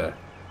counter.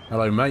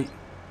 Hello, mate.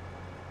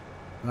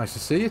 Nice to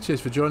see you.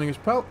 Cheers for joining us,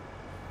 pal.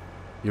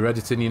 You're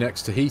editing your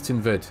next to heating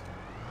vid.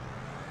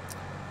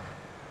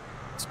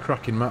 It's a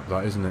cracking map,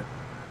 that, isn't it?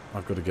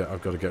 I've got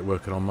to get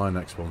working on my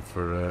next one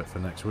for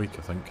next week,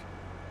 I think.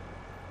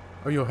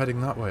 Oh, you're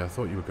heading that way. I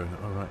thought you were going.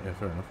 Oh, right, yeah,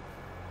 fair enough.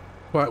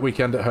 Quiet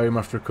weekend at home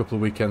after a couple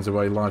of weekends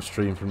away. Live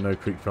stream from No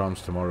Creek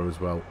Farms tomorrow as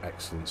well.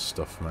 Excellent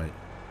stuff, mate.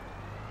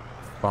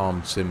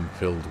 Farm sim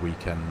filled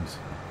weekend.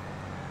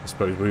 I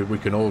suppose we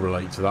can all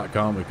relate to that,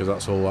 can't we? Because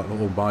that's all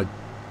my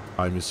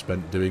time is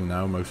spent doing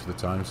now most of the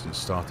time since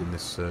starting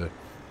this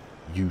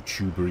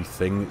YouTubery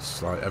thing.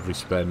 It's like every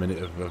spare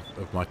minute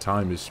of my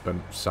time is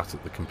spent sat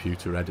at the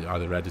computer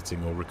either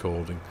editing or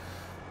recording.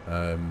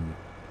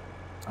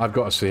 I've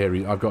got a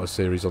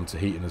series on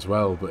heating as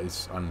well, but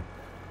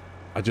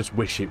I just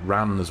wish it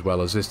ran as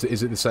well as this.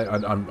 Is it the same?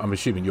 I'm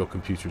assuming your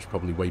computer is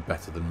probably way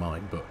better than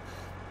mine, but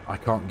I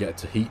can't get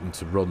to heating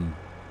to run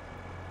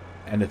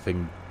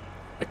anything.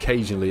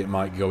 Occasionally it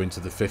might go into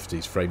the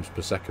 50s frames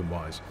per second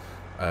wise,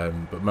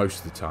 but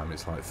most of the time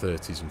it's like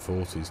 30s and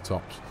 40s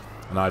tops,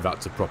 and I've had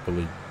to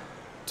properly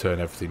turn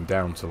everything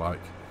down to like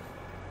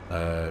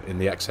in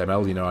the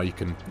XML, you know, you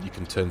can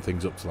turn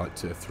things up to like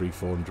to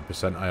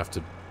 300-400%. I have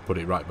to put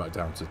it right back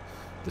down to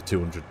the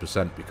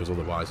 200% because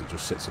otherwise it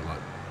just sits at like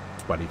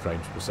 20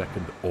 frames per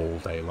second all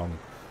day long,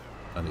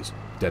 and it's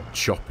dead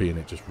choppy and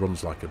it just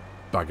runs like a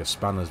bag of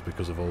spanners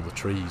because of all the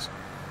trees.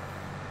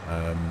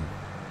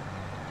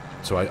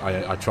 So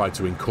I tried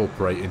to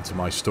incorporate into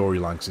my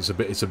storyline, because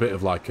it's a bit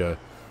of like a,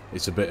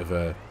 it's a bit of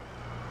a,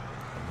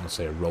 I want to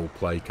say a role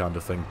play kind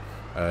of thing.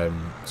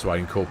 So I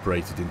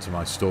incorporated into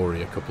my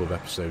story a couple of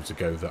episodes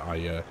ago that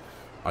I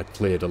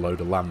cleared a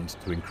load of land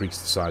to increase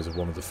the size of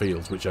one of the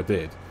fields, which I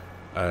did,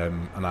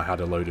 and I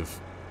had a load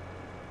of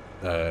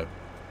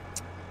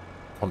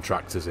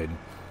contractors in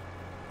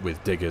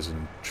with diggers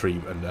and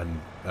tree and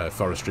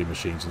forestry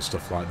machines and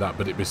stuff like that.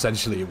 But it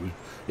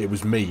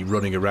was me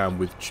running around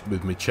with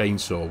my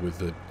chainsaw with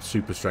the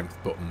super strength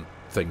button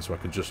thing, so I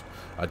could just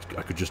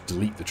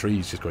delete the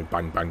trees, just going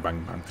bang bang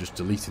bang bang, just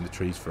deleting the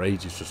trees for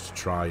ages, just to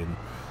try and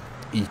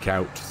eke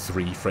out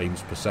 3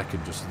 frames per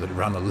second, just so that it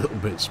ran a little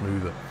bit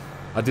smoother.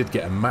 I did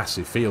get a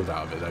massive field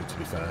out of it though, to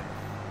be fair.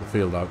 The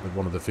field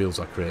one of the fields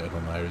I created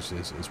on there is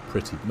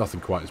pretty, nothing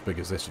quite as big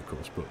as this of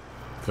course, but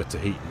for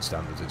Tahitian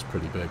standards it's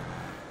pretty big.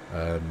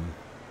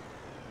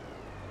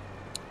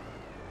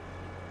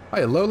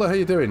 Hiya Lola, how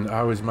you doing?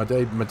 How is my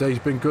day? My day's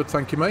been good,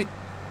 thank you mate.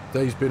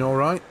 Day's been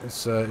alright.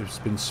 It's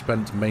been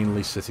spent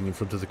mainly sitting in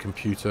front of the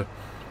computer,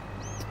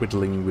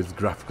 twiddling with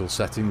graphical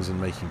settings and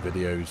making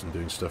videos and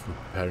doing stuff and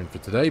preparing for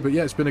today. But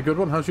yeah, it's been a good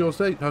one. How's your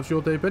day? How's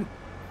your day been?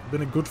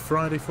 Been a good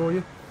Friday for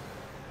you?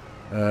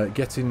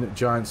 Getting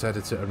Giants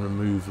Editor and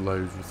remove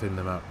loads within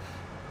them out.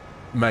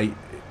 Mate,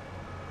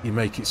 you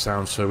make it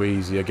sound so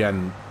easy.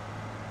 Again,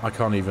 I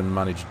can't even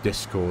manage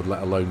Discord,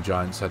 let alone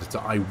Giants Editor.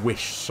 I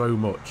wish so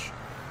much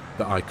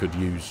that I could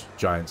use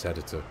Giants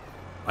Editor.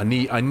 I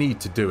need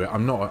to do it.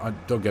 I'm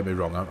not. Don't get me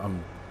wrong. I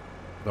don't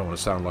want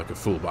to sound like a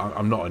fool, but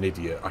I'm not an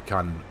idiot. I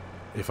can,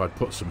 if I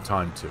put some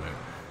time to it,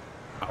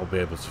 I'll be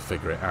able to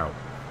figure it out.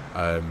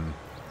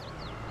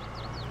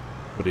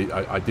 But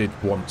I did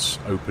once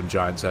open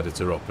Giants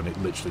Editor up, and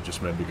it literally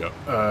just made me go,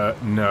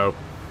 no.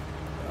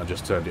 I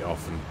just turned it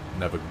off and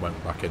never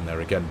went back in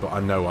there again. But I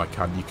know I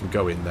can. You can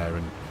go in there,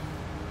 and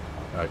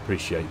I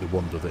appreciate the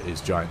wonder that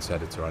is Giants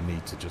Editor. I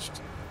need to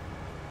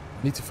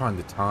find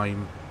the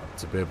time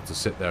to be able to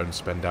sit there and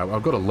spend out.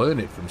 I've got to learn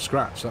it from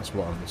scratch. That's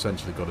what I'm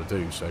essentially got to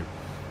do. So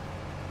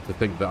to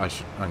think that I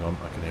should... Hang on,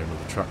 I can hear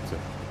another tractor.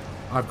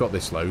 I've got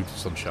this load,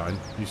 Sunshine.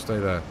 You stay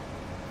there.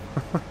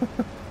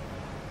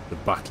 The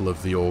battle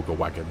of the auger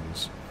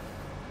wagons.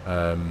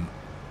 Yeah,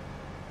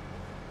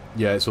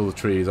 it's all the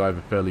trees. I have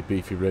a fairly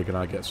beefy rig and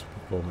I get some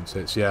performance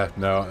hits. Yeah,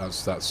 no,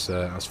 that's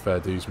fair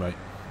dues, mate.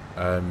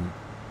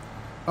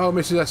 Oh,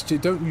 Mrs.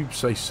 SG, don't you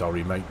say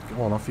sorry, mate.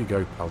 Go on, off you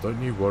go, pal.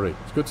 Don't you worry.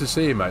 It's good to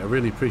see you, mate. I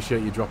really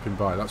appreciate you dropping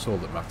by. That's all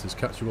that matters.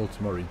 Catch you all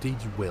tomorrow. Indeed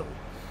you will.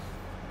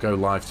 Go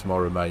live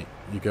tomorrow, mate.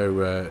 You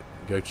go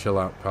chill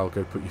out, pal.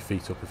 Go put your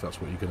feet up if that's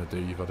what you're going to do.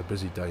 You've had a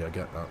busy day, I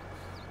get that.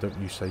 Don't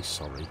you say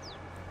sorry.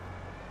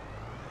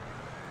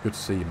 Good to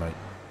see you, mate.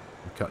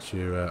 I'll catch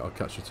you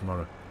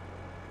tomorrow.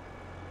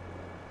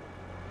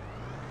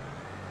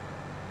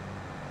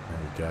 There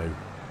you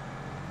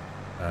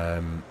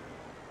go.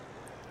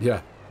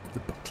 Yeah. The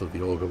battle of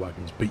the auger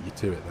wagons. Beat you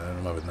to it there.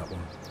 I'm having that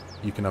one.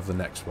 You can have the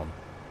next one.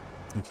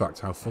 In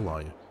fact, how full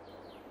are you?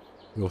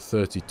 You're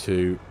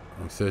 32.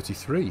 I'm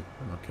 33.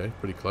 Okay,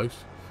 pretty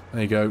close.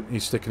 There you go.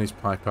 He's sticking his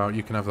pipe out.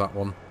 You can have that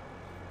one.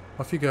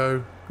 Off you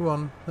go. Go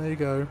on. There you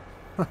go.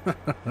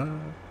 Yeah.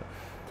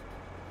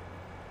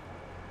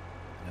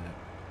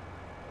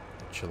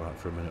 Chill out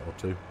for a minute or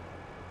two.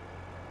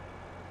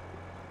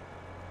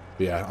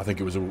 But yeah, I think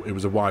it was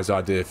a wise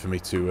idea for me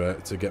to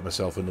get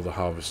myself another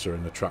harvester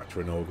and a tractor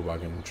and auger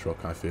wagon and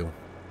truck. I feel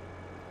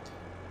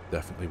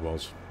definitely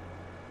was.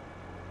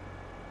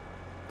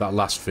 That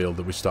last field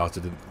that we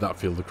started in, that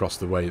field across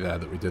the way there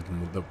that we did,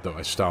 that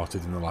I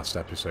started in the last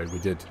episode, we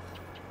did.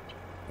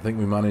 I think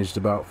we managed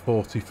about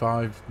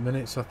 45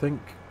 minutes. I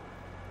think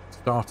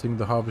starting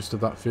the harvest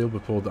of that field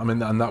before. I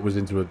mean, and that was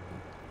into a.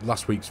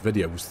 Last week's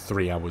video was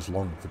 3 hours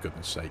long, for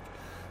goodness sake.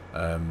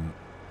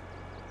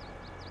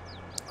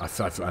 I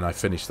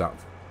finished that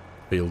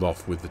field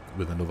off with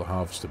another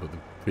harvester, but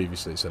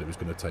previously it said it was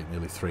going to take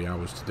nearly 3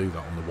 hours to do that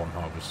on the one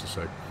harvester.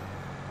 So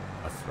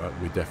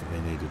we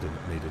definitely needed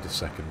a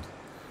second.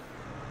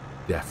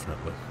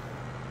 Definitely.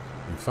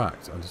 In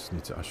fact, I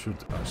should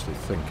actually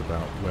think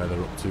about where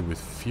they're up to with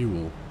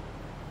fuel.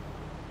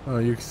 Oh,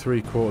 you're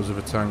 3/4 of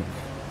a tank,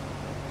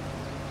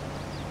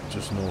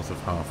 just north of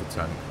half a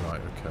tank.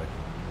 Right, okay.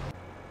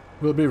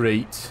 We'll be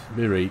right.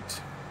 Be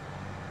right.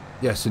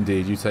 Yes,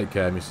 indeed. You take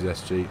care, Mrs.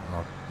 SG.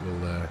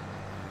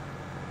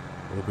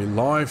 We'll be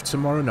live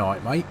tomorrow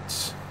night,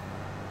 mates.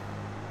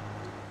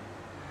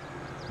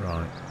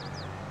 Right.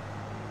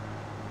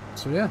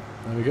 So yeah,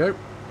 there we go.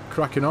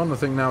 cracking on. I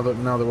think now that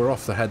we're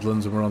off the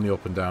headlands and we're on the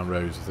up and down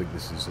roads, I think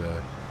this is,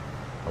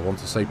 I want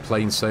to say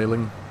plain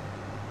sailing.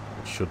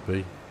 It should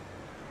be,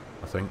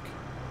 I think.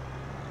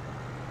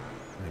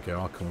 There you go,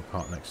 I'll come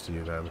apart next to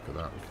you there, look at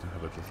that. We can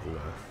have a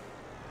little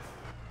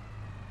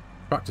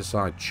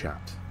track-to-side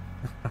chat.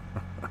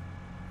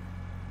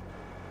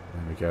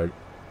 There we go.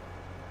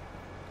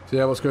 So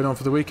yeah, what's going on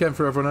for the weekend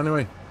for everyone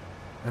anyway?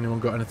 Anyone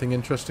got anything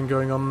interesting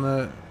going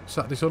on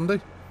Saturday,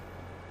 Sunday?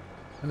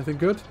 Anything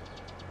good?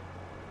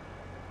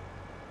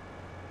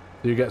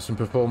 Do you get some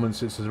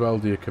performances as well,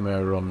 do you,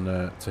 Chimera,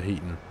 on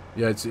Tahitian?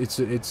 Yeah, it's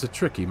a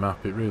tricky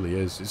map, it really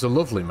is. It's a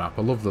lovely map.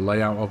 I love the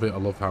layout of it. I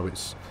love how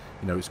it's,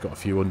 you know, it's got a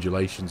few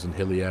undulations and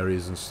hilly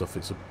areas and stuff.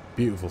 It's a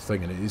beautiful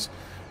thing, and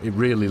it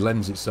really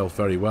lends itself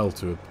very well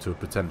to a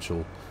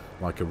potential,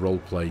 like a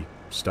roleplay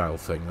style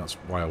thing. That's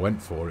why I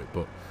went for it,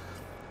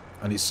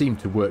 and it seemed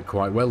to work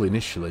quite well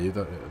initially,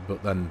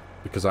 but then,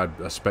 because I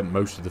spent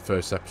most of the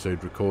first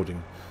episode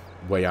recording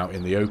way out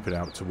in the open,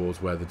 out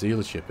towards where the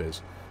dealership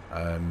is,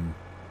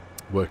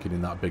 working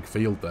in that big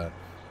field there.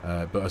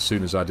 But as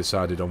soon as I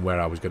decided on where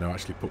I was going to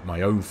actually put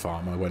my own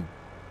farm, I went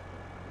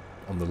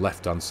on the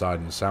left-hand side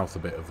and south a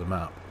bit of the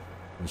map.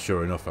 And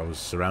sure enough, I was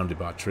surrounded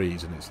by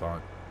trees, and it's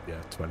like,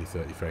 yeah,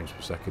 20-30 frames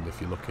per second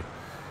if you're lucky.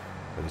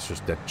 But it's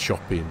just dead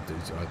choppy, and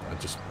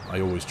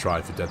I always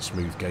try for dead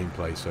smooth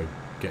gameplay, so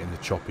getting the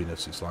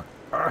choppiness, it's like,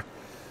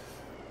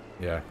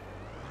 yeah,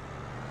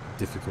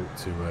 difficult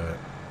to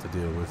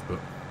deal with, but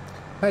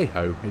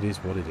hey-ho, it is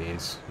what it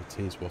is. It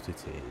is what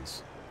it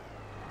is.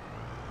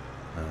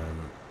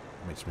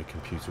 Makes my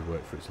computer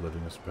work for its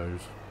living, I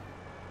suppose.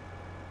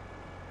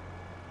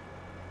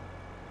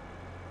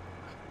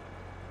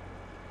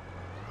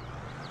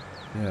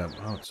 Yeah,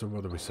 so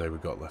what do we say we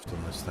got left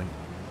on this thing?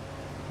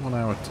 1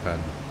 hour 10.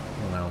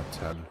 1 hour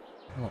 10.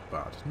 Not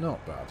bad,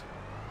 not bad.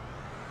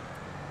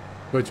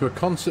 Going to a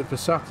concert for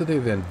Saturday,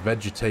 then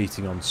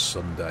vegetating on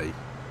Sunday.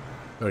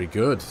 Very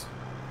good.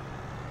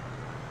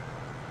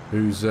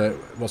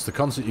 What's the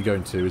concert you're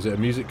going to? Is it a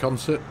music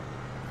concert?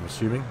 I'm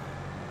assuming.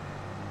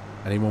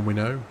 Anyone we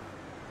know?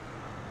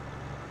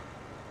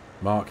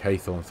 Mark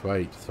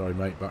Haythornthwaite. Sorry,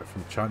 mate, back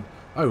from China.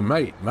 Oh,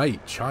 mate,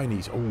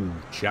 Chinese. Oh,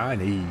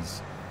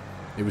 Chinese.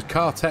 It was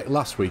Cartech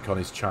last week on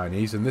his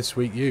Chinese, and this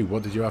week you.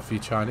 What did you have for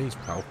your Chinese,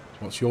 pal?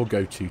 What's your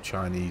go-to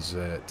Chinese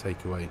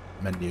takeaway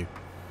menu?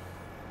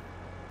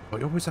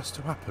 Well, it always has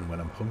to happen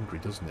when I'm hungry,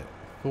 doesn't it?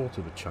 The thought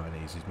of a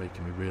Chinese is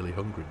making me really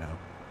hungry now.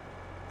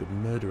 Could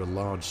murder a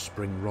large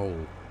spring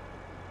roll.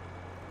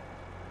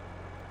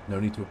 No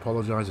need to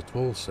apologise at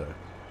all, sir.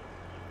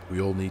 We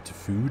all need to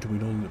food. We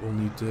all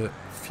need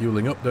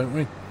fueling up, don't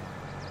we?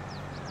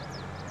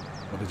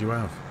 What did you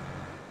have?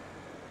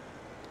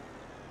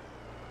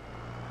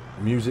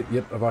 Music.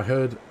 Yep. Have I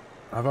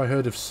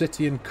heard of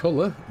City and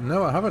Colour?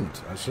 No, I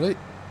haven't actually.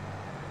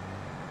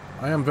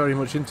 I am very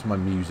much into my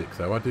music,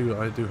 though. I do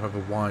have a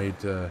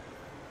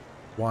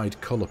wide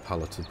colour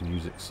palette of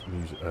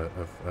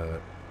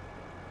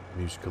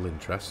musical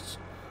interests.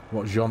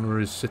 What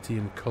genre is City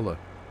and Colour?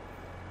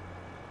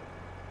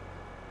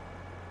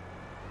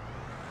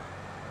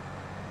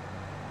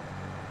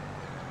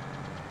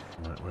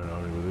 Right, where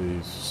are we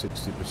with these?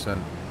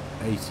 60%,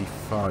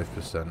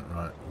 85%.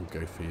 Right, we'll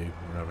go for you.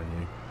 We're having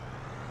you.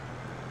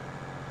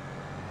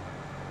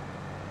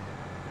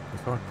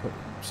 If I put...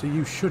 See,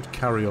 you should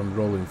carry on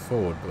rolling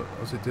forward, but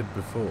as it did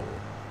before...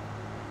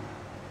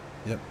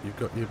 Yep, you've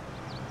got your...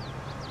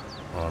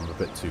 Oh, I'm a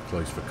bit too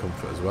close for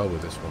comfort as well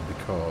with this one,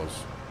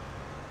 because...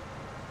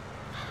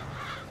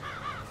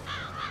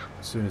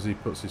 As soon as he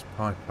puts his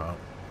pipe out...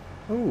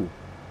 Oh,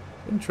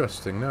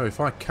 interesting. Now, if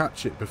I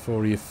catch it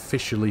before he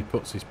officially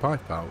puts his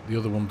pipe out, the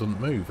other one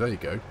doesn't move. There you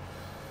go.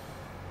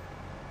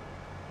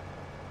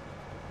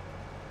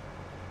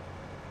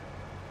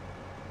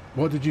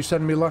 What did you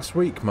send me last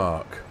week,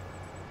 Mark?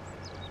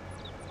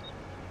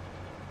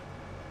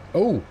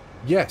 Oh,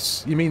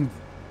 yes. You mean,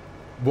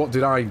 what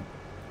did I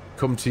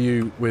come to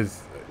you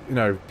with, you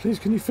know, please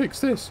can you fix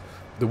this?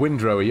 The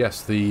windrower,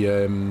 yes, the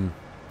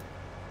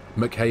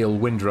McHale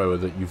windrower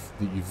that you've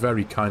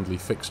very kindly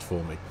fixed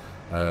for me.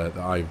 That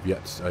I've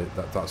yet,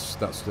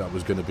 that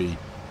was going to be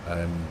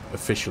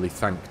officially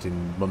thanked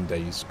in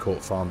Monday's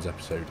Court Farms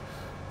episode.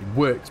 It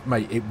works,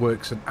 mate, it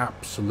works an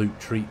absolute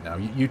treat now.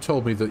 You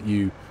told me that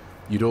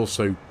you'd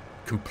also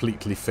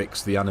completely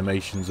fixed the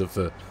animations of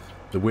the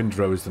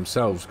windrowers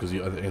themselves, because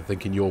I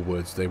think in your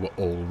words they were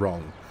all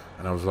wrong,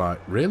 and I was like,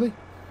 really?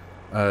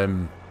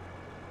 And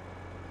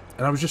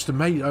I was just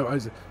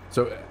amazed.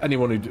 So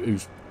anyone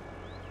who's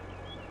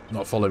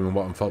not following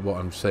what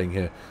I'm saying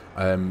here,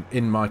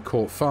 in my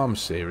Court Farm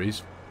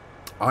series,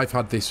 I've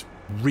had this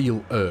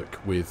real irk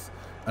with,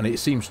 and it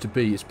seems to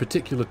be, it's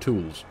particular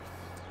tools.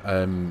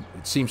 It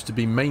seems to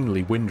be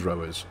mainly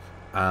windrowers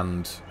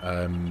and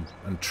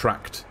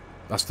tracked.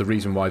 That's the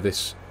reason why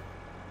this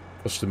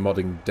custom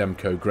modding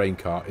Demco grain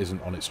cart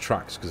isn't on its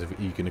tracks, because if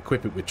you can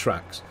equip it with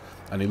tracks,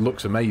 and it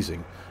looks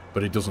amazing,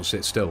 but it doesn't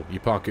sit still. You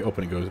park it up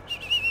and it goes,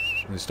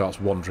 and it starts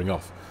wandering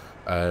off,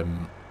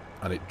 and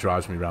it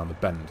drives me around the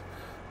bend.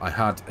 I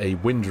had a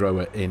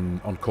windrower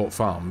on Court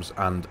Farms,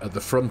 and at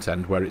the front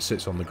end where it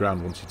sits on the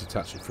ground once you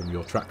detach it from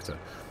your tractor,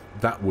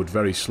 that would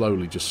very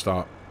slowly just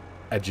start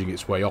edging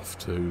its way off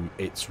to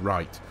its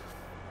right.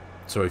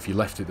 So if you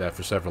left it there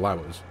for several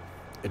hours,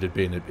 it'd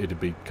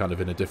be kind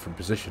of in a different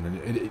position.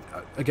 And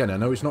again, I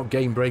know it's not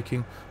game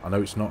breaking, I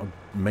know it's not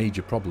a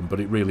major problem, but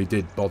it really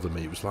did bother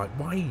me. It was like,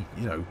 why,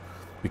 you know,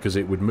 because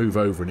it would move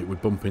over and it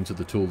would bump into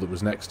the tool that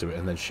was next to it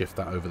and then shift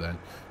that over. Then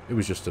it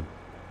was just a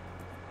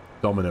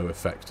domino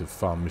effect of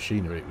farm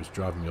machinery. It was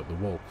driving me up the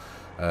wall.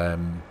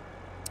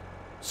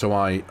 So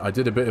I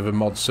did a bit of a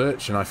mod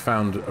search, and I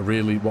found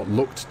what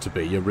looked to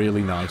be a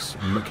really nice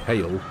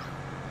McHale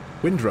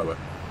windrower.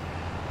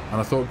 And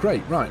I thought,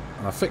 great, right.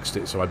 And I fixed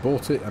it. So I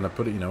bought it and I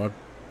put it, you know, I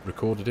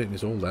recorded it and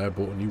it's all there. I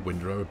bought a new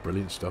windrower,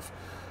 brilliant stuff.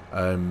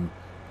 And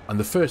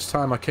the first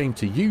time I came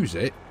to use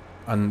it,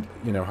 and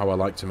you know how I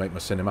like to make my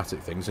cinematic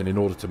things, and in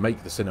order to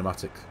make the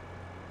cinematic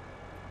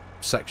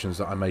sections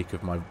that I make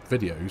of my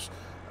videos,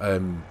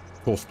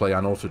 Courseplay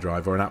and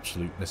Autodrive are an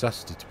absolute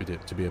necessity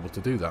to be able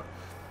to do that.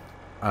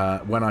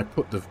 When I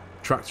put the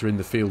tractor in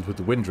the field with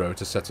the windrower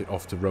to set it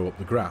off to row up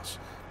the grass,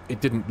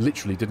 it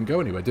literally didn't go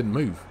anywhere, didn't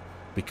move,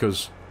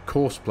 because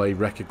Courseplay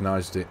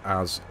recognised it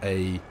as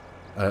a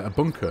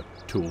bunker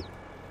tool.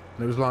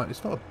 And it was like,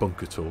 it's not a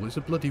bunker tool, it's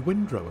a bloody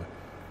windrower.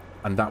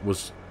 And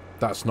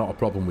that's not a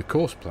problem with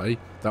Courseplay,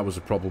 that was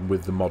a problem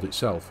with the mod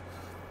itself.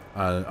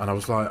 And I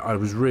was like, I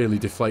was really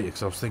deflated,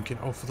 because I was thinking,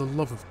 oh, for the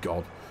love of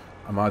God,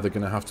 I'm either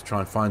going to have to try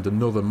and find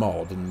another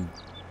mod and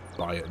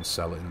buy it and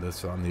sell it and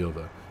this and the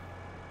other.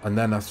 And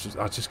then I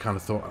just kind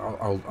of thought,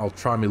 I'll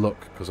try my luck,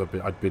 because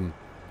I've been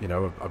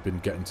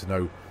getting to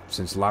know,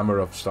 since Lammer,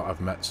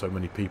 I've met so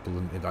many people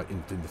in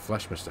the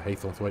flesh, Mr.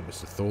 Haythornthwaite,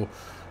 Mr. Thor.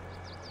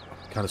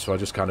 So I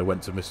just kind of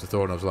went to Mr.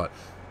 Thor and I was like,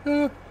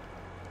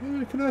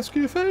 can I ask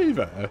you a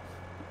favour?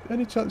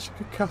 Any chance you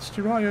could cast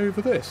your eye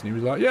over this? And he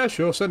was like, yeah,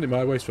 sure, send it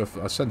my way. So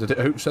I sent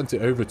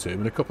it over to him,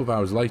 and a couple of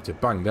hours later,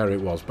 bang, there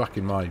it was, back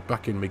in my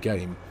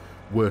game,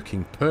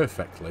 working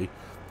perfectly.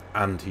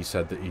 And he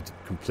said that he'd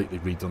completely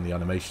redone the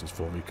animations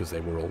for me because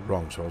they were all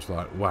wrong. So I was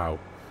like, wow,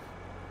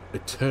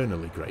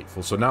 eternally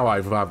grateful. So now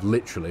I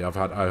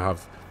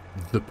have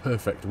the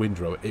perfect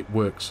windrower. It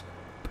works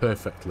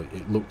perfectly.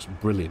 It looks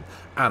brilliant.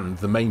 And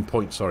the main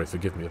point, sorry,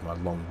 forgive me of my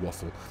long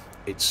waffle,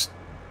 it's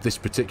this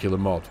particular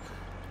mod.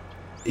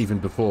 Even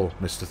before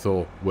Mr.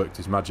 Thor worked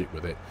his magic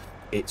with it,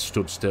 it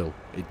stood still.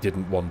 It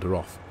didn't wander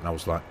off. And I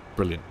was like,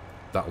 brilliant.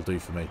 That'll do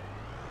for me.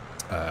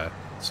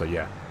 So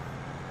yeah.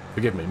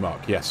 Forgive me,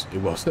 Mark. Yes, it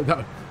was.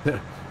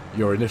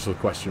 Your initial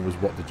question was,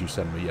 what did you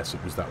send me? Yes,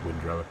 it was that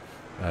windrower.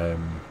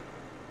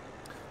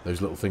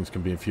 Those little things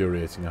can be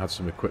infuriating. I had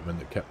some equipment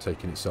that kept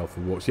taking itself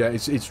for walks. Yeah,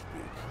 it's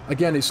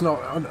again, it's not.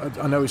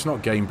 I know it's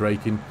not game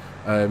breaking.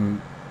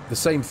 The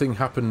same thing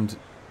happened.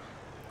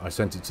 I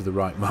sent it to the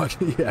right, Mark.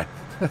 Yeah.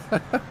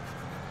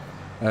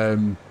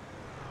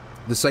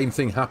 The same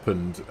thing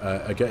happened.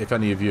 Again, if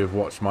any of you have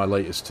watched my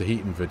latest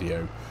Tahitian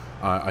video,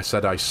 I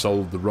said I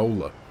sold the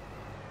roller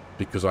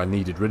because I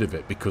needed rid of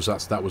it, because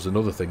that was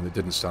another thing that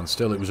didn't stand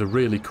still. It was a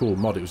really cool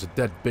mod. It was a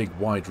dead big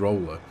wide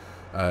roller,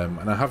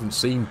 and I haven't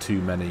seen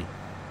too many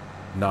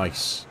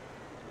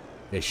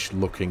nice-ish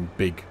looking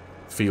big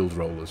field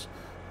rollers.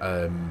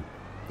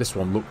 This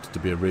one looked to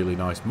be a really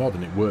nice mod,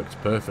 and it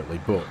worked perfectly,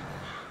 but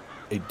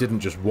it didn't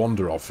just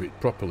wander off, it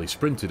properly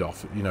sprinted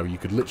off. You know, you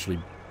could literally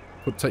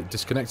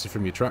disconnect it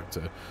from your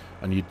tractor,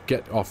 and you'd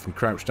get off and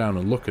crouch down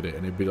and look at it,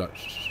 and it'd be like,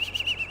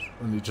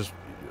 and it just,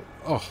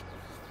 oh.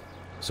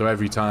 So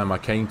every time I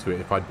came to it,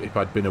 if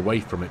I'd been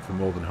away from it for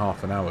more than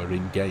half an hour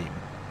in game,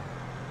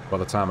 by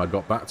the time I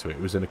got back to it,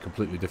 it was in a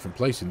completely different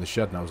place in the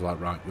shed, and I was like,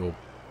 right, you're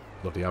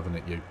bloody having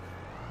it, you.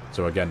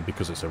 So again,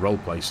 because it's a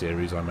roleplay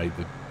series, I made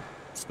the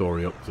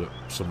story up that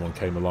someone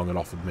came along and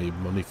offered me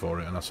money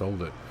for it, and I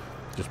sold it,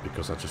 just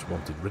because I just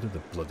wanted rid of the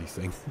bloody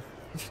thing.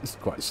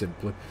 Just quite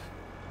simply.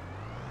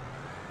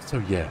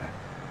 So yeah.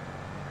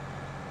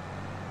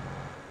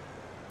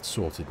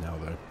 Sorted now,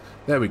 though.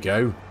 There we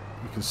go.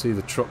 You can see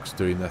the trucks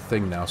doing their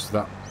thing now, so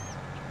that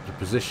the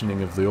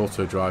positioning of the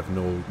autodrive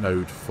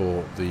node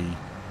for the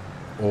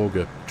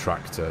auger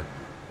tractor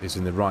is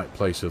in the right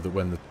place, so that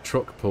when the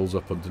truck pulls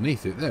up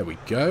underneath it, there we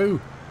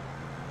go.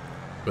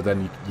 But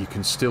then you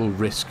can still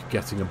risk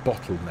getting a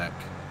bottleneck.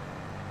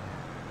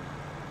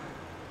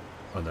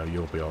 Oh no,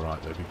 you'll be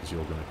alright though, because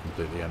you're going to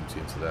completely empty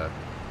into there.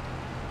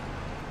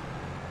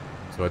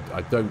 So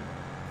I don't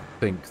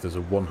think there's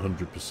a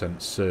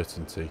 100%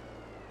 certainty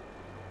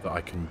that I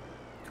can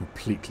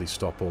completely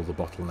stop all the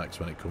bottlenecks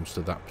when it comes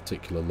to that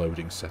particular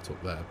loading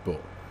setup there, but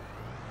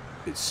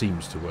it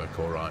seems to work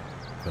alright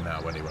for now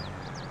anyway.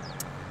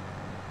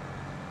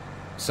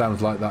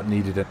 Sounds like that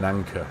needed an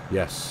anchor,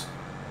 yes.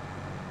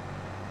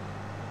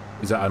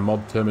 Is that a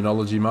mod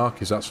terminology,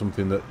 Mark? Is that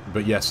something that...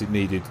 But yes, it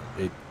needed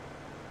it,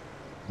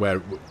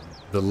 where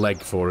the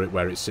leg for it,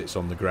 where it sits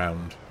on the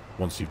ground,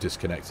 once you've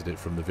disconnected it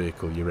from the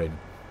vehicle you're in,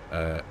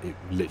 it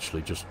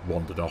literally just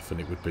wandered off,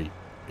 and it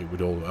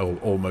would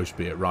almost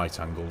be at right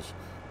angles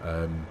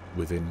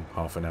within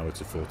half an hour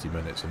to 40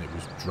 minutes, and it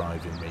was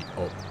driving me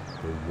up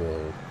the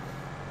wall.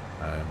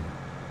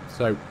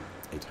 So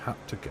it had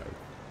to go.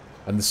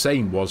 And the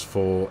same was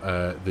for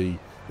the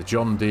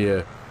John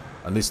Deere,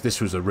 and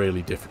this was a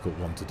really difficult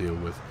one to deal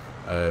with.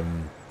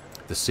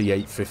 The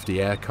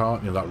C850 air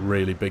cart, you know, that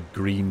really big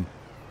green.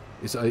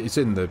 It's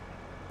in the.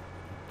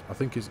 I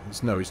think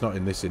it's no, it's not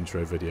in this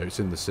intro video. It's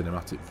in the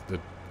cinematic, the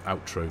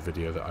outro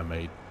video that I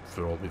made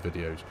for all my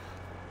videos.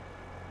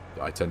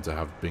 That I tend to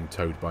have being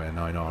towed by a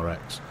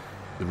 9RX,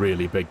 the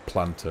really big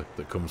planter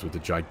that comes with the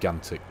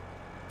gigantic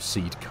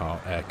seed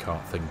cart, air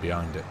cart thing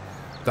behind it.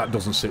 That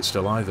doesn't sit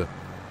still either.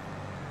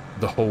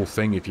 The whole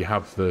thing, if you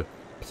have the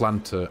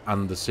planter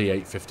and the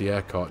C850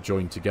 air cart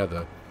joined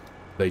together,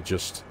 they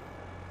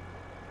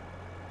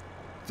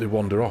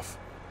wander off.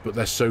 But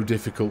they're so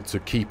difficult to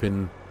keep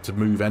in, to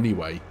move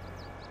anyway.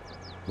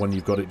 When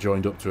you've got it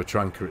joined up to a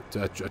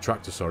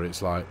tractor, sorry,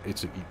 it's like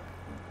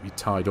you're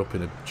tied up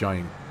in a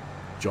giant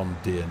John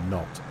Deere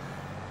knot,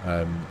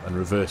 and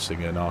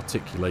reversing an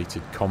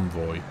articulated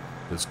convoy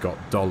that's got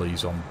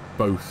dollies on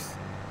both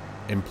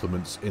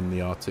implements in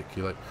the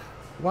articulate.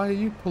 Why are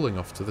you pulling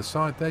off to the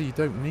side there? You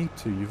don't need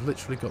to. You've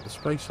literally got the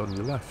space on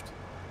your left.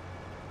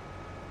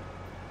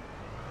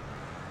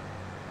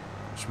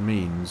 Which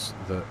means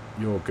that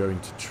you're going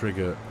to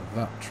trigger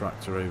that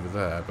tractor over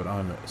there, but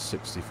I'm at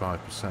 65%,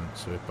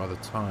 so if by the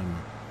time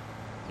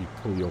you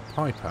pull your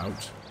pipe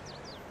out,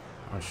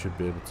 I should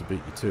be able to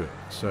beat you to it.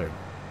 So,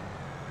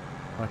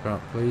 pipe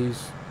out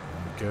please.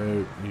 There we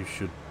go. You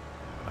should,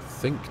 I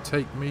think,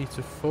 take me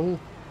to full.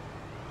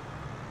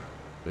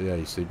 But yeah,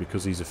 you see,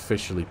 because he's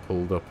officially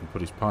pulled up and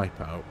put his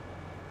pipe out,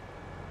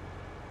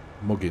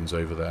 Muggins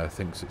over there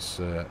thinks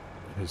it's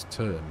his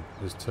turn.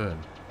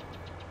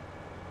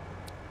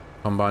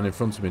 Combine in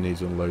front of me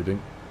needs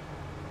unloading.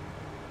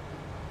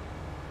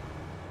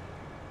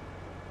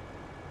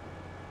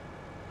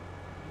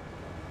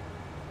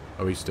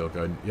 Oh, he's still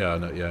going. Yeah,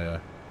 no, yeah.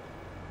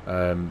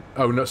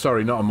 Oh, no,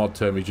 sorry, not a mod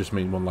term. You just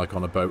mean one like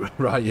on a boat.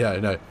 Right, yeah,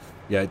 no.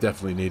 Yeah, it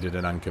definitely needed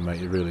an anchor,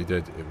 mate. It really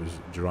did. It was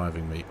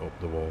driving me up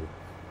the wall.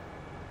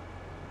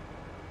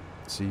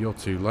 See, you're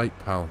too late,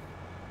 pal.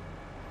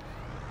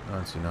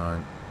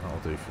 99. That'll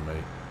do for me.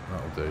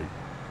 That'll do.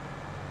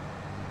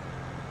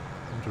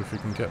 I wonder if we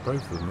can get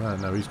both of them there.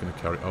 No, he's going to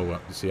carry... Oh,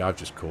 well, you see, I've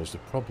just caused a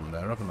problem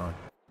there, haven't I?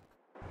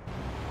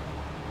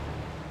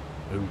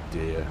 Oh,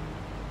 dear.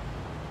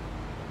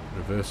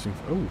 Reversing...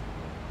 Oh.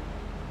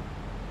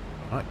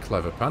 Right,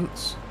 clever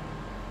pants.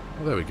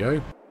 Oh, there we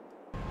go.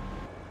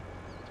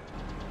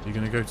 You're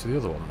going to go to the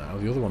other one now.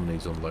 The other one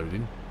needs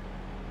unloading.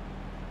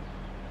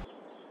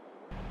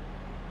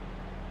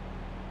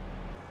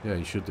 Yeah,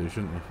 you should do,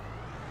 shouldn't you?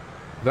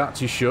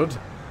 That you should.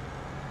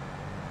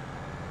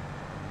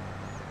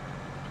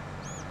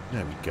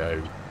 There we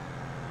go.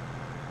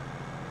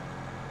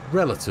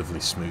 Relatively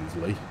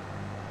smoothly.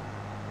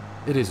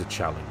 It is a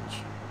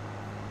challenge.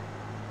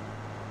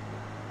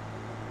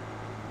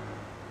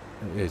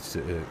 It's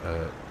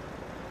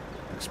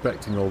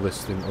expecting all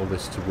this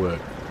to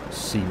work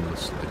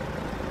seamlessly.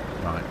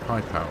 Right,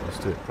 pipe out. Let's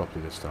do it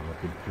properly this time.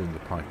 I've been pulling the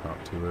pipe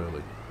out too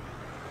early.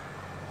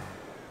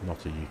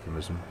 Not a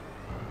euphemism.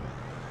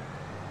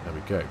 There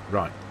we go.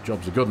 Right,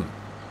 job's a good one.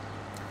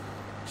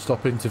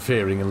 Stop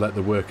interfering and let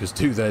the workers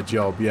do their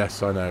job.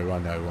 Yes, I know.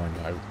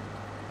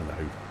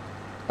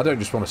 I don't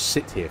just want to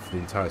sit here for the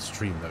entire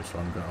stream though, so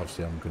I'm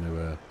going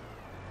to...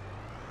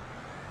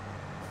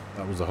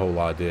 that was the whole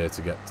idea,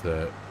 to get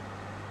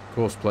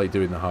Courseplay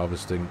doing the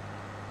harvesting,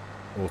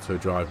 Auto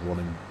Drive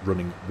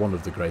running one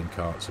of the grain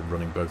carts and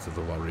running both of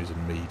the lorries,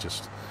 and me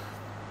just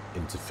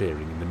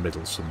interfering in the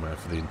middle somewhere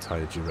for the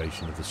entire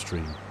duration of the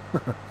stream.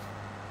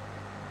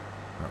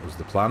 That was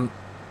the plan.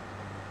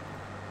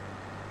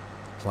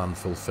 Plan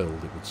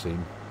fulfilled, it would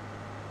seem.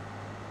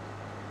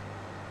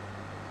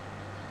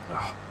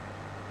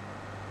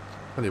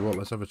 Tell you what,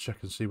 let's have a check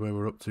and see where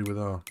we're up to with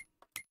our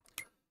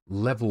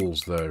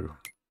levels, though.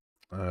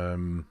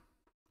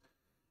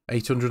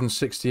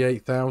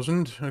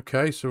 868,000.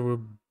 Okay, so we're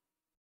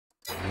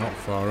not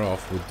far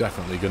off. We're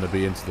definitely going to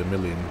be into the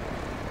million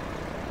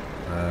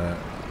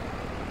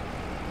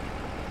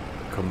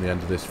come the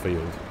end of this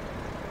field.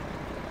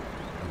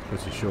 I'm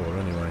pretty sure,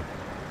 anyway.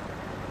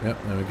 Yep,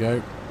 there we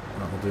go.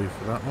 That'll do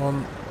for that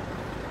one.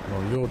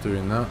 While you're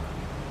doing that...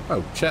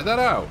 Oh, check that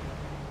out!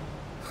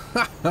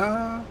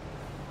 How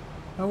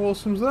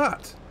awesome's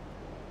that?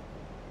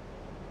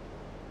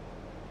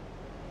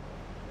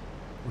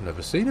 I've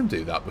never seen him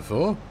do that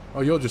before. Oh,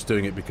 you're just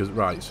doing it because...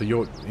 Right, so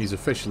he's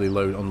officially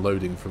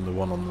unloading from the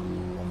one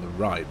on the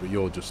right, but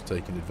you're just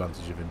taking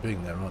advantage of him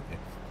being there, aren't you?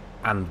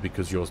 And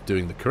because you're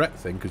doing the correct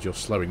thing, because you're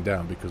slowing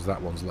down, because that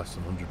one's less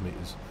than 100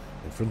 metres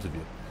in front of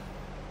you.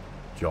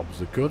 Job's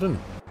a good one.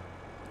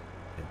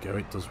 There you go,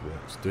 it does work.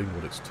 It's doing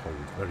what it's told.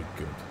 Very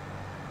good.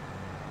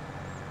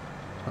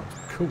 That's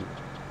cool.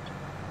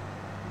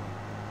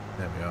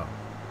 There we are.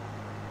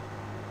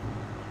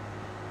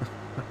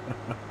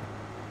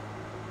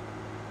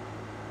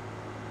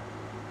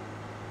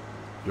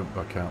 Jump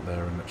back out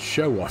there and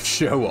show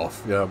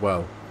off. Yeah,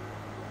 well,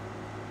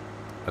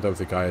 I don't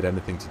think I had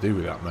anything to do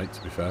with that, mate,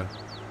 to be fair.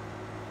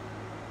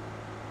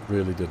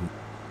 Really didn't.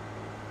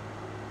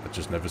 I I've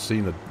just never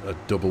seen a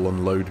double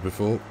unload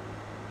before.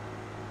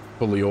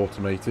 Fully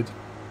automated.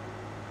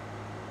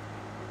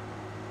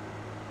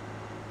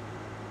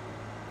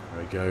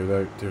 There we go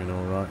though, doing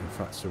alright. In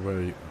fact, so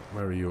where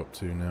are you up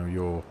to now?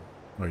 You're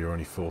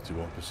only 41%,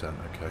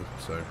 okay,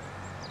 so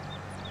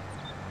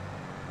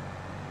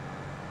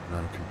and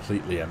I'm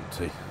completely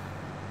empty.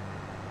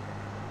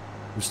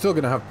 We're still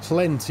going to have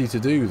plenty to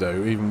do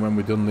though, even when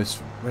we're done this,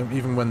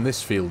 even when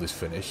this field is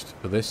finished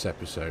for this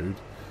episode.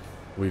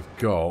 We've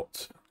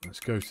got, let's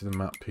go to the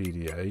map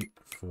PDA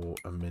for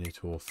a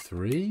minute or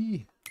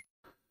three.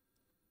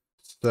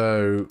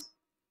 So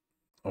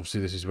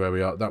obviously this is where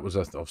we are. That was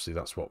obviously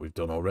that's what we've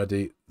done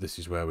already. This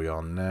is where we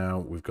are now.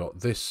 We've got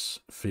this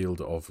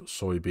field of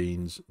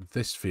soybeans,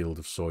 this field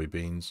of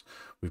soybeans.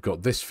 We've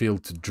got this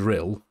field to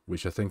drill,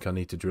 which I think I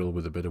need to drill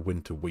with a bit of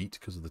winter wheat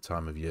because of the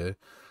time of year.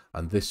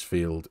 And this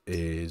field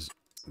is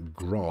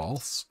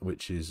grass,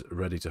 which is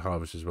ready to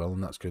harvest as well,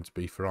 and that's going to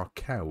be for our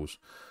cows.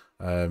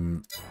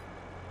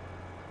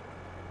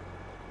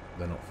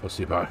 They're not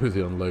fussy about who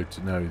they unload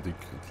to. No,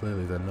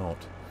 clearly they're not.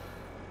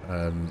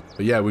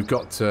 But yeah, we've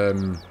got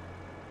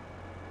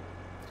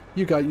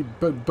you guys,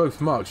 both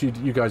marks.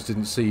 You guys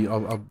didn't see.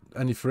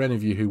 For any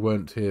of you who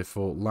weren't here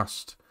for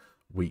last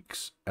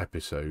week's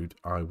episode,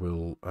 I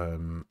will.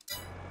 I'll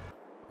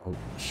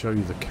show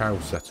you the cow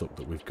setup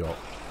that we've got.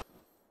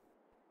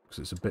 Because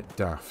it's a bit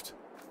daft.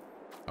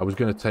 I was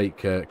going to take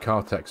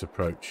Cartex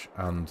approach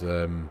and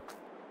gone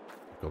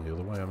the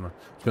other way, haven't I?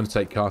 I was going to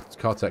take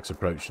Cartex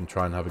approach and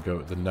try and have a go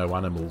at the no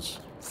animals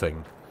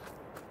thing,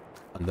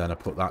 and then I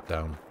put that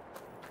down,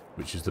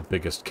 which is the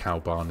biggest cow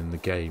barn in the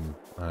game.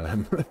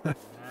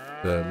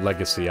 The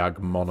Legacy Ag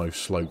mono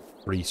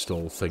slope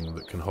freestall thing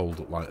that can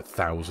hold up like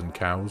 1,000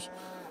 cows.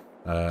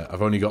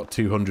 I've only got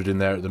 200 in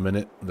there at the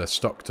minute. They're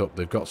stocked up.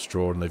 They've got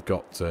straw and they've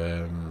got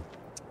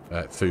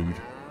food.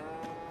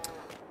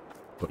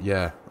 But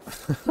yeah,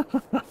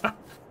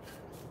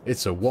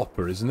 it's a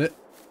whopper, isn't it?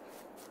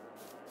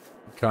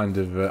 Kind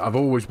of. I've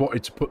always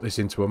wanted to put this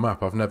into a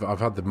map.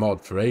 I've had the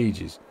mod for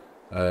ages.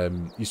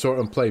 You saw it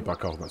on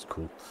playback. Oh, that's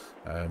cool.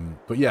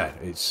 But yeah,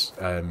 it's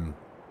we've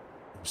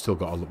still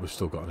got to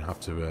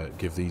have to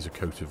give these a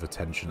coat of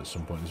attention at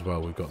some point as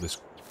well. We've got this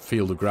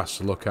field of grass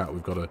to look at.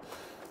 We've got a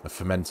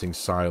fermenting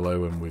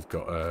silo, and we've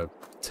got a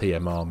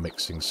TMR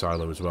mixing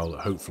silo as well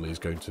that hopefully is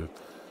going to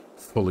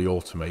fully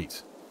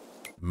automate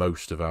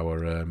most of our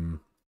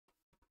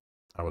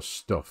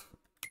stuff.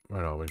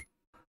 Where are we?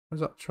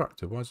 Where's that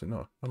tractor? Why is it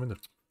not? I'm in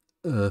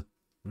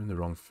the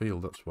wrong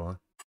field, that's why.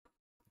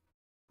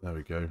 There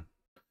we go.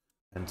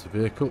 Enter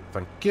vehicle.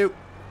 Thank you.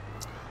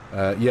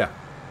 Yeah.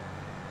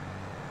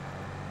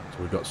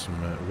 So we've got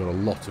a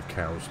lot of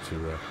cows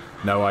to.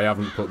 No, I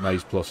haven't put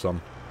Maize Plus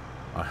on.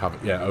 I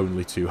haven't. Yeah,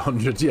 only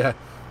 200. Yeah.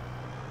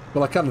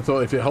 Well, I kind of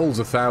thought if it holds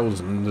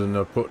 1,000, and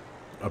I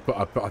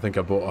think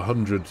I bought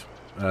 100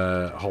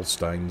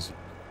 Holsteins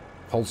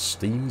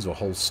or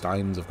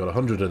Holsteins. I've got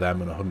 100 of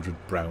them and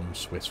 100 brown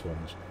Swiss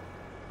ones,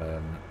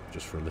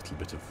 just for a little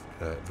bit of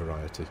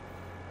variety.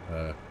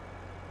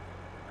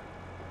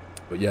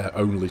 But yeah,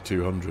 only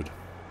 200.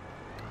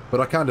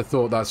 But I kind of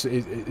thought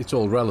it's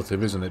all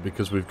relative, isn't it?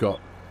 Because we've got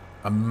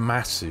a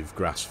massive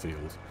grass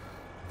field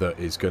that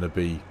is going to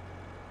be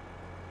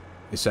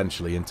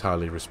essentially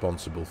entirely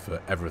responsible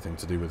for everything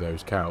to do with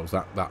those cows.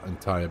 That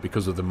entire,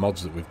 because of the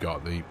mods that we've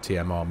got, the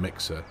TMR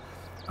mixer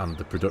and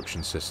the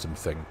production system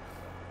thing.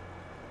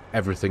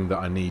 Everything that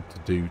I need to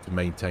do to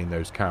maintain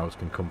those cows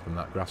can come from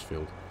that grass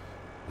field,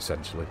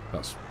 essentially.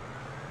 That's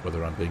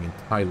whether I'm being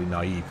entirely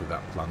naive with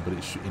that plan, but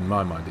in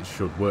my mind it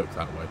should work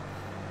that way.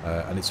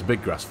 And it's a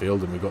big grass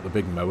field, and we've got the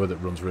big mower that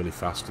runs really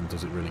fast and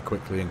does it really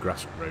quickly, and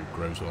grass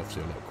grows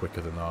obviously a lot quicker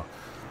than our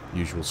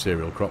usual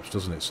cereal crops,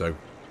 doesn't it? So,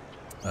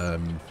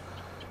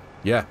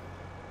 yeah,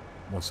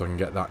 once I can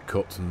get that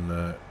cut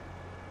and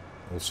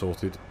all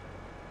sorted,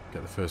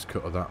 get the first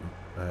cut of that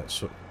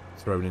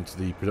thrown into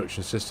the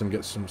production system,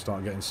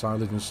 start getting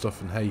silage and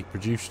stuff and hay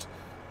produced,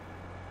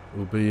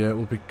 we'll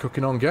be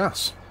cooking on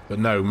gas. But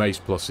no, Maize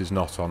Plus is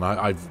not on.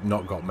 I've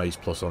not got Maize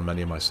Plus on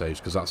many of my saves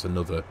because that's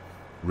another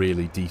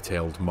really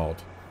detailed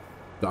mod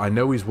that I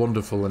know is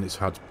wonderful, and it's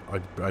had. I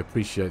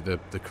appreciate the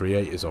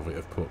creators of it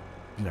have put,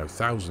 you know,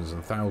 thousands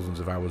and thousands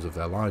of hours of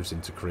their lives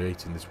into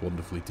creating this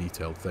wonderfully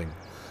detailed thing.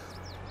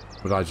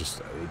 But I've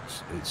just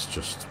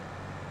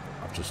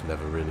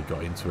never really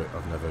got into it.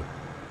 I've never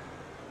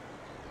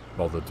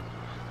bothered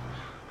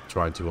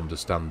trying to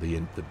understand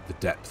the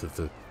depth of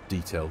the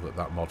detail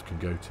that mod can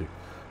go to.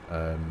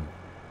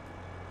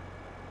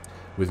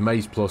 With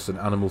Maize Plus and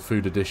Animal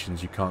Food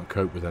Editions, you can't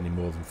cope with any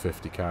more than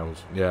 50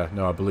 cows. Yeah,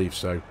 no, I believe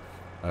so.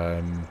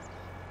 Are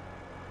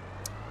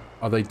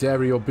they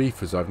dairy or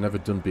beefers? I've never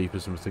done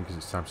beefers, and I think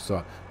it's time to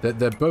start.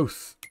 They're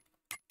both.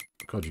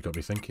 God, you got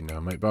me thinking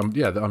now, mate. But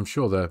yeah, I'm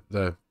sure they're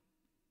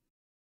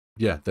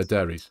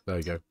dairies. There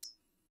you go.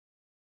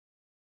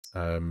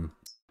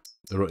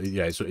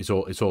 Yeah, it's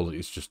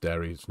just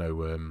dairy. It's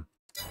no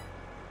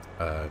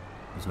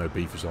there's no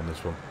beefers on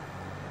this one.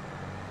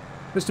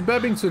 Mr.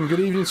 Bebbington, good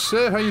evening,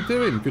 sir. How you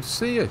doing? Good to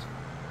see you.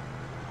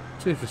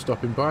 Cheers for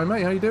stopping by,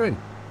 mate. How you doing?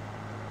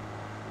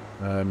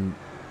 Oh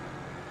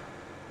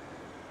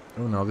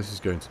no, this is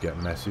going to get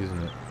messy,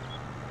 isn't it?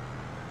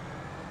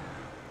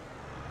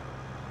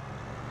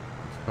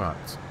 In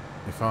fact,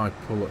 if I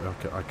pull it,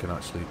 I can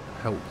actually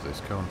help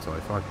this, can't I?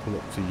 If I pull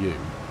up to you,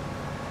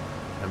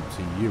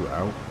 empty you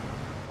out.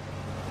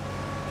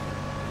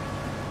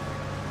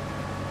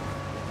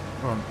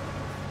 Come on.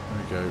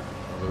 There we go.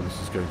 Although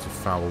this is going to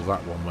foul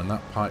that one. When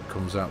that pipe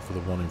comes out for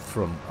the one in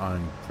front,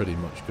 I'm pretty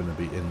much going to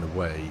be in the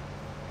way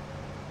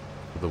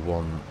for the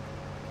one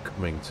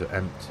coming to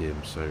empty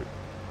him, so...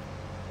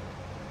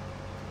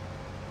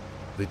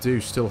 They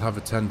do still have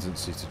a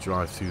tendency to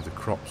drive through the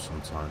crops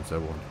sometimes,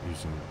 though, on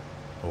using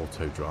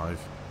auto drive.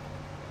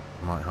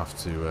 I might have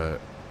to,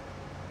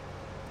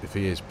 if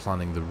he is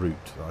planning the route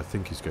that I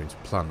think he's going to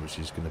plan, which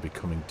is going to be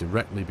coming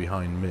directly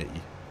behind me.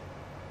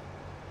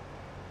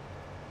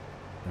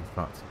 In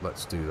fact,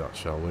 let's do that,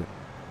 shall we?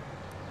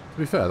 To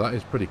be fair, that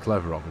is pretty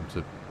clever of him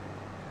to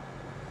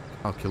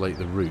calculate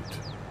the route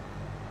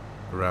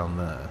around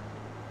there.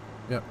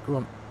 Yeah, go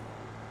on.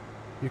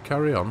 You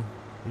carry on.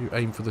 You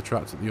aim for the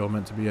track that you're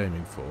meant to be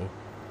aiming for.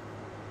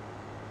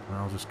 And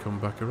I'll just come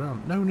back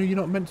around. No, you're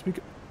not meant to be...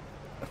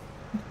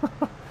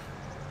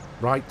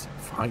 Right,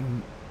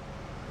 fine.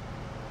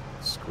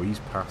 Squeeze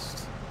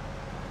past.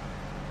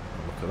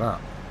 Look at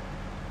that.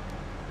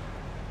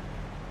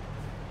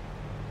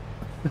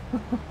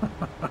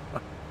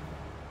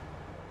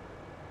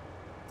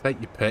 Take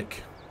your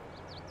pick.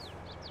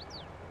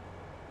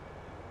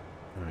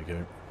 There we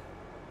go.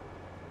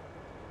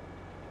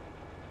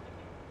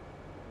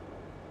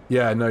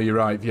 Yeah, no, you're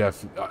right. Yeah,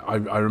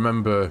 I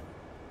remember...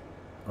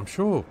 I'm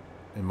sure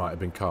it might have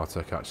been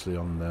Cartech, actually,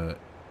 on...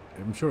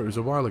 I'm sure it was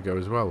a while ago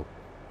as well.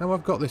 Now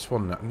I've got this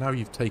one now. Now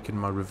you've taken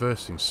my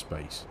reversing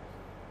space.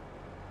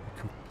 A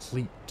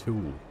complete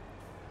tool.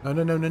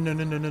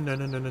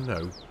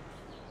 No.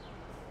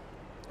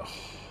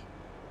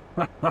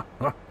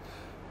 Oh.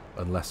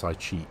 Unless I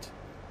cheat.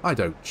 I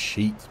don't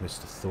cheat,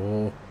 Mr.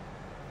 Thor.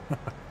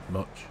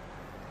 Much.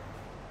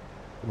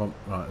 Come on,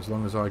 right, as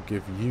long as I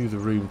give you the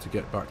room to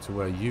get back to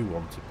where you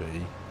want to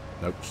be.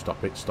 Nope,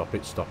 stop it.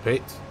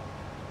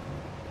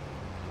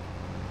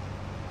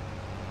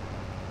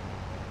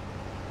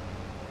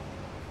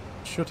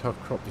 Should have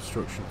crop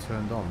destruction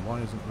turned on.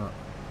 Why isn't that?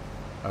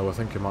 Oh, I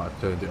think I might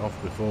have turned it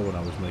off before when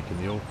I was making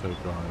the auto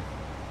drive.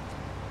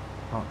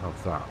 Can't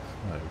have that.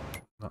 No,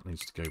 that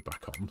needs to go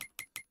back on.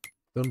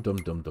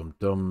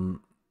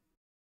 Dum.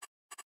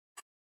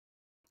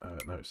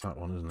 No, it's that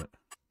one, isn't it?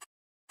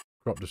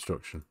 Crop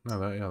destruction. No,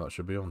 that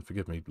should be on.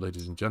 Forgive me,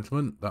 ladies and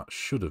gentlemen. That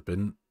should have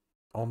been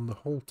on the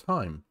whole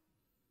time.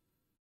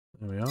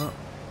 There we are.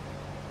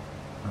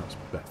 That's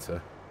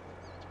better.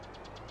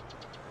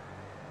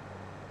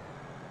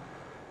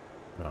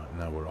 Right,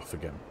 now we're off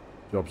again.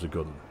 Job's a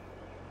good one.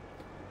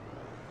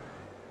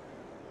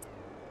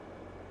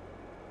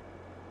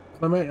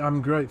 Hello, mate.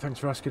 I'm great. Thanks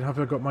for asking. Have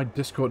I got my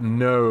Discord?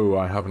 No,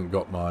 I haven't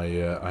got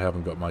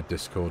my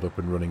Discord up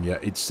and running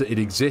yet. It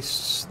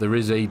exists. There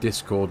is a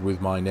Discord with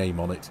my name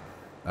on it,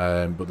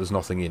 but there's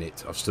nothing in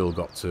it. I've still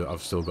got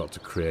to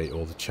create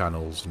all the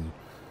channels, and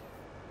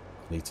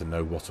I need to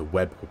know what a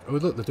webhook. Oh,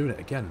 look, they're doing it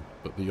again.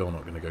 But you're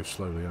not going to go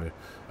slowly, are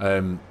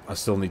you? I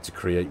still need to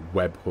create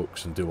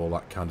webhooks and do all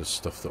that kind of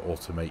stuff that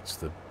automates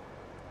the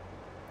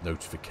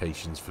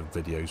notifications for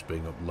videos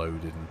being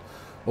uploaded and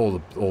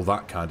all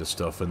that kind of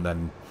stuff, and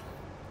then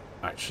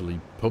actually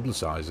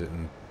publicise it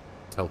and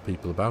tell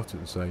people about it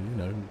and say, you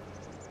know,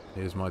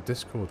 here's my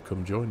Discord,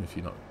 come join if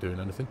you're not doing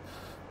anything.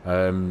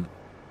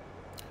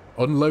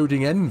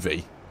 Unloading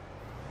Envy?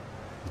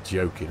 You're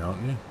joking,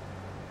 aren't you?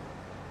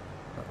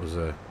 That was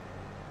a...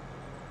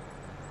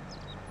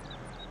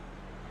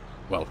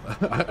 Well,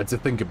 I had to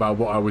think about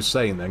what I was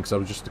saying then, because I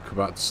was just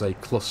about to say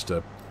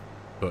cluster.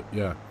 But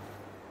yeah,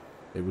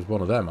 it was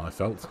one of them, I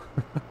felt.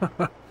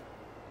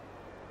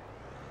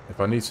 If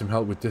I need some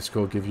help with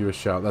Discord, give you a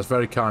shout. That's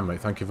very kind, mate.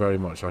 Thank you very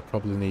much. I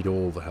probably need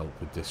all the help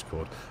with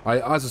Discord.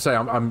 As I say,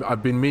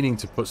 I've been meaning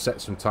to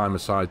set some time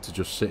aside to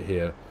just sit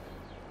here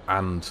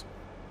and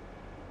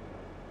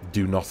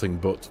do nothing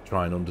but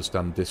try and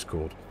understand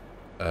Discord.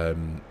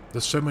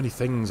 There's so many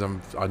things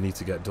I need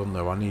to get done,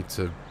 though. I need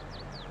to...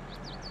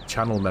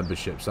 Channel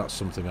memberships, that's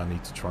something I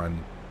need to try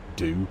and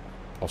do,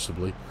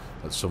 possibly,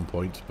 at some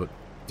point. But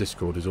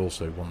Discord is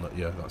also one that,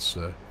 yeah,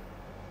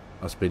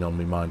 that's been on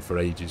my mind for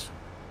ages.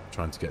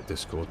 Trying to get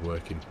Discord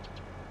working.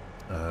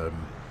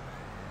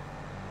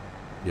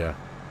 Yeah.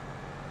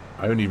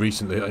 I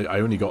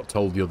only got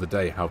told the other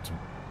day how to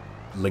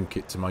link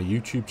it to my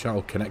YouTube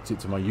channel, connect it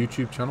to my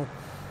YouTube channel.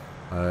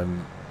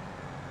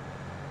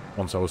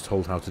 Once I was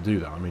told how to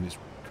do that, I mean, it's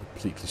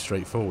completely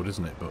straightforward,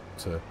 isn't it? But,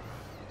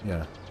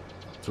 yeah,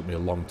 it took me a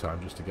long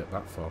time just to get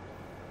that far.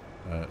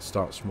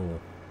 Start small.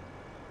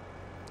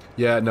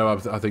 Yeah, no,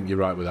 I think you're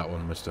right with that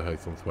one, Mr.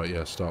 Haythornthwaite.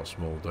 Yeah, start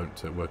small,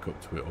 don't work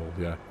up to it all,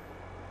 yeah.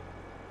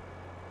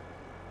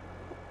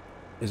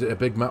 Is it a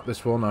big map,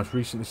 this one? I've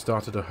recently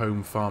started a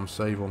home farm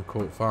save on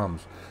Court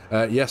Farms.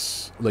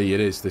 Yes, Lee, it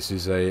is. This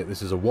is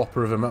a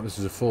whopper of a map. This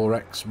is a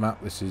 4X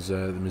map. This is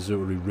the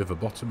Missouri River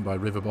Bottom by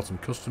River Bottom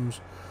Customs.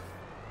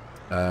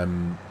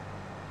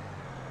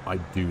 I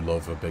do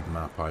love a big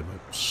map. I'm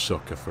a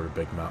sucker for a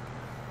big map.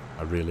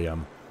 I really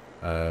am.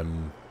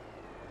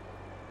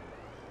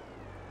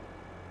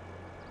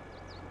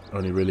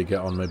 Only really get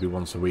on maybe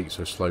once a week,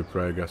 so slow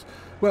progress.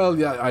 Well,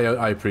 yeah,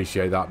 I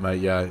appreciate that, mate.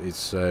 Yeah,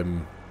 it's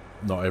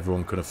not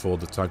everyone can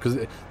afford the time,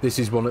 because this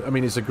is one. I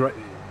mean, it's a great.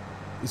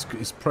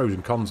 It's pros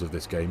and cons of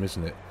this game,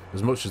 isn't it?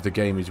 As much as the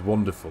game is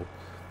wonderful,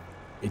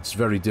 it's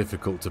very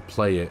difficult to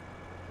play it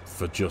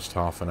for just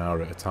half an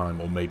hour at a time,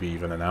 or maybe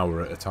even an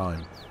hour at a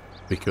time,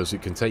 because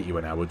it can take you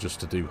an hour just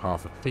to do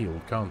half a field,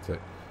 can't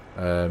it?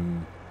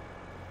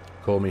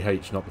 Call me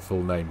H, not the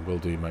full name. Will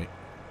do, mate.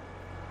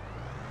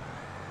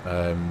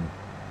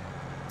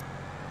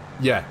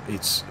 Yeah,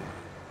 it's...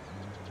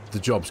 The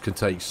jobs can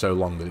take so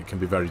long that it can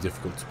be very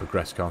difficult to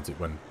progress, can't it?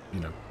 When,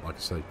 you know, like I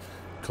say,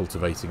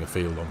 cultivating a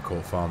field on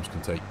Court Farms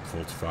can take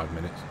 45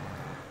 minutes.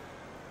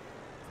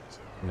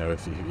 You know,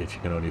 if you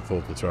can only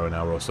afford to throw an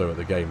hour or so at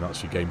the game,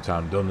 that's your game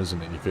time done,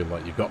 isn't it? You feel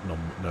like you've got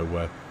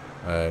nowhere.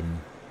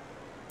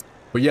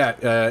 But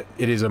yeah,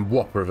 it is a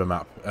whopper of a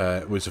map.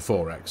 Well, it's a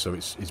 4x, so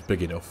it's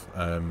big enough.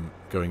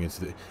 Going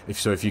into the...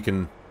 If you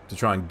can... To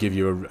try and give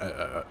you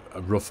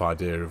a rough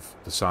idea of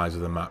the size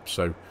of the map,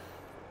 so...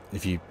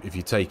 If you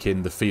take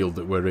in the field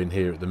that we're in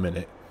here at the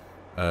minute,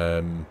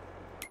 and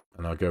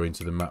I'll go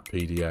into the map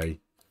PDA,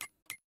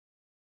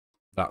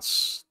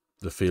 that's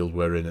the field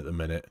we're in at the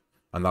minute,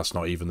 and that's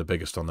not even the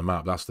biggest on the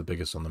map. That's the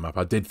biggest on the map.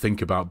 I did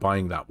think about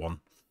buying that one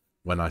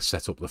when I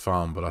set up the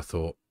farm, but I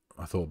thought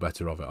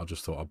better of it. I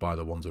just thought I'd buy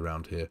the ones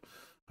around here.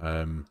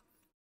 The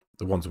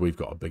ones we've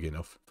got are big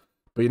enough.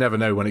 But you never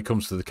know when it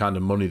comes to the kind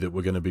of money that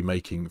we're going to be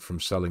making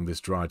from selling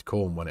this dried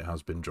corn when it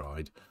has been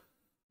dried.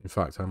 In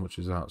fact, how much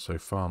is that? So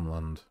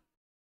farmland.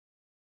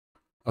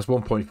 That's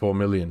 1.4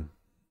 million.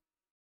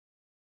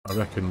 I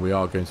reckon we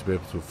are going to be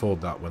able to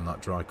afford that when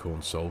that dry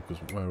corn's sold,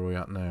 because where are we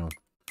at now?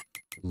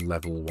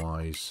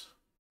 Level-wise.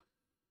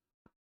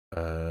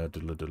 Oh, I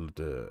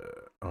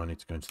need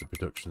to go into the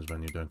productions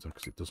menu, don't I?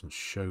 Because it doesn't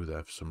show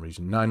there for some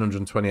reason.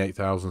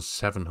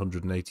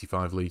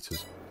 928,785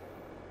 litres.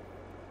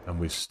 And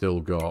we've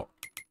still got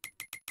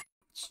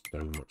so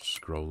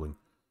much scrolling.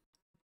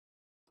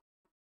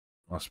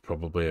 That's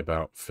probably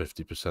about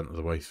 50% of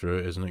the way through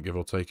it, isn't it? Give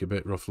or take a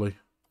bit, roughly.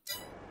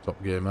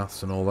 Top Gear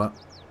maths and all that.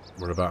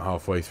 We're about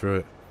halfway through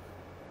it.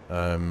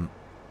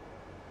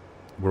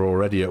 We're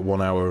already at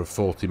 1 hour and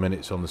 40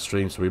 minutes on the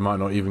stream, so we might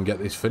not even get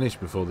this finished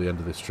before the end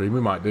of this stream. We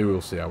might do,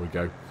 we'll see how we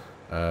go.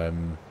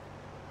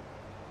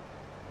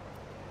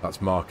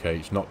 That's Mark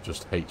H, not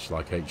just H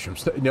like H from...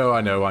 No,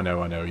 I know,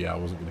 yeah, I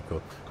wasn't going to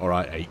call...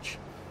 Alright, H.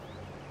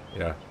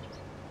 Yeah.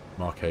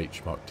 Mark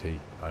H, Mark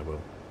T, I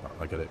will.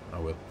 I get it, I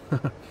will.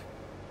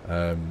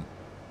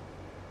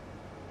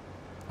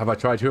 Have I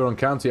tried Huron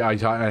County? I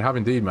have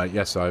indeed, mate.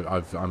 Yes,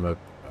 I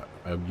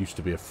used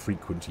to be a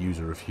frequent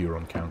user of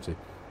Huron County.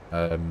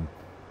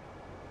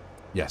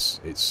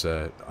 Yes, it's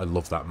I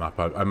love that map.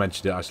 I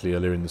mentioned it actually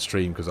earlier in the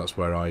stream because that's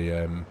where I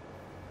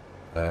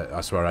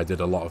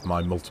did a lot of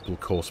my multiple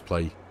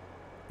courseplay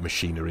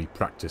machinery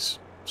practice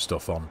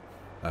stuff on.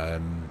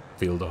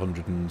 Field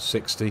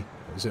 160.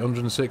 Is it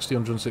 160,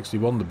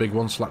 161? The big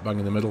one, slap bang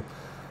in the middle.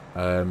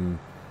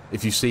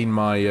 If you've seen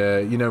my,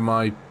 you know,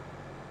 my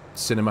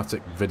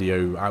cinematic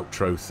video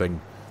outro thing,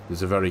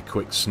 there's a very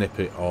quick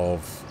snippet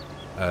of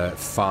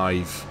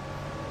 5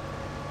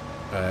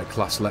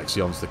 class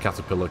Lexions, the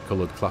caterpillar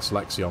coloured class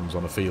Lexions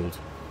on a field,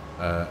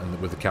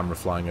 and with the camera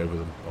flying over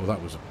them. Oh,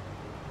 that was a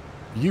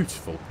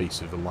beautiful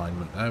piece of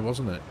alignment there,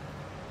 wasn't it?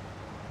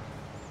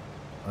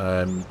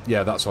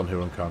 Yeah, that's on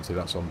Huron County,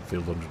 that's on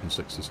field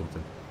 160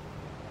 something.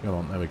 Come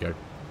on, there we go.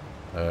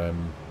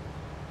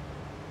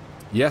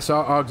 Yes,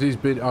 Argsy's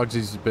been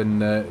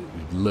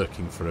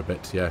lurking for a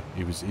bit. Yeah,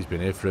 he's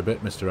been here for a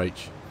bit. Mr.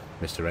 H,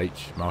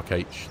 Mark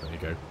H. There you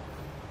go.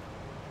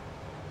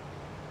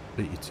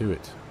 Beat you to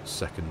it,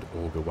 second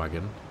auger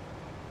wagon.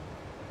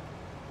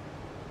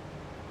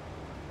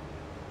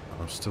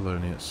 I'm still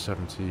only at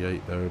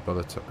 78 there by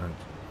the time.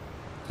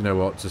 You know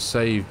what? To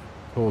save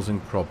causing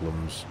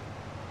problems.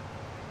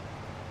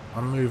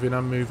 I'm moving.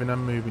 No.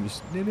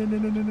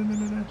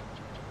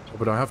 Oh,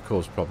 but I have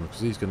caused problems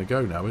because he's going to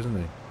go now, isn't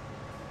he?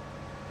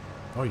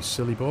 Oh, you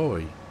silly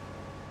boy.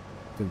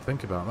 Didn't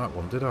think about that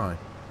one, did I?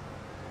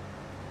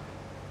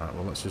 Right,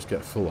 well, let's just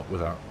get full up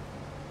with that.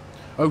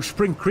 Oh,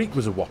 Spring Creek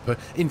was a whopper.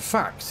 In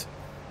fact,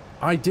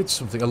 I did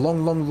something a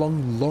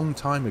long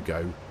time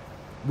ago.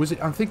 Was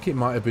it? I think it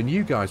might have been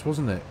you guys,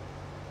 wasn't it?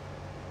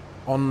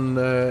 On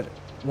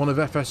one of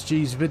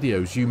FSG's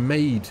videos, you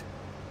made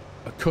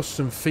a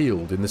custom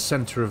field in the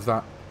centre of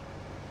that.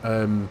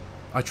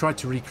 I tried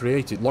to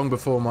recreate it long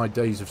before my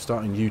days of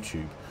starting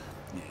YouTube.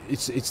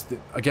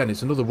 Again,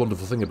 it's another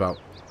wonderful thing about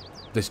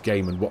this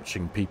game and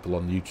watching people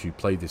on YouTube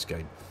play this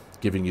game,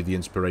 giving you the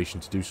inspiration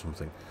to do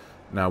something.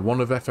 Now,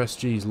 one of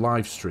FSG's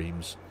live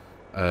streams,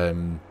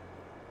 there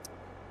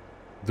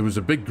was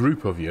a big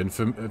group of you, and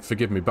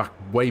forgive me,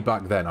 way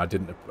back then, I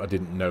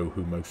didn't know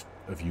who most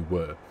of you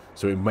were.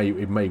 So it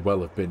may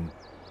well have been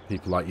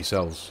people like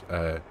yourselves,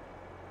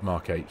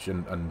 Mark H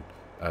and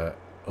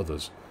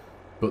others.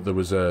 But there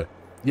was a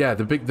Yeah,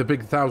 the big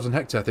 1,000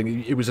 hectare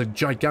thing. It was a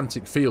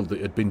gigantic field that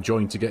had been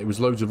joined together. It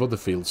was loads of other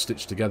fields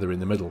stitched together in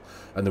the middle,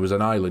 and there was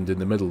an island in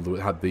the middle that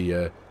had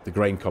the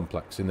grain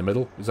complex in the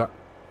middle. Is that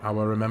how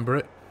I remember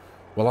it?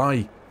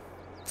 Well,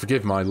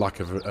 forgive my lack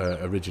of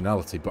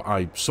originality, but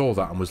I saw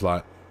that and was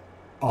like,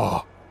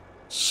 oh,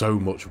 so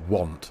much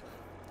want.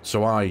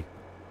 So I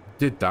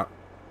did that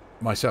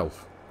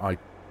myself. I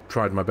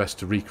tried my best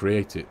to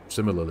recreate it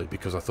similarly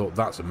because I thought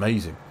that's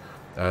amazing.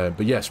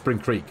 But yeah, Spring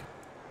Creek.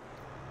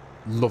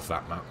 Love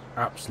that map.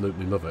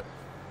 Absolutely love it.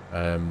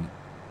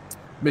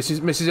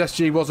 Mrs.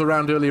 SG was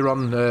around earlier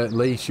on,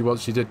 Lee. She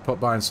did pop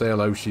by and say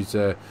hello. She's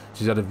had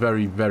a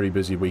very, very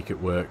busy week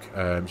at work.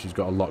 She's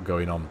got a lot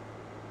going on.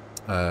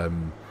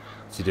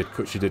 She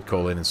did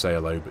call in and say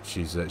hello, but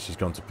she's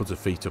gone to put her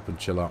feet up and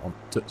chill out on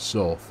the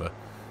sofa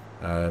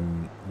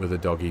with the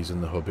doggies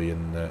and the hubby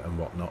and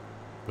whatnot.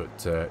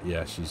 But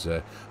yeah, she's.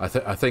 I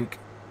think.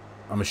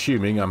 I'm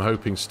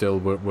hoping still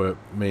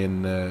me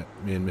and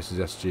Mrs.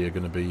 SG are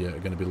going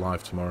to be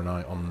live tomorrow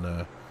night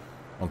on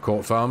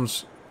Court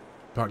Farms,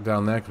 back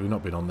down there, because we've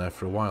not been on there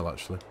for a while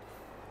actually.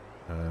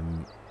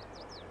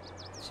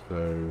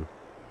 So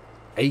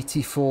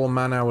 84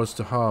 man hours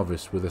to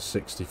harvest with a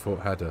 60-foot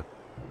header.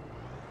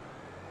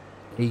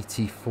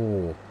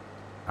 84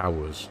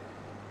 hours.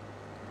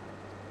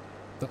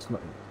 That's not.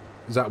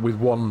 Is that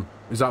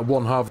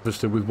one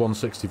harvester with one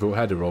 60-foot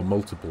header or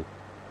multiple?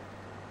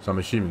 So I'm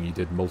assuming he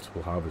did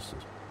multiple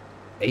harvesters.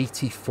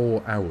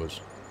 84 hours.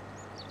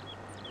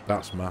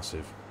 That's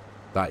massive.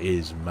 That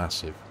is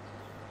massive.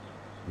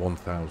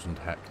 1,000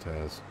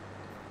 hectares.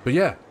 But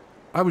yeah,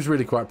 I was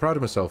really quite proud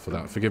of myself for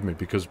that. Forgive me,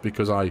 because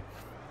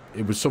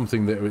it was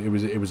something that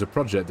it was a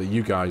project that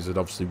you guys had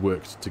obviously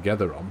worked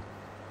together on.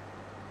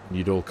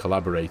 You'd all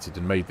collaborated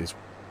and made this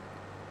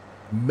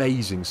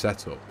amazing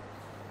setup.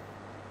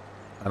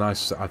 And I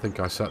think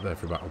I sat there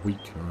for about a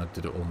week and I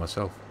did it all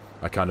myself.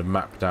 I kind of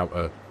mapped out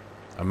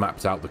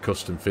the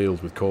custom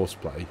field with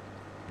Courseplay,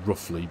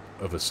 roughly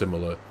of a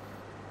similar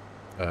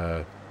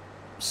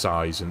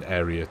size and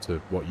area to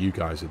what you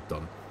guys had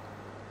done,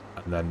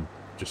 and then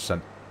just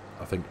sent.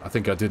 I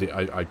think I did it.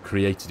 I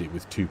created it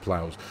with 2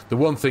 plows. The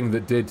one thing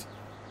that did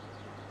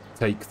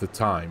take the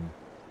time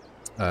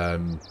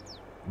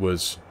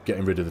was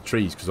getting rid of the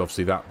trees, because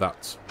obviously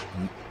that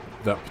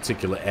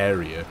particular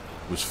area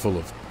was full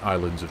of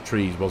islands of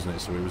trees, wasn't it?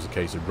 So it was a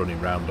case of running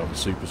around on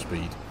super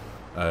speed,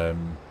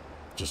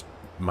 just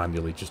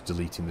manually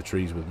deleting the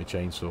trees with my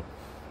chainsaw.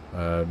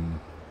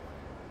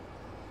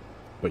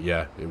 But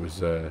yeah, it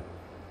was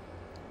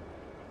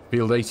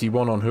field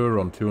 81 on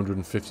Huron,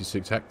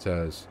 256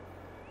 hectares.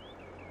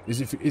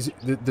 Is it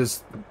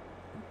there's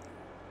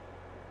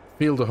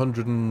field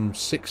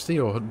 160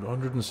 or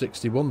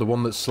 161, the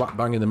one that's slap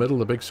bang in the middle,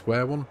 the big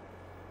square one?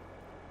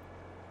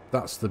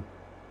 That's the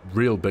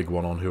real big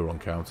one on Huron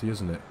County,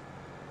 isn't it?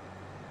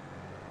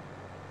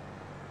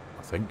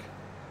 I think.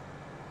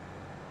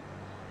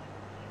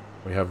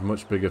 We have a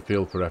much bigger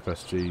field for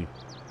FSG.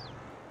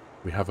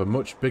 We have a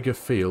much bigger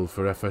field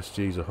for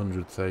FSG's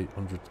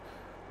 100.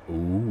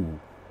 Ooh.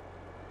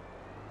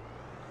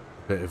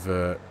 A bit of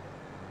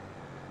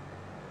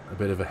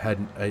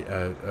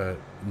a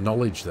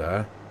knowledge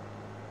there.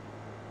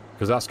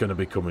 Because that's going to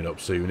be coming up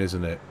soon,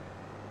 isn't it?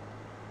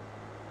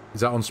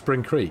 Is that on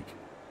Spring Creek?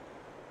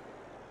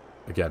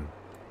 Again.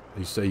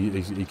 Are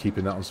you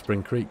keeping that on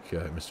Spring Creek,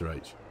 Mr.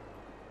 H?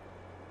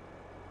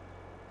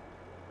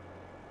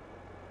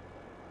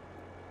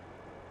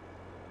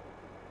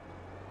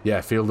 Yeah,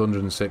 field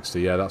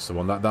 160. Yeah, that's the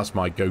one. That's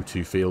my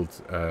go-to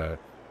field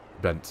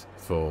bent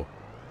for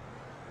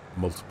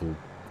multiple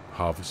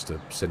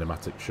harvester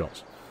cinematic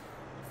shots.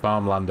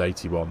 Farmland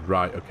 81.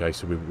 Right, okay,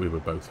 so we were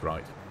both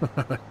right.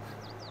 Do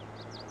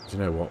you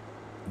know what?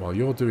 While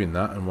you're doing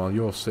that and while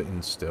you're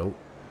sitting still,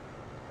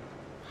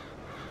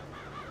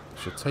 I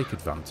shall take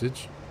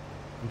advantage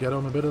and get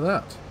on a bit of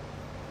that.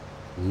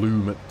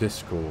 Loom at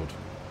Discord.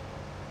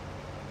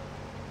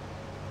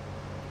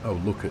 Oh,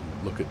 look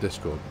at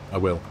Discord. I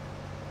will.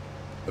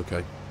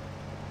 Okay.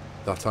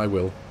 That I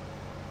will.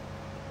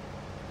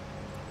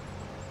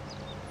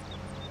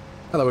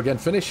 Hello again,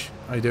 Finish.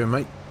 How you doing,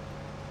 mate?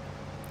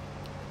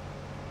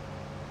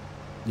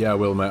 Yeah, I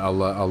will, mate.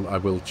 I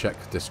will check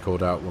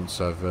Discord out once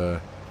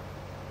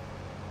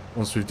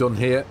once we've done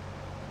here.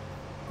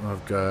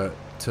 I've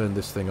turned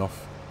this thing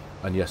off.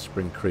 And yes,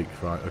 Spring Creek.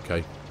 Right,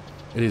 okay.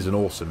 It is an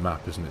awesome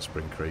map, isn't it,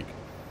 Spring Creek?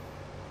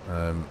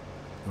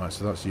 Right,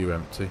 so that's you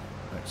empty.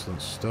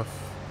 Excellent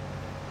stuff.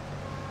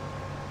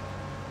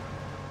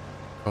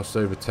 Cost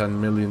over $10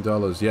 million.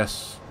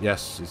 Yes,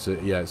 yes, it's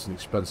an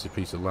expensive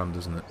piece of land,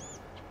 isn't it?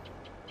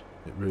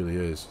 It really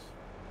is.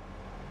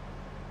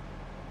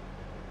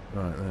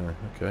 Right there,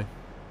 okay.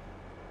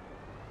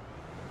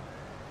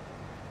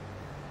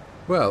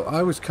 Well,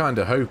 I was kind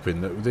of hoping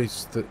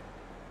that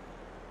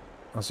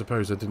I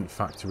suppose I didn't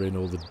factor in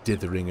all the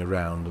dithering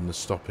around and the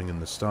stopping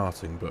and the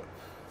starting, but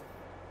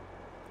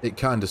it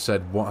kind of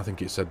said what I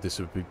think it said this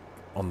would be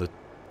on the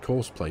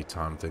course play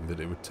time thing, that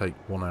it would take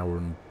 1 hour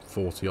and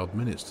 40 odd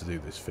minutes to do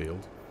this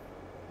field.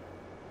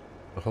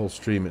 The whole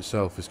stream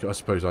itself is... I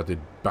suppose I did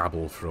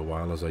babble for a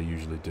while, as I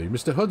usually do.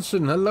 Mr.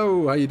 Hudson,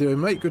 hello. How you doing,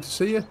 mate? Good to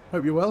see you.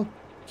 Hope you're well.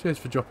 Cheers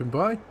for dropping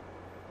by.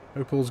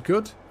 Hope all's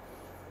good.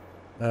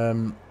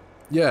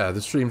 Yeah,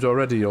 the stream's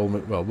already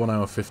almost... Well, 1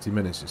 hour 50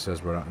 minutes it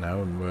says we're at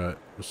now, and we're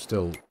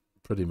still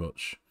pretty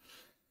much...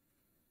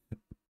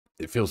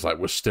 It feels like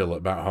we're still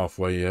about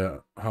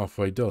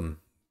halfway done.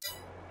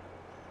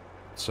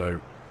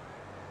 So,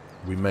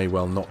 we may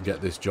well not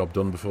get this job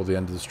done before the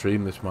end of the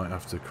stream. This might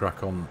have to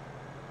crack on...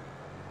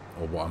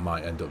 Or what I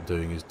might end up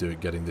doing is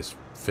getting this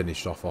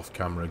finished off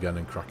camera again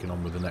and cracking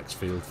on with the next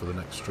field for the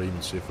next stream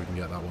and see if we can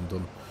get that one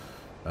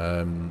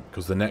done.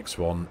 Because the next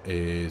one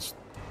is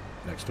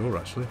next door,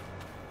 actually.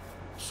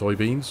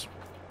 Soybeans.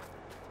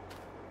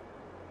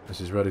 This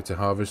is ready to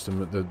harvest,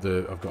 and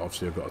I've got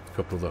a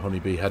couple of the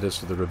honeybee headers,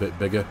 so they're a bit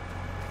bigger.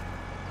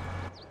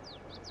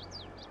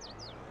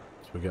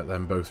 So we get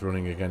them both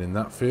running again in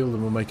that field,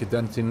 and we'll make a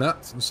dent in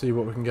that and see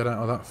what we can get out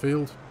of that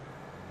field.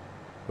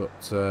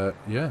 But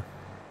yeah.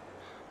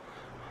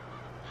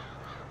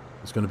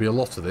 There's going to be a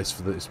lot of this,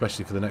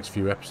 especially for the next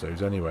few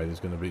episodes. Anyway, it's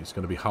going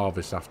to be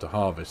harvest after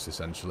harvest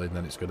essentially, and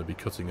then it's going to be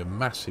cutting a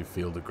massive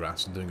field of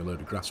grass and doing a load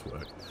of grass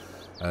work.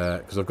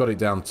 Because I've got it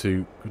down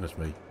to, goodness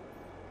me,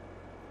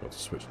 I've got to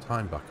switch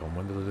time back on.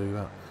 When did I do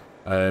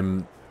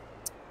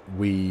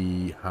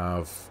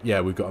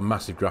that? We've got a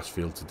massive grass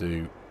field to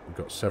do. We've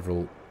got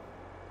a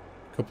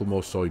couple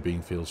more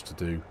soybean fields to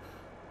do.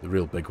 The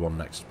real big one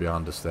next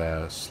behind us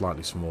there, a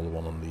slightly smaller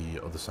one on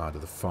the other side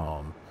of the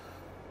farm.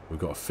 We've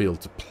got a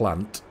field to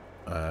plant.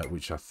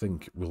 Which I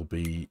think will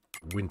be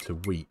winter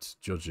wheat,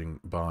 judging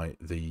by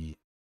the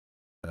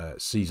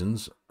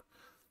seasons.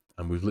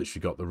 And we've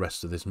literally got the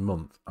rest of this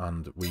month.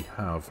 And we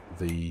have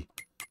the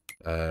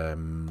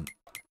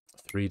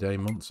 3-day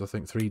months, I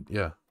think.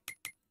 Where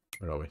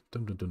are we?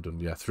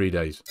 Yeah, 3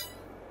 days.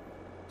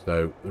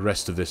 So the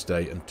rest of this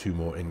day and 2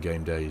 more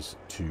in-game days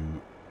to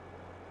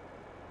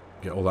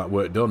get all that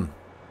work done.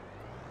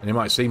 And it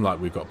might seem like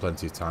we've got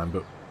plenty of time,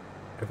 but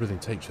everything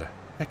takes a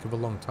heck of a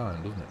long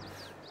time, doesn't it?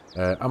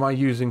 Am I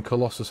using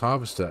Colossal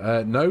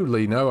Harvester? No,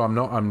 Lee, no, I'm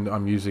not.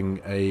 I'm using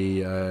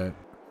a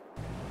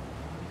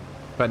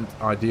Fent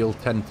Ideal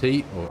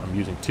 10T, or I'm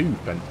using 2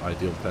 Fent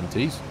Ideal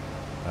 10Ts.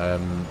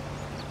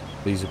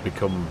 These have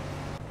become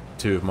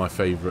 2 of my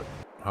favourite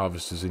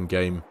harvesters in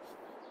game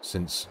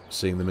since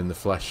seeing them in the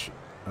flesh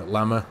at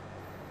Llama,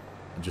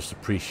 and just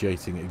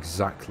appreciating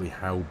exactly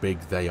how big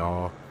they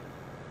are.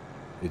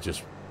 It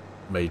just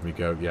made me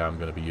go, yeah, I'm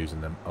going to be using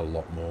them a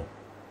lot more.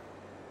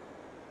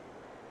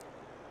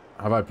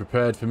 Have I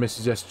prepared for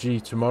Mrs.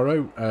 SG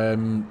tomorrow?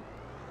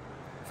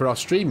 For our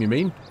stream, you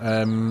mean?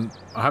 I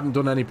haven't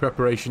done any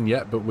preparation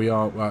yet, but we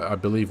are. I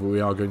believe we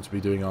are going to be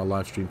doing our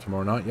live stream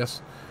tomorrow night.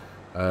 Yes.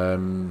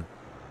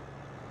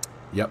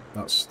 Yep,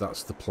 that's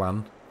the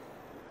plan.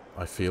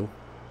 I feel.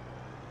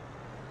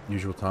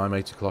 Usual time,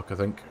 8 o'clock, I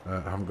think.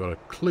 I haven't got a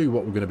clue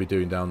what we're going to be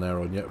doing down there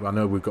on yet. I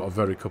know we've got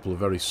a couple of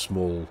very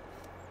small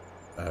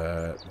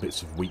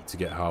bits of wheat to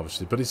get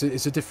harvested, but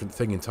it's a different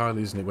thing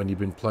entirely, isn't it? When you've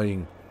been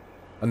playing.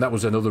 And that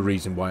was another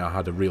reason why I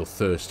had a real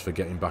thirst for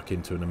getting back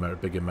into a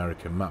big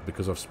American map,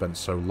 because I've spent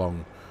so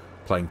long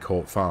playing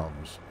Court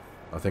Farms.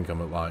 I think I'm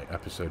at like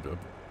episode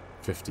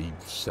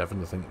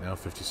 57, I think now,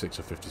 56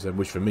 or 57,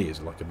 which for me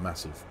is like a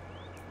massive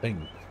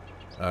thing.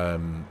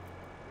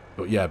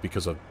 But yeah,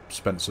 because I've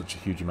spent such a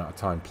huge amount of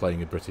time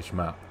playing a British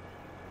map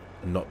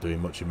and not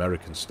doing much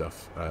American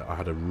stuff, I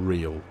had a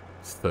real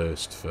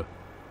thirst for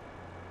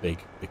big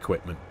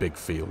equipment, big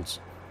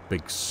fields,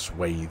 big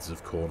swathes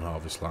of corn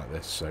harvest like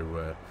this.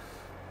 So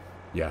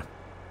yeah,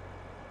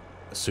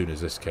 as soon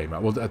as this came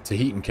out, well,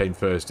 Tahitian came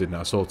first, didn't it?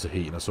 I saw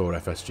Tahitian, I saw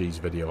FSG's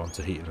video on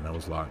Tahitian, and I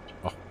was like,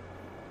 oh,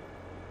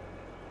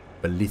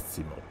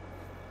 bellissimo.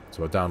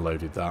 So I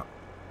downloaded that,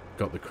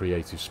 got the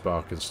creative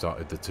spark and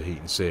started the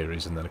Tahitian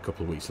series, and then a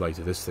couple of weeks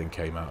later this thing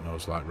came out, and I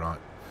was like, right,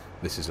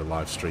 this is a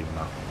live stream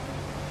map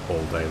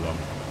all day long.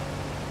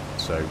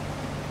 So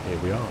here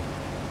we are,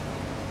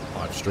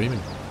 live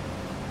streaming.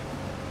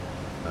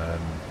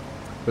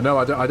 But no,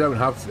 I don't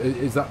have.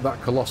 Is that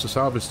Colossal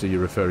Harvester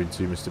you're referring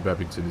to, Mr.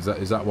 Bebbington?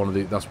 Is that one of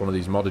the? That's one of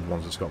these modded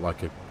ones that's got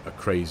like a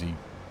crazy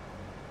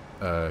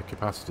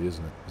capacity,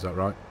 isn't it? Is that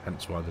right?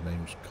 Hence why the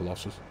name's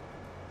Colossus.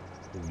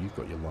 Oh, you've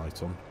got your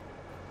light on.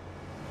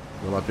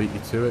 Will I beat you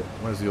to it?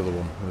 Where's the other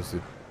one? Where's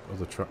the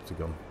other tractor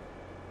gone?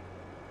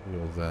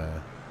 You're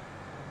there.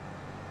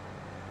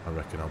 I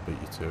reckon I'll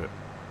beat you to it.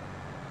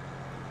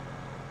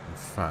 In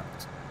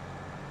fact,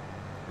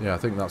 yeah, I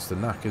think that's the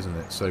knack, isn't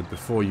it? So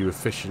before you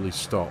officially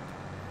stop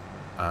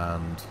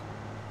and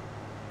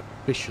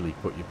officially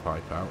put your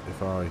pipe out,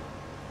 if I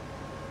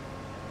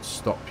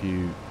stop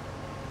you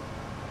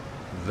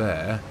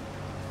there,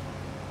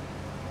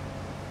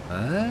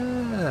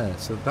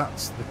 so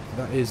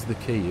that is the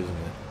key, isn't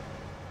it?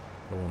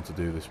 I want to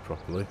do this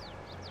properly.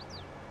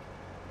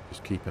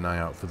 Just keep an eye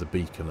out for the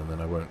beacon, and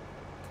then I won't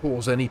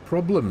cause any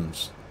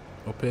problems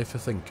up here for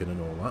thinking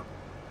and all that.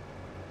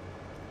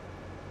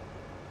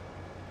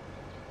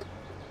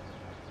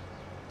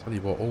 Tell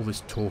you what, all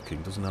this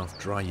talking doesn't half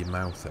dry your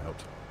mouth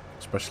out.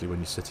 especially when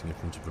you're sitting in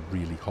front of a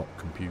really hot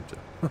computer.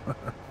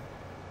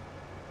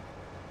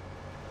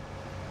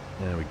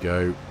 There we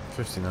go,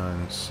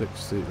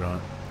 59.60,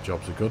 right,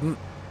 job's a good one.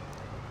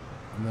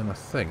 And then I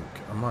think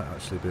I might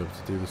actually be able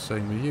to do the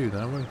same with you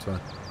now, won't I?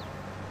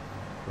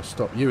 If I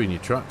stop you in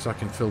your tracks, I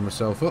can fill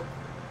myself up.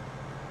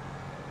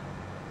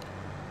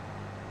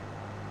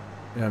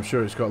 Yeah, I'm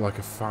sure it's got like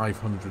a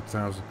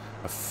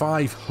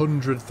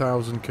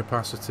 500,000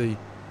 capacity,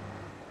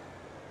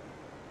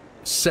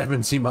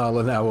 70 mile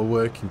an hour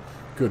working.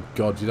 Good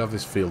God, you'd have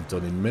this field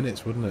done in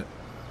minutes, wouldn't it?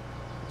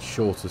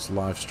 Shortest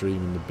live stream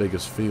in the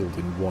biggest field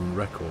in one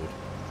record.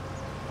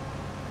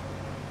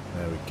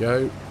 There we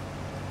go.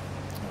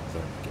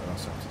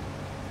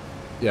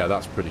 Yeah,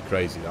 that's pretty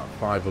crazy, that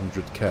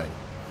 500k.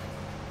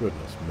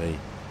 Goodness me.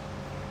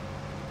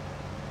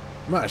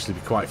 It might actually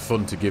be quite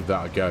fun to give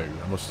that a go,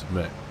 I must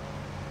admit.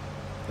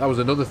 That was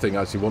another thing,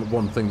 actually,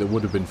 one thing that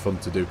would have been fun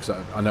to do, because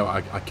I know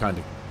I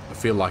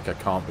feel like I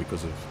can't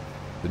because of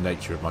the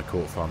nature of my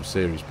Court Farm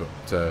series, but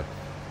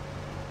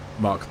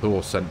Mark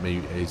Thor sent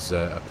me his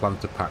a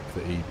planter pack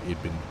that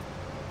he'd been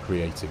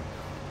creating.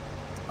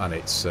 And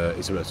it's a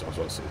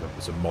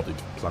modded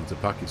planter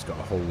pack. It's got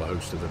a whole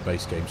host of the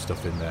base game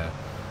stuff in there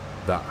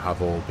that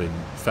have all been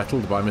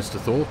fettled by Mr.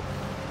 Thor,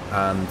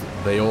 and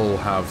they all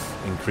have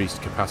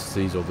increased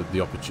capacities, or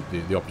the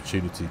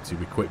opportunity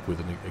to equip with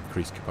an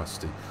increased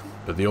capacity.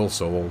 But they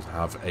also all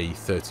have a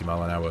 30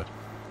 mile an hour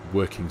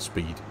working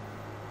speed,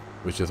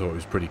 which I thought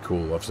was pretty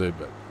cool. Obviously,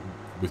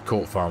 with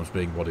Court Farms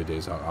being what it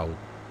is, I'd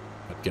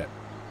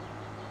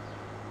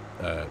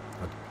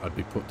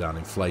be put down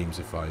in flames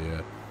if I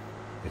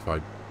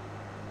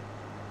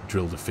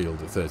drilled a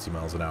field at 30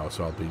 miles an hour.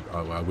 So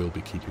I will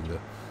be keeping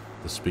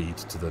the speed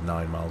to the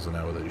 9 miles an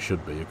hour that it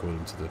should be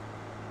according to the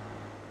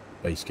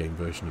base game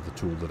version of the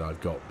tool that I've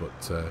got.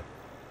 But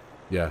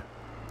yeah,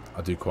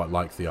 I do quite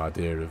like the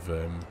idea of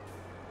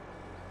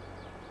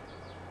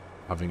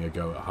having a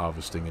go at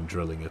harvesting and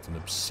drilling at an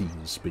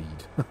obscene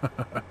speed.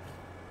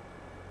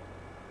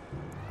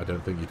 I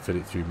don't think you'd fit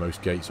it through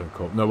most gates on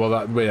Court. No,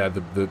 well, yeah,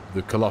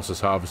 the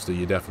Colossus harvester,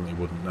 you definitely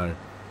wouldn't know.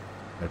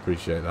 I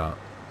appreciate that,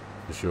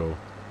 for sure.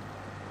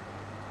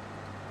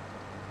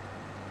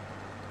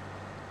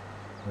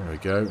 There we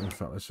go. In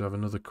fact, let's have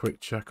another quick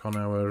check on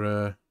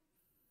our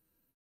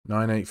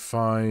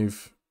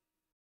 985.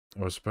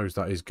 Oh, I suppose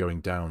that is going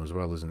down as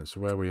well, isn't it?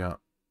 So where are we at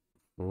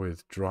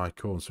with dry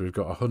corn? So we've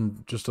got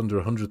just under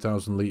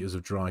 100,000 litres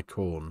of dry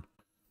corn.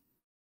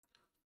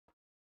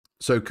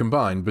 So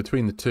combined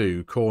between the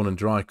two, corn and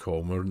dry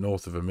corn, we're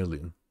north of 1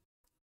 million.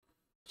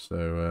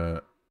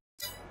 So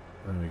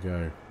there we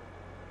go.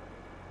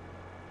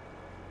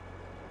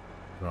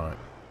 Right,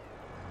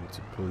 need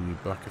to pull you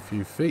back a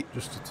few feet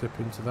just to tip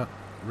into that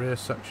rear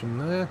section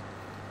there.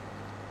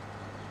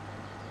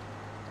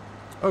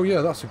 Oh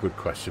yeah, that's a good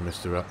question,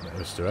 Mr.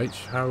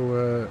 H. How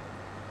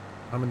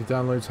many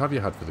downloads have you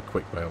had for the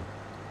quick bale?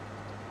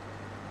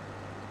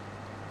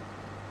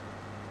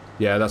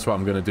 Yeah, that's what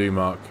I'm going to do,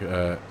 Mark.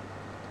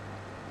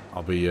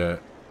 I'll be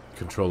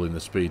controlling the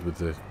speed with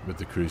the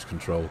cruise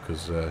control,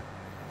 because I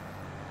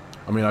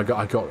mean I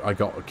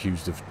got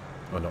accused of,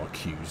 well, not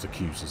accused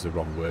is the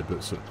wrong word,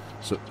 but so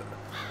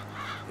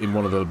in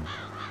one of a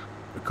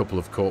couple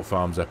of Court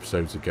Farms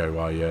episodes ago,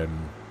 I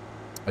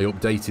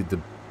updated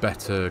the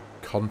Better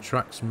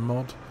Contracts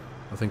mod,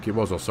 I think it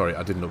was. Or sorry,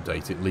 I didn't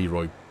update it.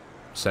 Leroy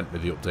sent me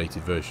the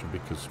updated version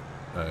because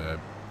the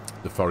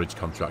forage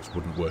contracts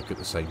wouldn't work at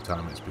the same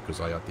time. It's because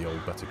I had the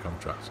old Better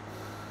Contracts.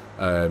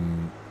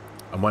 And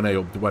when I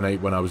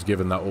was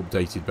given that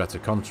updated Better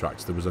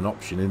Contracts, there was an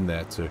option in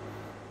there to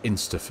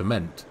insta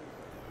ferment.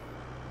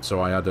 So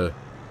I had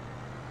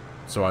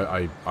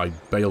I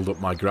baled up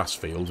my grass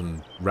field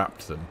and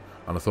wrapped them,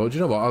 and I thought, you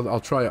know what, I'll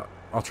try it.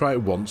 I'll try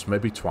it once,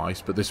 maybe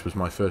twice, but this was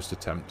my first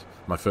attempt,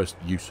 my first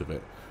use of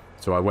it.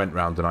 So I went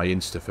round and I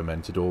insta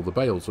fermented all the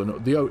bales,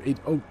 and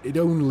it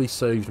only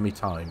saved me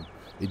time.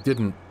 I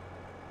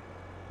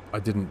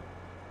didn't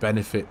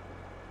benefit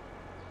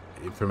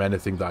from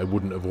anything that I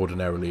wouldn't have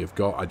ordinarily have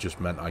got. I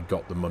just meant I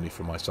got the money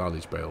for my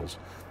silage bales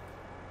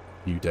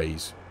a few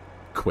days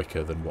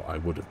quicker than what I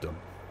would have done.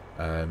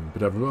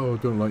 But everyone, oh, I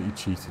don't like you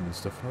cheating and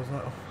stuff. And I was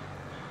like, oh,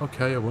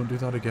 okay, I won't do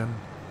that again.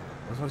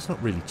 I was like, it's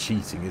not really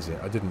cheating, is it?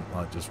 I didn't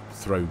like just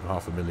throw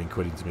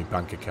 £500,000 into my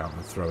bank account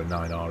and throw a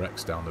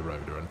 9RX down the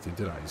road or anything,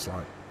 did I? It's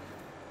like,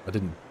 I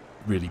didn't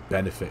really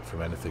benefit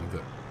from anything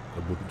that I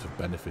wouldn't have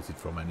benefited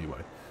from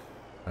anyway.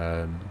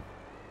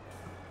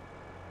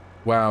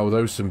 Wow,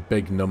 those some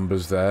big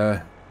numbers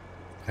there.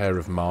 Pair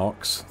of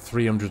marks.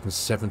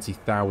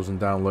 370,000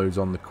 downloads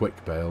on the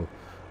quick bale.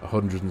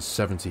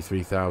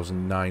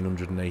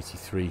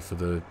 173,983 for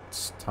the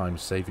time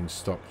saving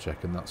stock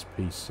check, and that's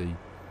PC,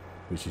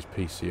 which is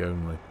PC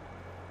only.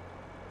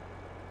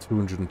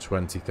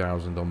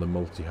 220,000 on the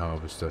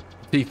multi-harvester.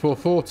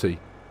 T440.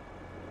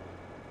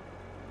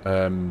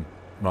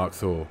 Mark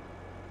Thor.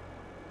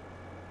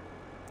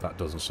 That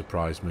doesn't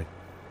surprise me.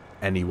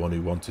 Anyone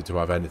who wanted to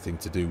have anything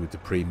to do with the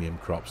premium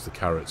crops, the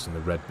carrots and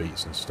the red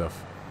beets and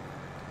stuff.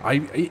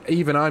 I'm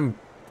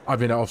I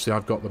mean, obviously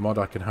I've got the mod.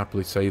 I can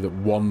happily say that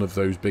one of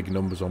those big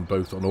numbers on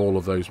all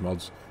of those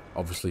mods,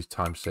 obviously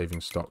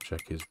time-saving stock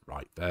check is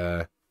right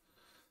there.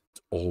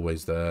 It's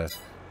always there.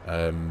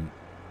 And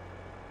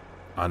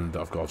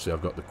obviously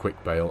I've got the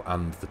quick bail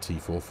and the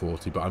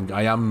T440, but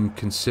I am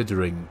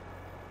considering,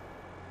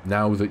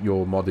 now that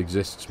your mod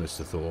exists,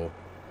 Mr. Thor,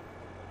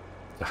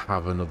 to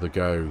have another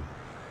go,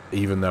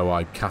 even though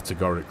I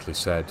categorically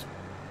said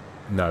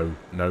no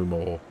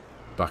more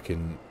back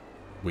in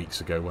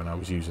weeks ago when I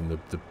was using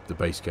the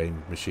base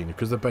game machinery,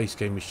 because the base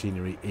game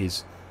machinery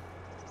is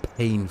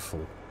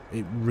painful.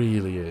 It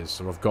really is.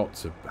 So I've got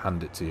to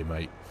hand it to you,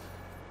 mate.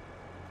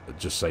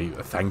 Just say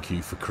a thank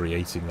you for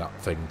creating that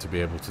thing to be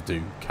able to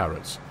do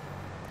carrots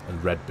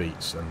and red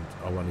beets. And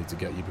oh, I need to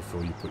get you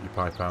before you put your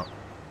pipe out.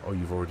 Oh,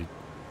 you've already...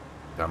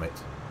 Damn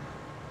it.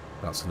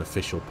 That's an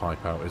official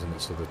pipe out, isn't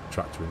it? So the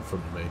tractor in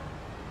front of me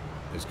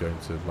is going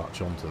to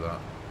latch onto that.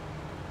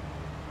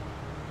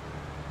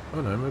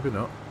 Oh no, maybe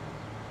not.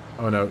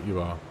 Oh no, you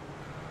are.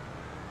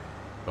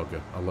 Okay,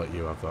 I'll let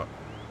you have that.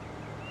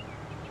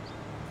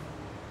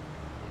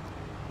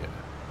 Yeah.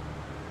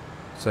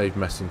 Save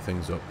messing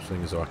things up,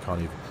 seeing as though I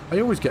can't even... I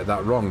always get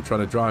that wrong,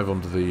 trying to drive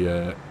under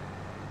the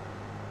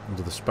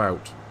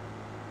spout.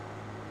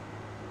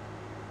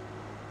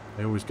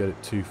 I always get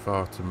it too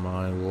far to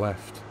my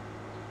left.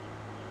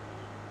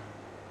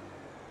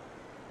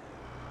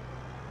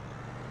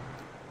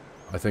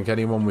 I think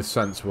anyone with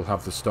sense will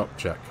have the stock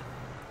check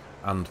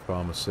and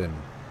FARMERSIM.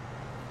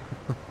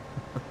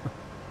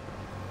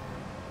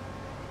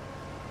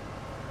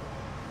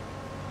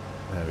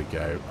 There we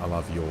go.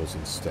 I'll have yours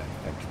instead.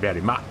 Thank you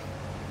very much.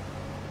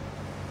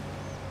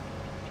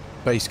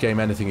 Base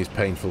game, anything is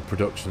painful.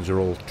 Productions are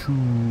all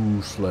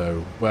too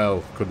slow.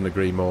 Well, couldn't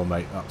agree more,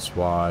 mate. That's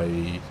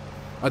why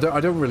I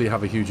don't really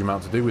have a huge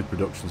amount to do with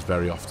productions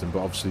very often, but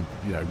obviously,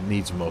 you know,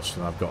 needs must.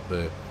 And I've got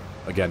the,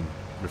 again,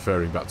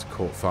 referring back to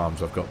Court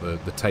Farms, I've got the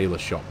tailor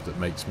shop that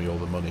makes me all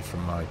the money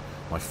from my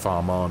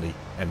Farm Arnie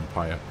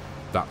empire.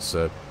 That's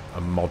a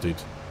modded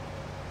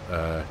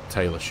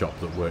tailor shop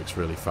that works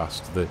really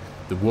fast. The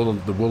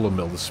woolen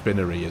mill, the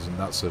spinnery, isn't.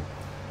 That's a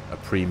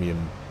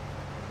premium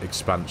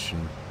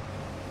expansion,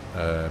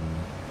 like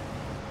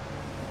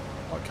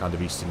kind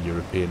of Eastern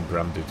European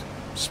branded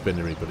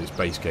spinnery, but it's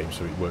base game,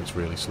 so it works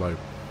really slow.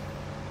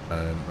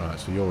 Right,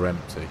 so you're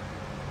empty.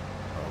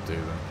 I'll do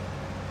that.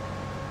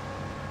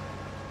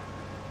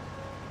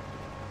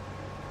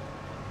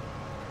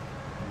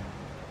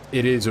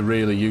 It is a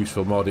really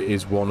useful mod. It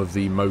is one of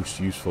the most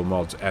useful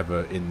mods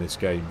ever in this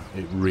game.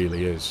 It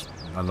really is.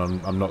 And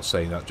I'm not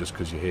saying that just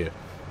because you're here.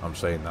 I'm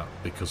saying that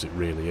because it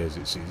really is.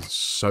 It's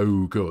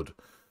so good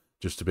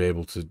just to be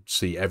able to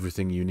see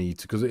everything you need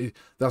to. Because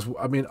that's,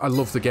 I mean, I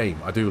love the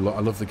game. I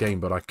love the game,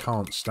 but I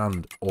can't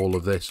stand all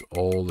of this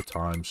all the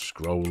time.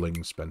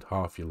 Scrolling, spend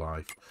half your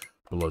life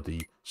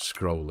bloody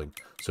scrolling.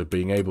 So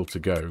being able to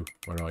go,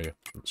 where are you?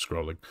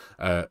 Scrolling.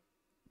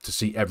 To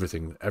see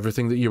everything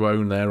that you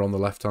own there on the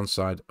left hand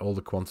side, all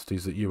the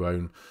quantities that you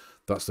own,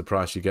 that's the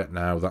price you get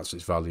now, that's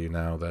its value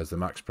now, there's the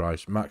max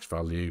price, max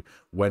value,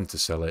 when to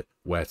sell it,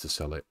 where to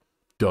sell it,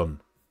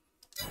 done.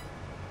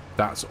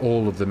 That's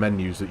all of the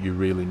menus that you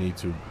really need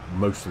to,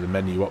 most of the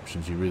menu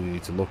options you really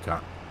need to look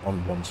at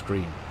on one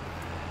screen.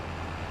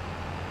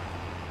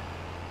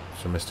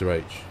 So Mr.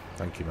 H,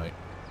 thank you, mate.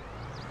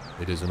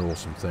 It is an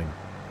awesome thing.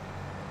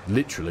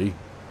 Literally,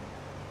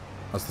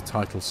 as the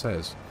title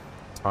says,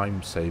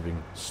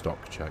 time-saving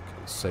stock check.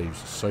 It saves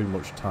so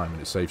much time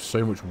and it saves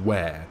so much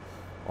wear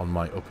on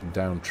my up and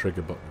down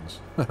trigger buttons.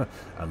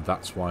 And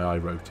that's why I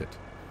wrote it.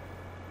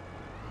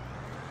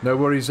 No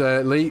worries,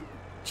 Lee.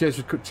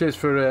 Cheers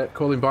for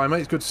calling by,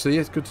 mate. It's good to see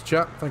you. It's good to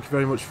chat. Thank you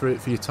very much for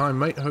your time,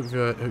 mate. I hope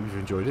you've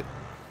enjoyed it.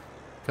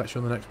 Catch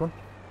you on the next one.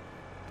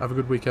 Have a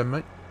good weekend,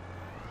 mate.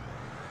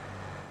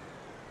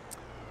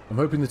 I'm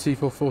hoping the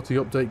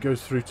T440 update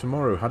goes through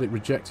tomorrow. Had it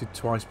rejected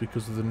twice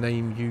because of the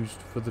name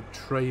used for the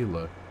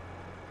trailer.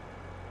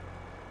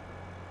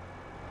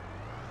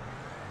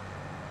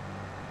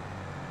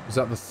 Is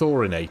that the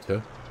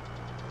Thorinator?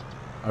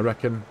 I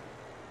reckon...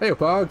 Hey up,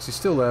 Args, he's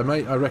still there,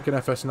 mate. I reckon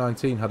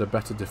FS19 had a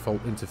better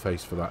default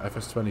interface for that.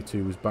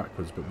 FS22 was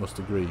backwards, but must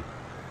agree.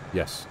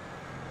 Yes.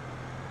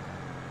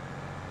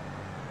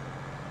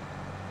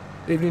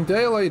 Evening,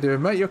 Dale. How you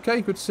doing, mate? You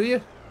okay? Good to see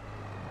you.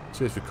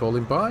 Cheers for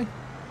calling by.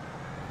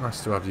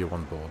 Nice to have you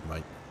on board,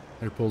 mate.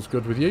 Hope all's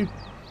good with you. Do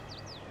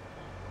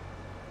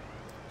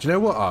you know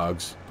what,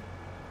 Args?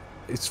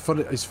 It's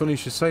funny you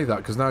should say that,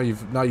 because now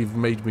you've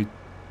made me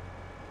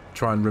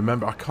try and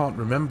remember. I can't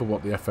remember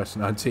what the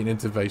FS19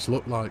 interface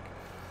looked like.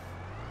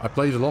 I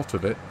played a lot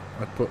of it.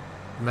 I put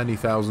many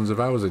thousands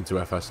of hours into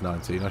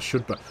FS19. I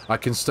should, but I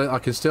can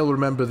still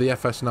remember the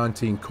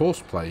FS19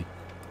 Courseplay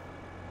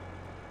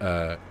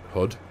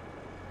HUD,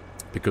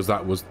 because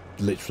that was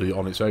literally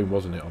on its own,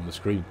 wasn't it, on the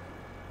screen?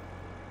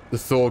 The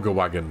Thorger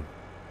wagon.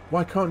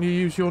 Why can't you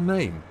use your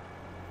name?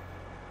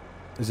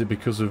 Is it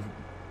because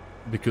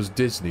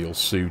Disney will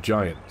sue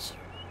giants?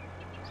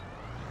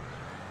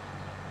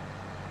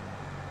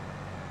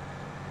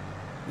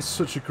 It's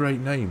such a great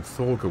name,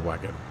 Thorger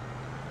wagon.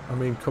 I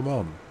mean, come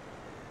on.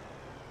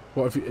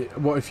 What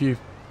if you...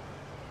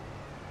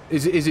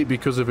 Is it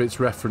because of its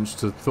reference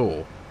to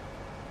Thor?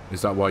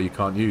 Is that why you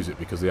can't use it?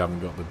 Because they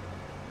haven't got the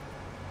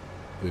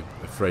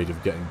afraid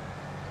of getting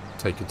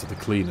taken to the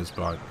cleaners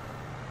by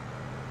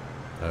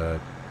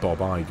Bob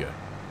Iger.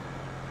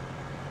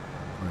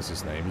 That's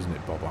his name, isn't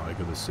it? Bob Iger,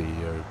 the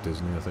CEO of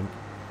Disney, I think.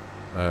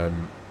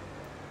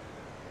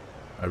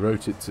 I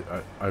wrote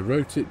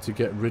it to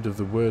get rid of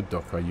the Word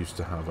doc I used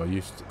to have.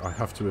 I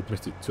have to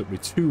admit it took me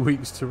 2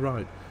 weeks to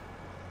write.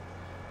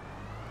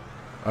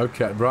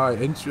 Okay,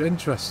 right,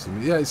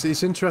 interesting. Yeah,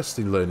 it's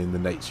interesting learning the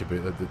nature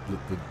bit,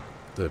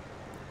 the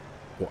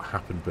what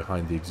happened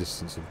behind the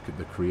existence of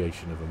the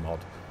creation of a mod.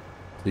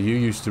 So you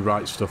used to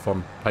write stuff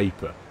on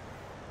paper,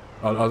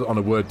 on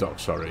a Word doc,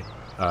 sorry,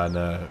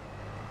 and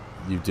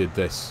you did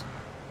this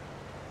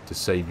to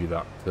save you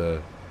that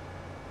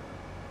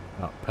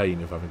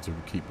pain of having to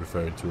keep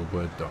referring to a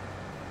Word doc.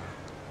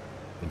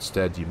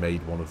 Instead, you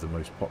made one of the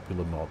most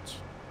popular mods.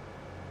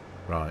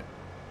 Right.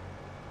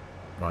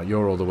 Right,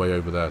 you're all the way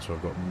over there, so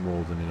I've got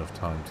more than enough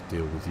time to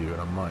deal with you, and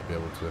I might be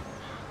able to... In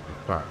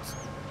fact,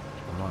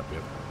 I might be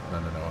able... No,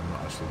 I'm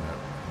not actually... No,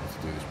 I need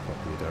to do this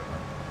properly, don't I?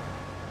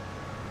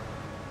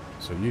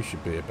 So you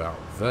should be about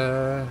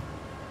there.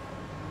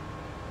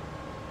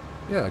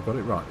 Yeah, I got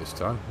it right this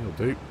time. You'll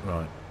do.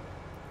 Right.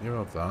 You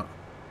have that.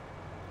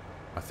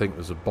 I think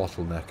there's a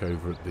bottleneck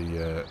over at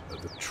the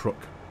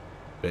truck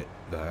bit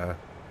there.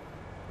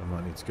 I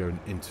might need to go and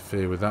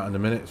interfere with that in a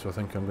minute, so I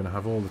think I'm going to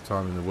have all the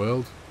time in the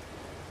world.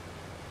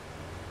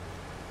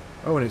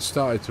 Oh, and it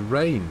started to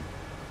rain.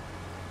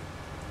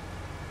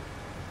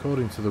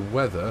 According to the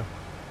weather.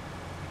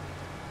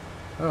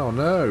 Oh,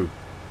 no.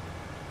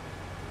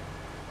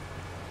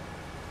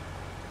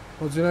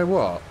 Well, do you know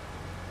what?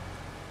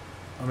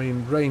 I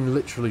mean, rain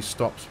literally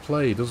stops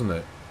play, doesn't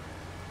it?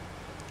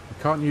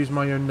 I can't use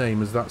my own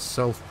name as that's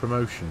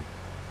self-promotion.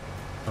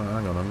 Oh,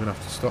 hang on, I'm going to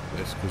have to stop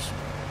this, because...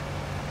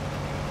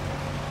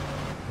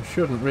 we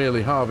shouldn't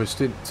really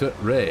harvest it to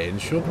rain,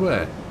 should we?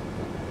 Oh,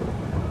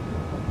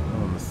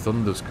 and the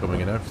thunder's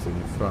coming and everything,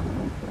 in fact.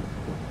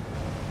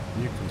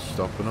 You can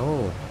stop and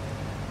all.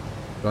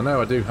 I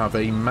know I do have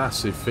a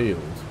massive field,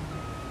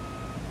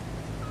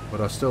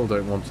 but I still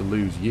don't want to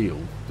lose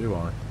yield, do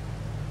I?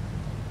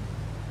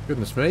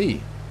 Goodness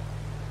me!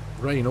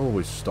 Rain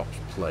always stops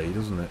play,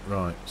 doesn't it?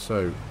 Right,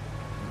 so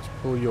let's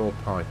pull your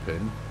pipe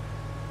in.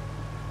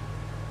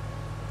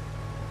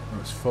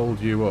 Let's fold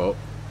you up.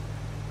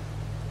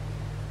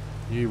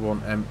 You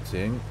want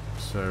emptying,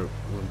 so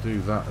we'll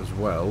do that as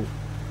well.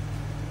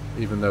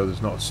 Even though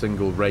there's not a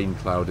single rain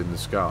cloud in the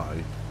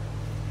sky.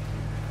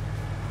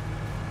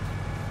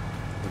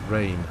 The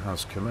rain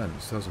has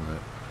commenced, hasn't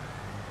it?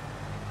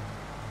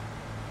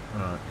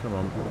 Right, come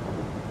on.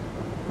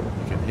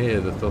 You can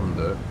hear the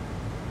thunder.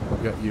 I'll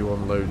get you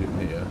unloaded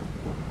here.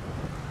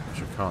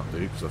 Which I can't do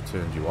because I've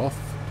turned you off.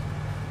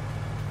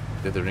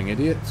 Dithering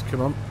idiots,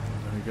 come on.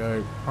 There we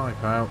go.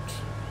 Pipe out.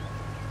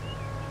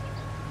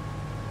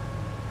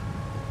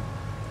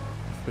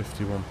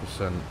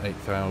 51%,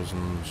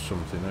 8,000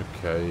 something,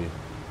 okay.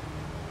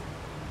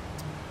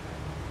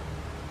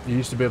 You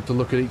used to be able to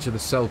look at each of the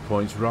sell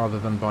points rather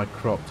than by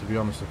crop. To be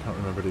honest, I can't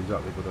remember it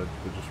exactly, but I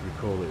could just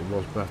recall that it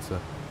was better.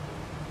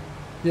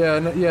 Yeah,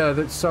 no, yeah,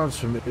 that sounds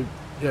familiar.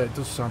 Yeah, it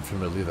does sound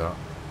familiar, that.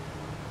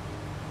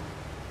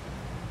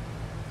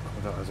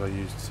 That as I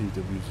used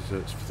CW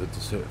desserts for the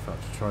dessert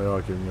factory. Try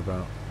arguing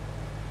about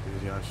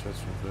the ice sheds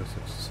from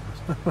Vertex.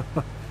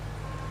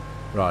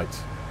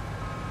 Right.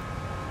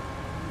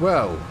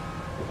 Well,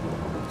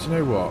 do you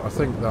know what? I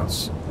think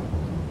that's...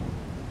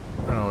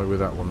 Where are we with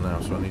that one now?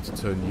 So I need to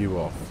turn you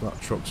off. That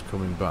truck's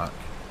coming back.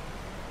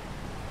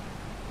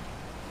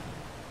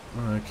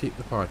 Keep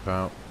the pipe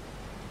out.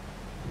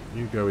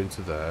 You go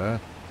into there.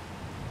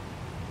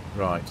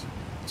 Right.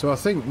 So I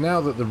think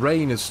now that the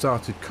rain has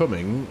started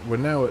coming, we're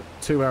now at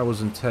 2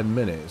 hours and 10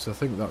 minutes. I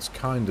think that's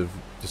kind of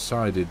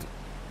decided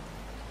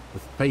the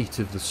fate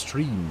of the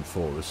stream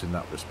for us in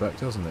that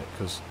respect, hasn't it?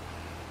 Because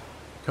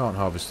we can't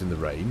harvest in the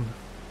rain,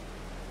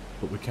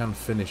 but we can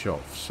finish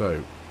off.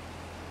 So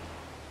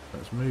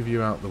let's move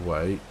you out the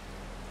way.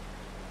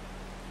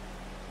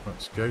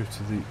 Let's go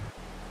to the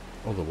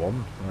other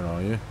one. Where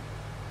are you?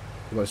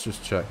 Let's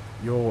just check.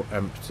 You're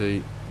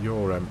empty.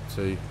 You're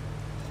empty.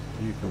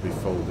 You can be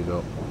folded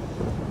up.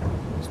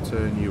 Let's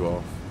turn you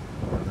off.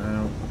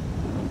 Now.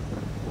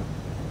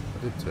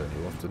 I did turn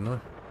you off, didn't I?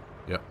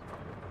 Yep.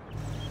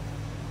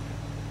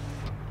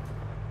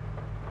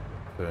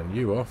 Turn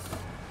you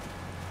off.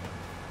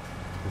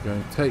 We're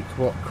going to take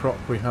what crop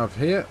we have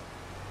here.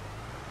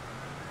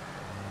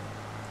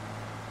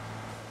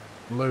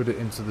 Load it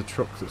into the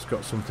truck that's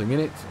got something in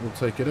it. We'll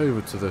take it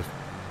over to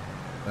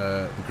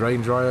the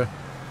grain dryer.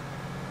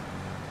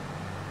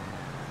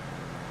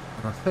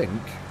 And I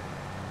think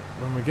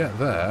when we get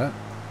there,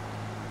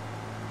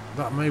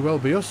 that may well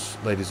be us,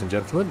 ladies and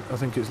gentlemen. I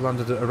think it's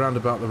landed at around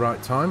about the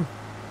right time.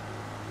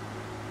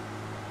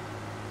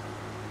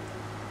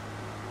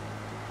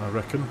 I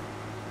reckon.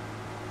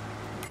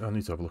 I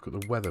need to have a look at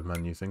the weather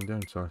menu thing,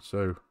 don't I?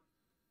 So,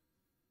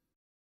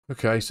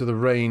 okay, so the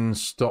rain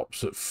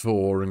stops at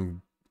 4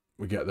 and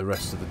we get the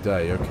rest of the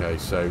day. Okay,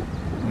 so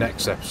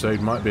next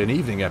episode might be an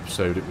evening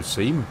episode, it would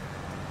seem.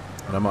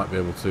 And I might be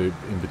able to,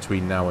 in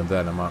between now and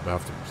then, I might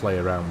have to play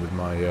around with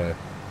my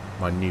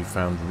my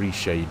newfound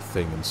reshade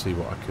thing and see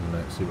what I can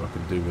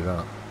do with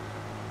that.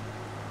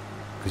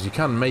 Because you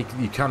can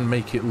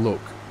make it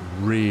look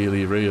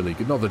really, really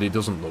good. Not that it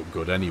doesn't look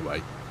good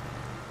anyway.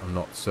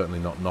 I'm certainly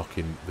not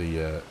knocking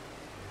the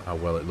how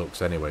well it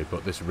looks anyway.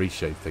 But this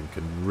reshade thing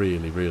can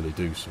really, really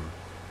do some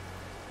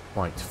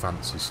quite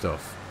fancy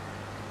stuff.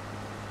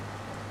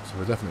 So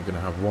we're definitely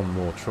going to have one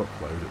more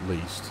truckload at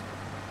least.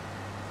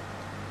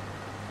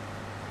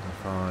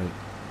 If I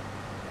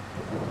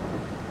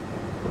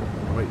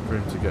wait for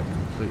him to get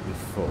completely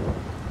full,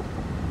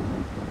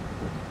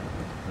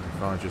 and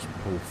if I just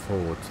pull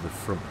forward to the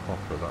front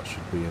hopper, that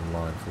should be in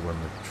line for when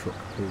the truck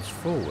pulls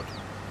forward,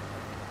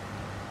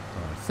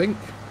 I think.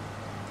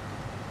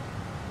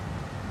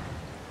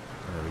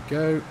 There we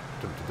go.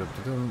 Dum -dum -dum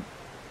 -dum -dum.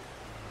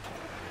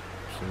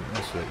 So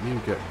that's it. You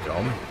get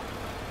gone.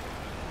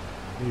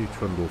 You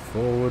trundle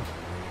forward.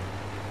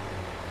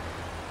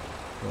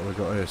 What have we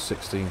got here?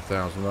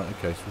 16,000. Right,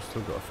 okay, so we've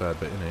still got a fair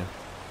bit in here.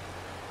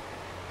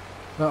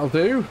 That'll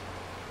do.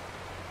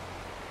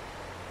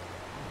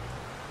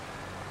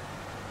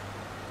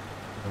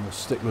 And we'll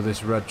stick with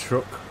this red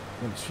truck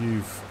once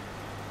you've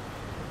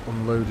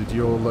unloaded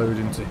your load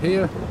into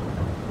here.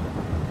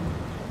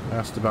 I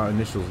asked about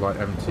initials like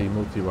MT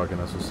Multiwagon,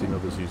 as I've seen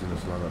others using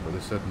this like that, but they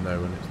said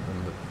no, and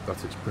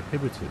that it's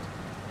prohibited.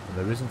 And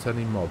there isn't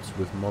any mods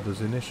with modders'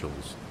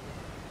 initials.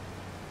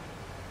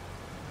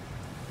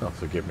 Oh,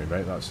 forgive me,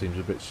 mate, that seems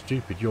a bit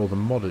stupid. You're the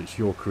modder, it's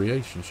your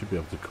creation. You should be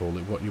able to call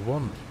it what you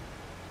want.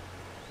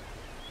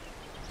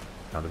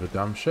 Kind of a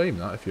damn shame,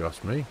 that, if you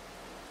ask me.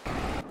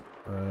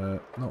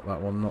 Not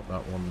that one, not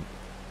that one.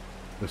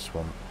 This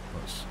one.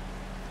 Let's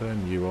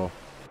turn you off.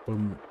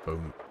 Boom,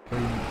 boom,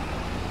 boom.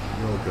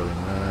 You're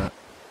going there.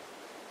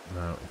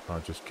 Now, if I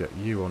just get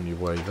you on your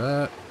way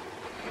there.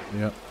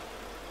 Yep.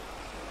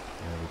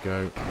 There we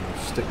go.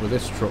 We'll stick with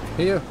this truck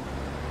here.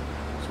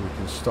 So we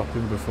can stop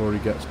him before he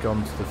gets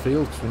gone to the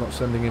field, because we're not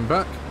sending him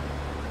back.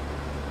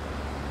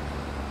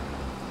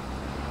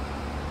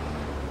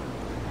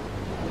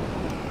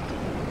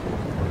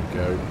 There we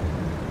go.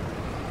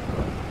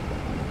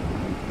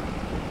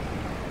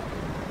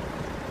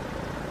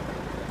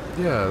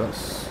 Yeah,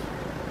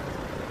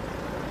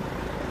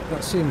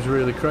 that seems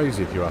really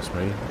crazy if you ask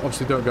me.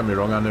 Obviously, don't get me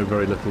wrong, I know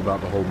very little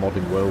about the whole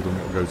modding world and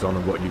what goes on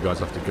and what you guys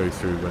have to go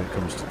through when it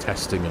comes to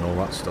testing and all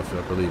that stuff.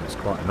 I believe it's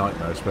quite a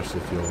nightmare,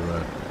 especially if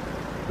you're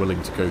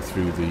willing to go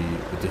through the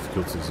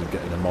difficulties of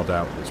getting a mod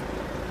out that's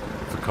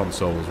for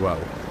console as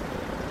well.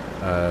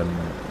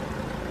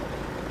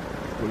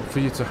 But for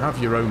you to have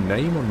your own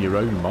name on your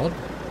own mod,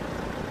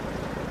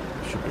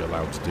 you should be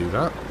allowed to do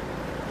that,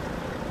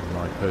 in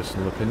my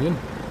personal opinion.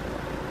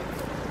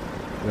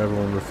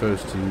 Everyone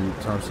refers to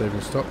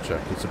time-saving stock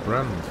check. It's a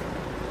brand.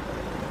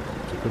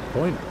 It's a good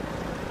point.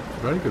 It's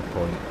a very good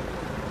point.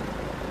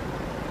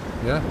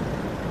 Yeah.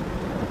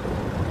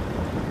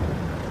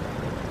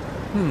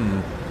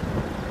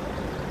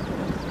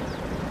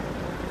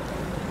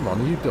 Come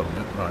on, are you done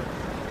yet? Right. I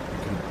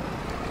can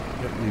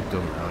get you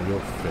done now.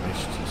 You're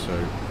finished, so...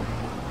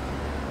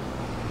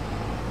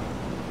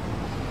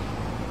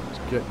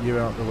 let's get you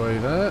out the way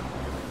there.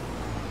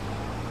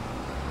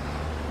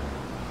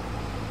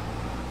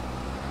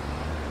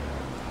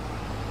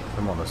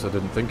 I'm honest, I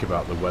didn't think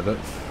about the weather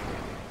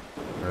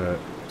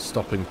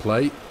stopping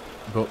play,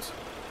 but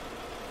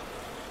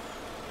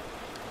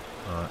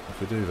alright, if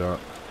we do that,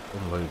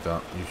 unload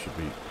that, you should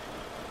be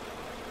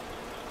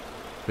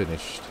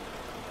finished.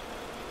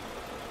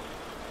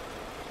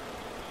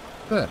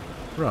 There,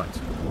 right,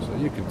 so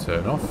you can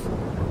turn off.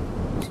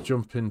 Let's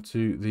jump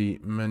into the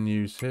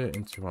menus here,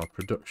 into our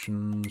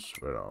productions.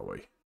 Where are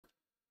we?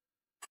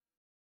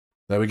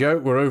 There we go,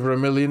 we're over 1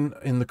 million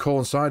in the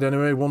corn side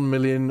anyway,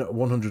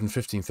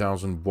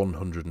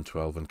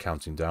 1,115,112 and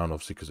counting down,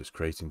 obviously, because it's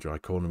creating dry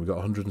corn, and we've got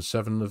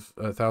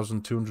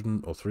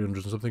 107,200 or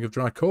 300 and something of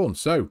dry corn.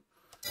 So,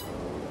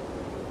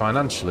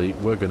 financially,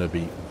 we're going to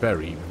be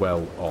very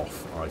well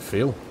off, I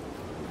feel,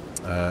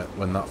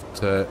 when that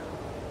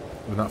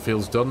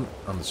field's done,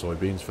 and the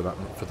soybeans for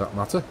that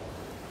matter.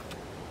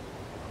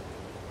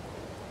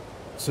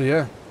 So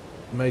yeah.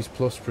 Maize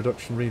Plus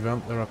production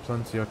revamp, there are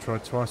plenty. I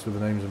tried twice with the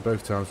names and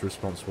both times the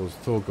response was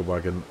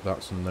Thorgerwagon,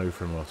 that's a no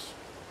from us.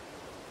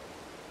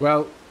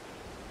 Well,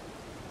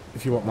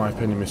 if you want my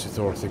opinion, Mr.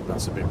 Thor, I think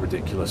that's a bit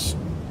ridiculous.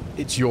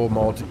 It's your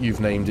mod, you've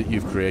named it,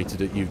 you've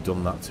created it, you've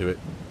done that to it,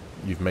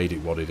 you've made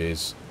it what it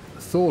is.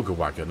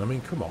 Thorgerwagon, I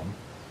mean, come on.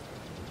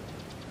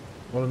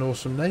 What an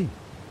awesome name.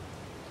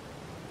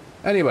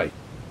 Anyway,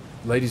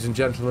 ladies and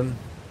gentlemen,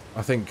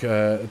 I think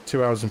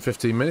 2 hours and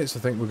 15 minutes, I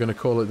think we're going to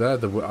call it there.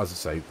 As I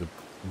say, the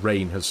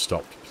rain has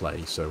stopped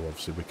play, so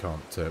obviously we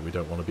can't, we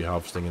don't want to be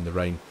harvesting in the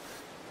rain.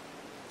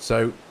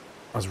 So,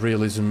 as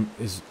realism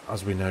is,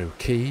 as we know,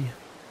 key,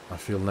 I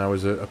feel now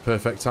is a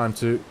perfect time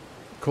to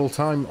call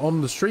time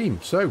on the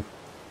stream. So,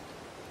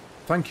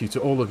 thank you to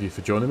all of you for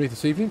joining me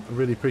this evening. I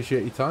really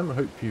appreciate your time. I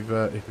hope you've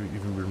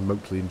even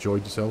remotely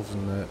enjoyed yourselves,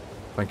 and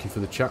thank you for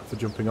the chat, for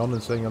jumping on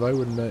and saying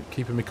hello and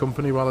keeping me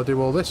company while I do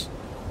all this.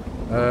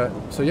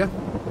 So yeah,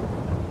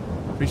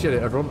 appreciate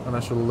it, everyone, and I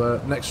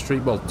shall next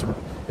stream. Well,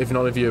 if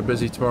none of you are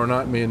busy tomorrow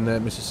night, me and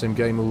Mrs. Sim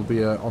Game will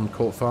be on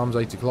Court Farms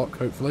 8 o'clock,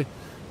 hopefully.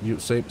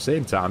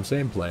 Same time,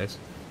 same place.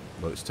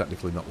 Well, it's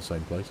technically not the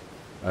same place.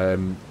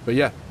 But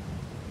yeah,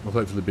 we'll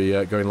hopefully be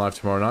going live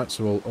tomorrow night,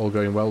 so all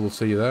going well, we'll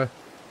see you there.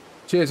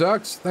 Cheers,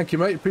 Args. Thank you,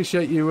 mate.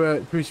 Appreciate you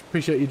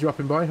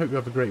dropping by. Hope you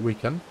have a great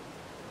weekend.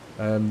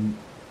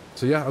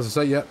 So yeah, as I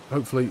say, yeah,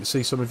 hopefully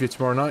see some of you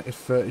tomorrow night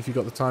if you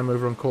got the time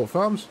over on Court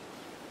Farms.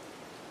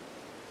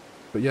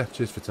 But yeah,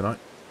 cheers for tonight.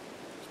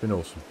 It's been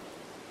awesome.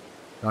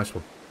 Nice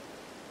one.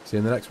 See you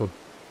in the next one.